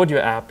writing an audio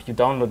app, you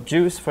download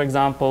Juice, for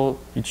example,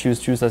 you choose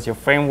Juice as your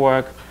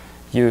framework,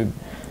 you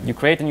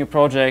create a new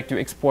project, you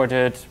export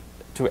it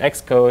to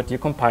Xcode, you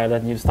compile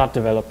it, and you start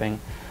developing,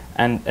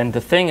 and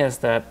the thing is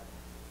that,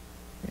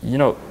 you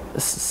know,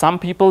 some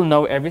people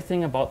know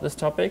everything about this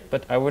topic,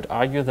 but I would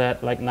argue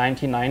that like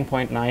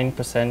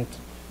 99.9%.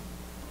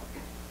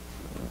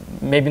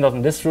 Maybe not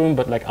in this room,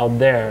 but like out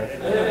there.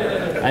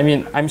 I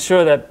mean, I'm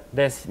sure that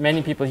there's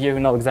many people here who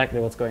know exactly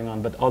what's going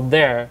on, but out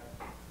there,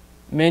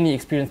 many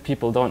experienced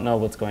people don't know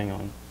what's going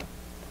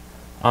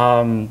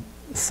on.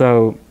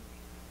 So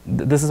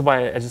this is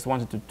why I just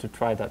wanted to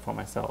try that for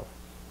myself.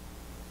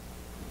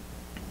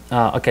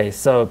 Okay,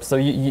 so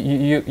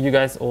you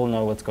guys all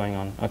know what's going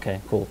on. Okay,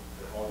 cool.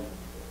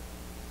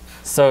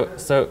 So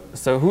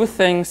who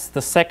thinks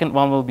the second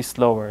one will be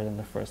slower than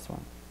the first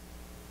one?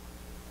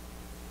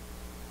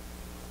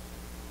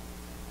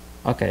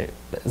 Okay,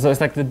 so it's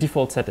like the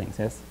default settings,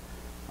 yes?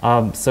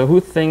 So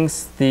who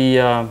thinks the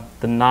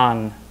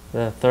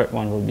third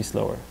one will be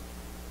slower?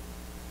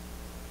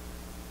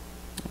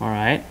 All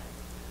right.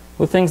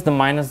 Who thinks the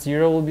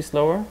 -0 will be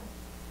slower?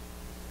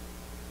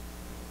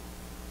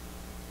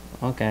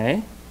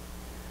 Okay.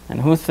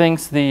 And who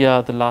thinks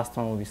the last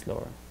one will be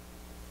slower?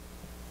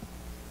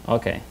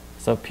 Okay,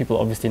 so people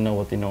obviously know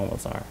what the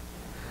normals are.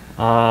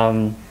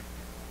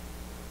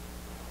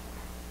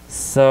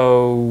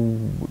 So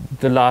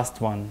the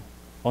last one.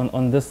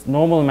 On this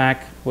normal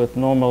Mac with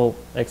normal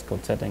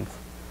Xcode settings,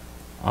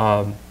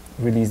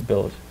 release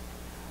build.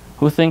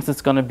 Who thinks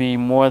it's going to be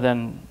more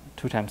than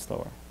 2 times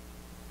slower?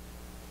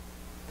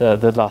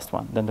 The last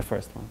one than the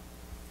first one.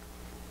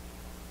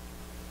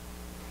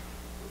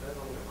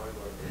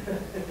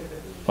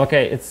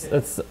 Okay,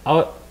 it's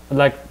out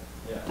like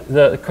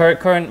the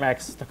current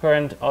Macs, the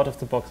current out of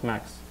the box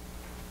Macs.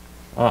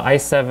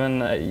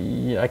 i7.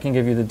 I can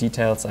give you the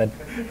details.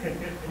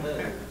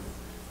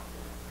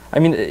 I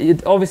mean,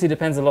 it obviously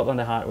depends a lot on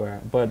the hardware,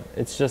 but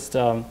it's just,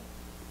 you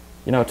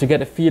know, to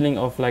get a feeling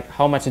of like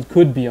how much it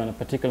could be on a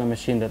particular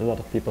machine that a lot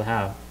of people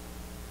have.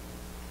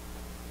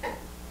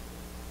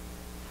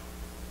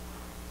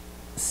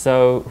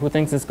 So who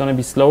thinks it's going to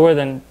be slower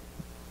than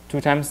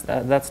 2 times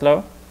that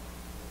slow?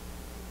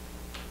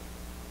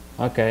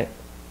 Okay.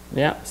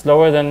 Yeah,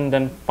 slower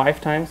than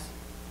 5 times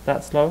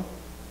that slow.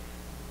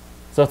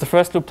 So if the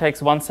first loop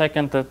takes 1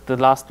 second, the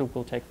last loop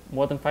will take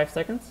more than 5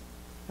 seconds?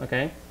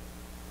 Okay.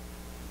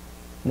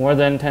 More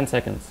than 10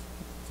 seconds.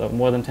 So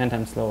more than 10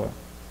 times slower.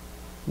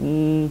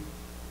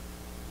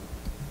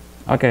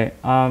 Okay,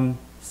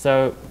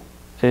 so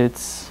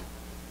it's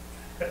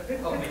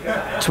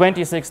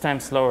 26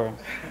 times slower.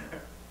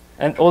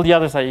 And all the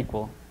others are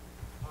equal.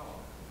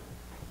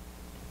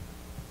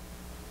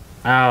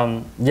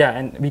 Yeah,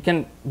 and we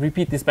can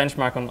repeat this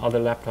benchmark on other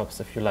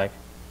laptops if you like.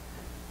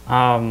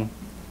 Yeah,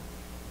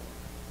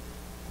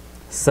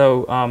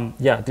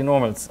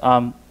 denormals.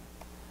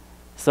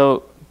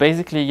 So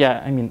basically,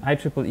 yeah, I mean,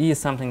 IEEE is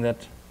something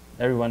that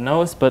everyone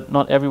knows, but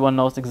not everyone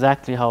knows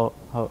exactly how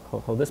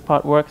this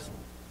part works.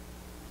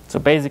 So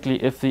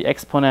basically, if the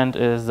exponent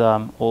is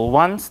all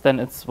ones, then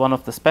it's one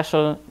of the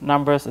special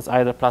numbers. It's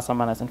either plus or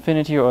minus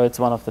infinity, or it's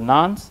one of the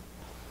nons.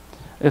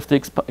 If the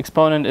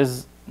exponent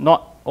is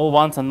not all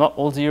ones and not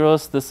all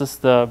zeros, this is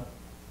the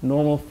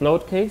normal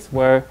float case,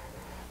 where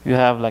you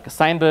have like a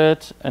sign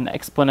bit, an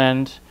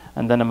exponent,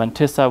 and then a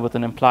mantissa with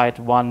an implied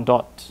 1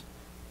 dot,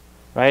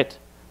 right?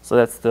 So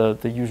that's the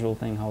usual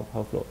thing how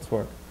floats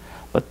work.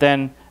 But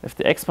then if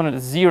the exponent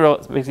is 0,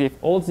 basically if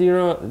all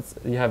 0,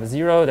 you have a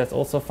 0, that's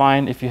also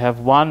fine. If you have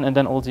 1 and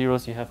then all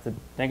zeros, you have the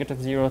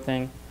 -0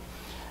 thing.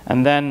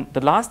 And then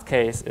the last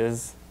case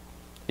is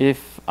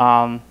if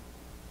the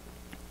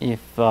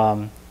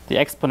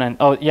exponent,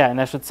 oh yeah, and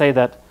I should say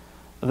that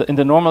in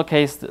the normal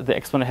case, the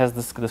exponent has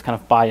this kind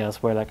of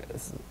bias where like,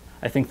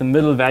 I think the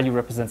middle value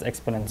represents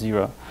exponent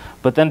 0.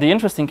 But then the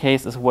interesting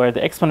case is where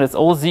the exponent is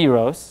all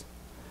zeros,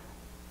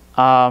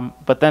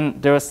 but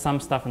then there is some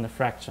stuff in the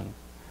fraction.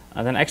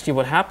 And then actually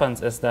what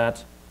happens is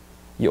that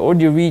you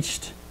already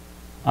reached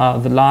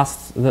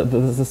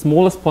the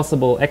smallest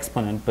possible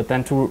exponent, but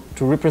then to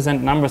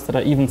represent numbers that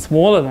are even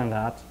smaller than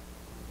that,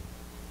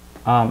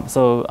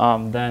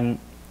 then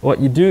what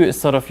you do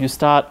is sort of you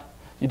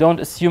don't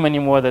assume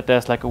anymore that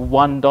there's like a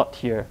 1 dot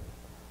here,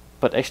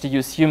 but actually you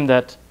assume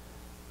that,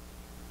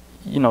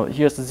 you know,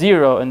 here's the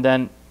 0, and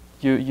then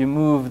you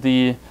move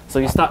so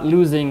you start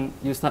losing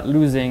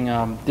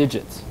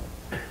digits.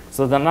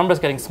 So the number's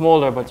getting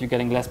smaller, but you're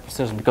getting less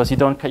precision because you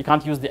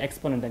can't use the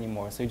exponent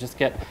anymore. So you just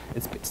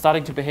it's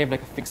starting to behave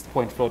like a fixed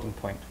point floating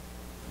point.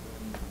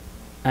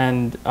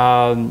 And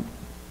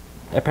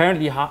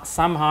apparently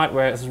some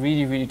hardware is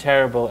really, really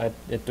terrible at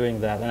doing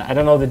that. And I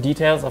don't know the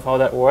details of how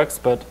that works,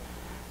 but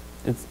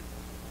it's,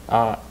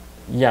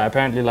 yeah,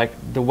 apparently like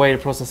the way the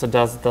processor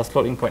does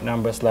floating point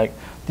numbers, like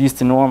these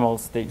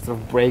denormals, they sort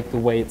of break the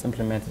way it's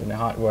implemented in the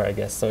hardware, I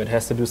guess. So it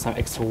has to do some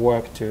extra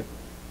work to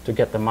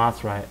get the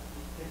math right.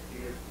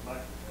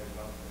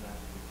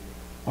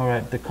 All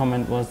right, the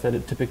comment was that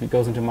it typically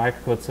goes into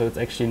microcode, so it's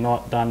actually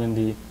not done in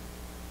the...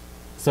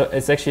 So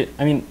it's actually,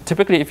 I mean,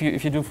 typically if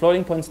you do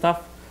floating point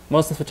stuff,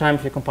 most of the time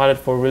if you compile it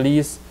for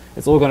release,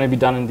 it's all going to be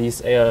done in these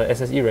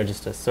SSE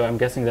registers. So I'm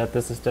guessing that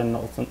this is then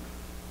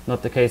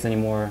not the case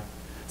anymore.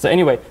 So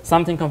anyway,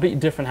 something completely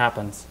different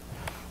happens.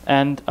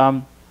 And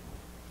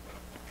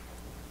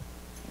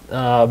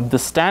the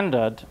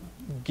standard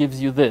gives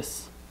you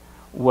this,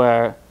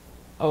 where...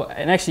 Oh,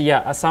 and actually,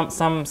 yeah, some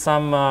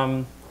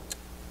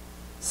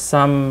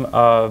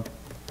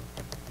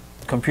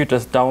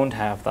computers don't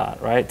have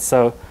that, right?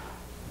 So,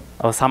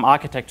 some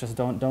architectures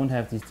don't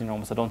have these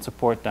denormals, so don't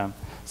support them.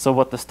 So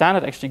what the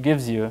standard actually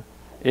gives you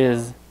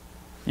is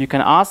you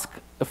can ask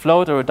a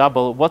float or a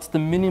double, what's the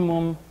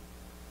minimum?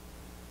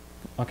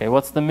 Okay,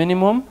 what's the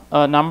minimum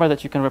number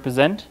that you can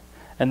represent?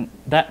 And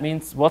that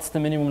means what's the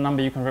minimum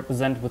number you can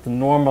represent with the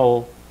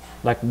normal,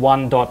 like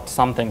 1 dot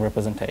something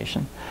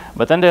representation.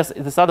 But then there's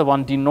this other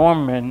one,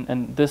 denormin,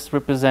 and this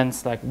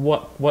represents like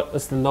what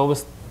is the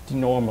lowest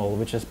denormal,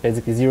 which is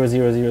basically 0,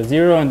 0, 0,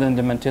 0, and then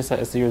the mantissa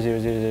is 0, 0,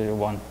 0, 0,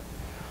 1.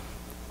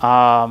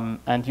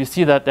 And you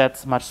see that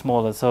that's much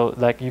smaller. So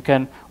like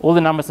all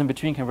the numbers in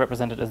between can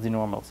represent it as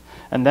denormals.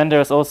 And then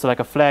there's also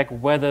like a flag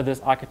whether this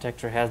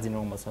architecture has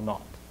denormals or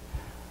not.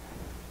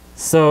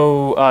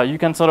 So you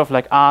can sort of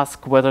like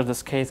ask whether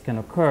this case can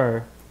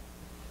occur,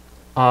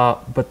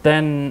 but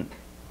then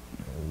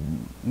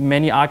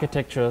many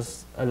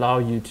architectures allow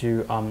you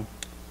to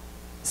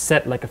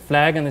set like a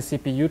flag in the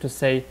CPU to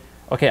say,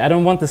 okay, I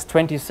don't want this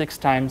 26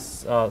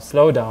 times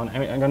slowdown.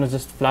 I'm going to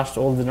just flush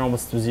all the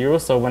denormals to 0.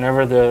 So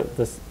whenever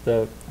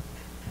the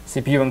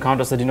CPU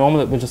encounters a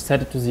denormal, it will just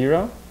set it to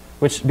 0.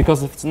 Which,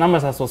 because its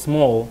numbers are so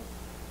small,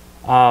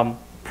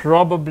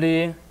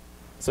 probably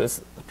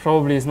is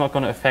not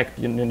going to affect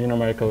your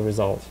numerical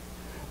result.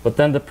 But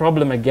then the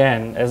problem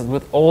again, as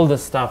with all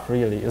this stuff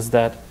really, is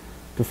that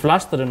to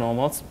flush the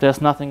denormals, there's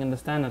nothing in the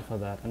standard for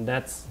that, and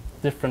that's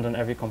different in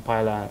every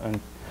compiler. And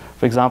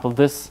for example,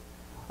 this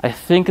I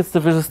think it's the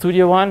Visual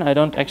Studio one. I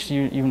don't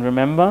actually even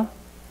remember.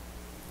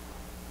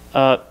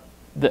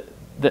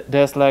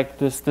 There's like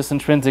this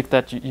intrinsic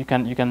that you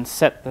can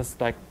set this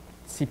like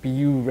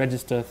CPU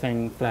register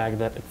thing flag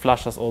that it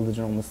flushes all the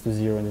genomics to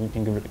 0, and then you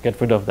can get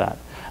rid of that,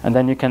 and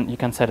then you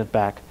can set it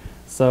back.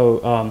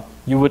 So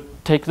you would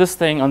take this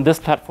thing on this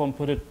platform,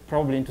 put it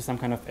probably into some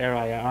kind of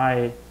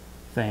RII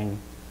thing.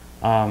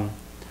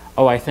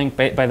 Oh, I think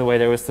by the way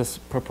there was this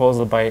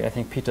proposal by I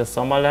think Peter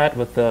Sommerlath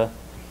with the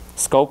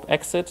scope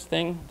exit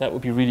thing. That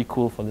would be really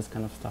cool for this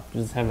kind of stuff.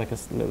 You just have like a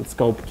little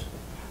scoped,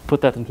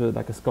 put that into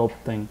like a scoped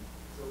thing.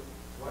 So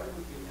why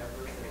would you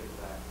ever send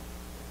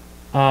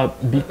it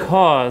back?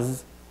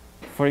 Because,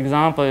 for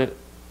example,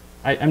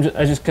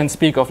 I just can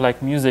speak of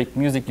like music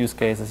use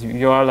cases.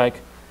 You are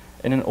like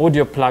in an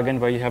audio plugin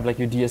where you have like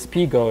your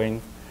DSP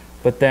going,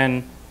 but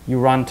then you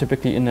run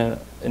typically in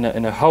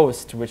a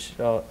host which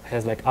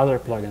has like other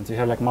plugins. You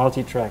have like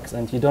multi-tracks,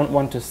 and you don't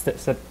want to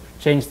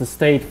change the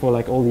state for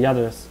like all the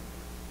other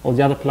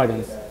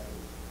plugins. So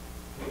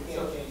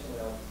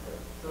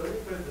let me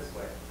put it this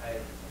way.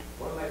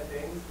 One of my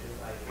things is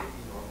I hate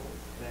denormals,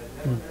 and I've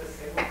never met a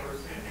single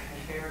person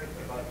who cared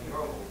about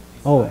denormals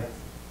besides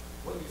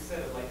what you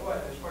said of like, oh, I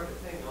benchmarked a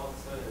thing, and all of a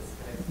sudden it's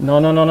connected. No.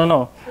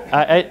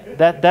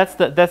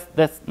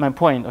 That's my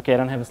point. Okay, I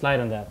don't have a slide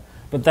on that,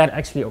 but that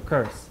actually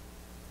occurs.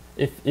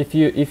 If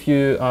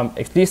you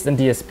at least in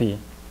DSP,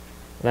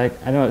 like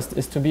I don't know,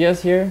 is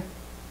Tobias here?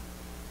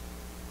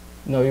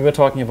 No, we were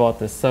talking about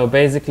this. So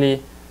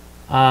basically,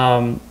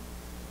 I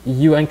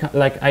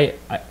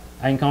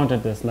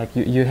encountered this. Like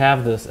you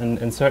have this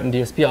in certain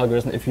DSP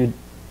algorithms. If you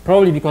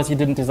probably because you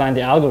didn't design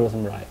the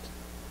algorithm right,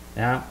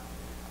 yeah.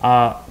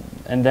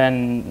 And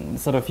then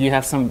sort of you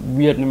have some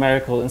weird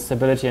numerical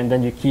instability, and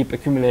then you keep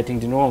accumulating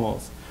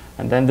denormals,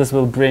 and then this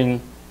will bring.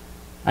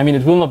 I mean,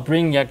 it will not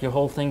bring like your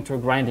whole thing to a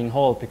grinding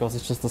halt because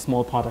it's just a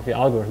small part of your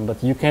algorithm,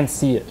 but you can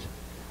see it.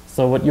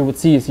 So what you would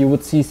see is you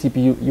would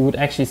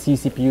actually see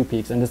CPU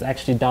peaks, and this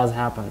actually does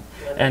happen.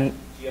 And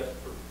GF's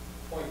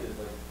point is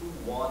like, who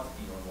wants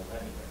denormals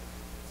anyway?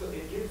 So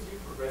it gives you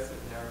progressive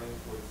narrowing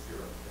towards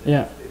 0.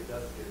 Yeah. It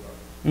does give up.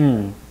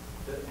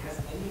 Has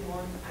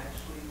anyone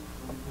actually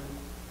proven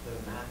the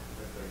math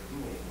that they're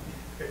doing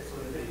so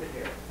that they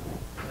care?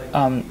 Like,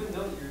 even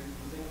though you're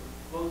using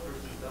float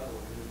versus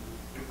double and there's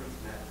difference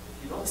math,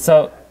 if you don't So,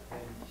 do that,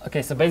 then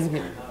okay, so it's not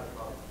a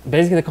problem.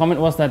 basically the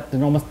comment was that the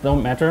normals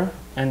don't matter,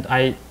 and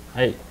I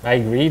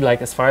agree.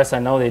 Like as far as I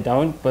know, they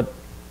don't. But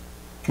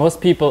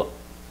most people,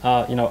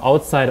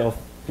 outside of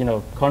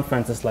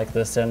conferences like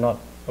this, they're not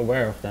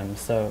aware of them.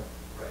 So.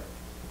 Right.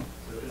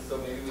 So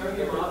maybe we turn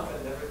them off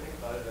and never think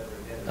about it ever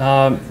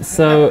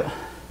again.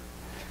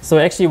 So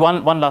actually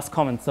one last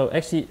comment. So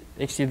actually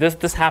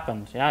this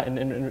happened, yeah,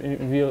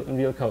 in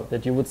real code,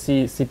 that you would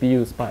see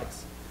CPU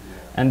spikes,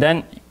 and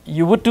then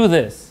you would do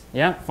this,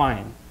 yeah,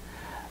 fine,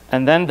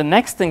 and then the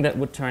next thing that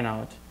would turn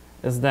out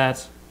is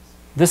that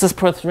this is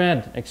per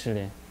thread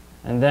actually,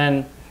 and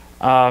then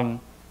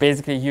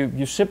basically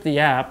you ship the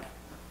app.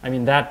 I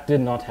mean that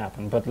did not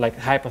happen, but like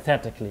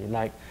hypothetically,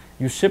 like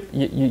you ship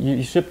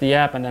the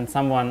app, and then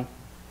someone.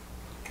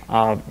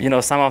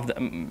 Some of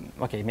them,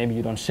 okay, maybe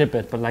you don't ship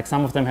it, but like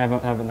some of them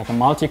have like a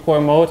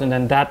multi-core mode, and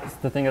then that's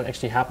the thing that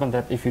actually happened,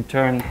 that if you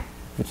turn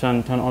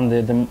on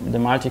the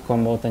multi-core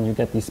mode, then you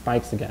get these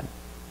spikes again.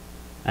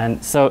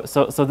 And so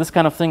this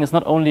kind of thing is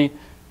not only,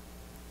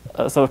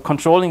 so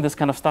controlling this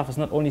kind of stuff is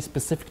not only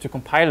specific to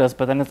compilers,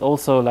 but then it's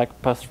also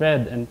like per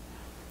thread. And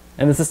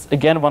this is,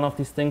 again, one of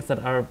these things that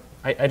are,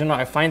 I don't know,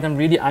 I find them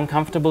really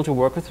uncomfortable to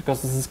work with,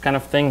 because this is kind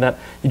of thing that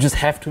you just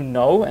have to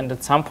know, and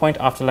at some point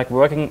after like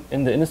working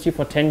in the industry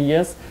for 10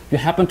 years, you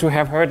happen to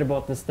have heard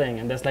about this thing,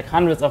 and there's like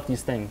hundreds of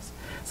these things.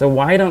 So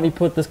why don't we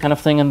put this kind of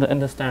thing in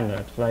the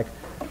standard, like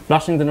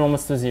flushing the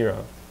normals to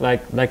 0,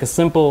 like a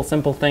simple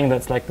thing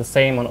that's like the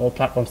same on all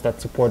platforms that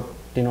support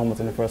denormals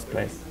in the first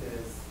place.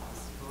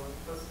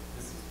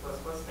 The C++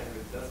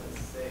 standard doesn't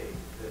say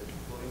that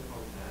floating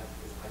point math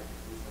is like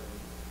 270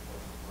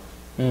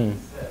 Mm. It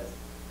says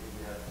that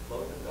you have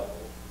float and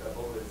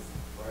double is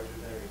larger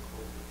than or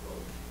equal to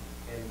float,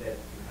 and that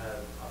you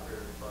have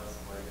operator plus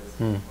minus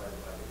divided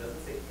by. It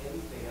doesn't say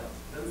anything else.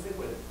 It doesn't say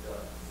what it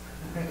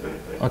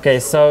does.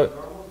 Okay, so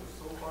the normals are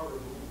so far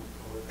removed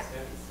from what the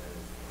standard says.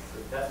 So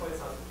that's why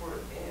it's not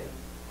supported, and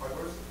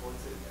hardware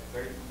supports it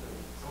very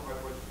differently. Some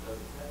hardware just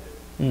doesn't have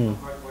it. Some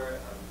hardware,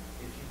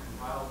 if you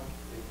compile,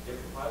 if you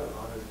compile with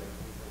honors like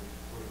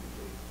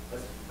 370,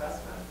 let's do fast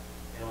math,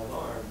 and on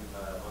ARM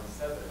on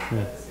 7,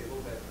 that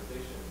disabled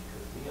vectorization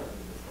because Neon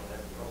units don't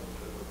have the normals,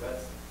 but the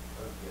rest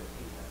of DFT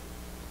have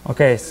it.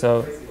 okay, It's a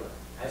so crazy one.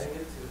 Adding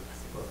it to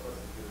C++ is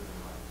good as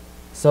well.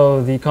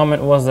 so the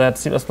comment was that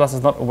C++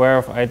 is not aware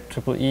of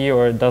IEEE,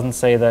 or it doesn't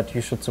say that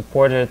you should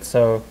support it,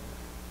 so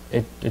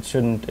it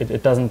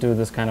doesn't do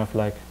this kind of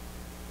like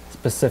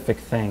specific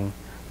thing.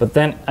 But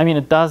then, I mean,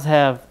 it does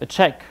have a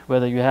check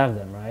whether you have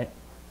them, right?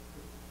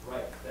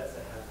 Right, that's a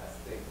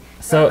half-assed thing.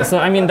 So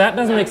I mean, that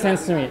doesn't make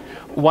sense to me.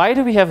 Why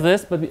do we have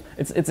this? But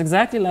it's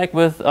exactly like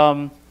with,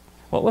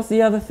 what was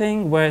the other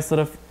thing where sort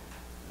of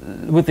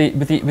with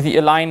the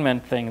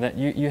alignment thing, that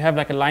you have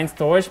like a line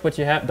storage, but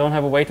you don't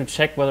have a way to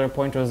check whether a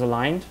pointer is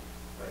aligned.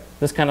 Right.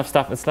 This kind of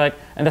stuff. It's like,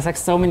 and there's like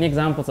so many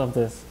examples of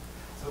this.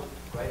 So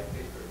write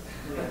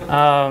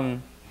papers.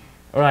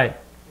 Right.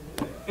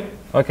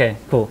 Okay.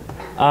 Cool.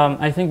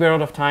 I think we're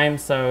out of time,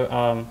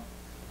 so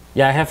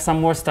yeah, I have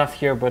some more stuff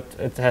here, but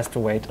it has to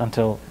wait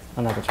until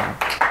another time.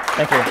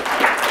 Thank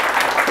you.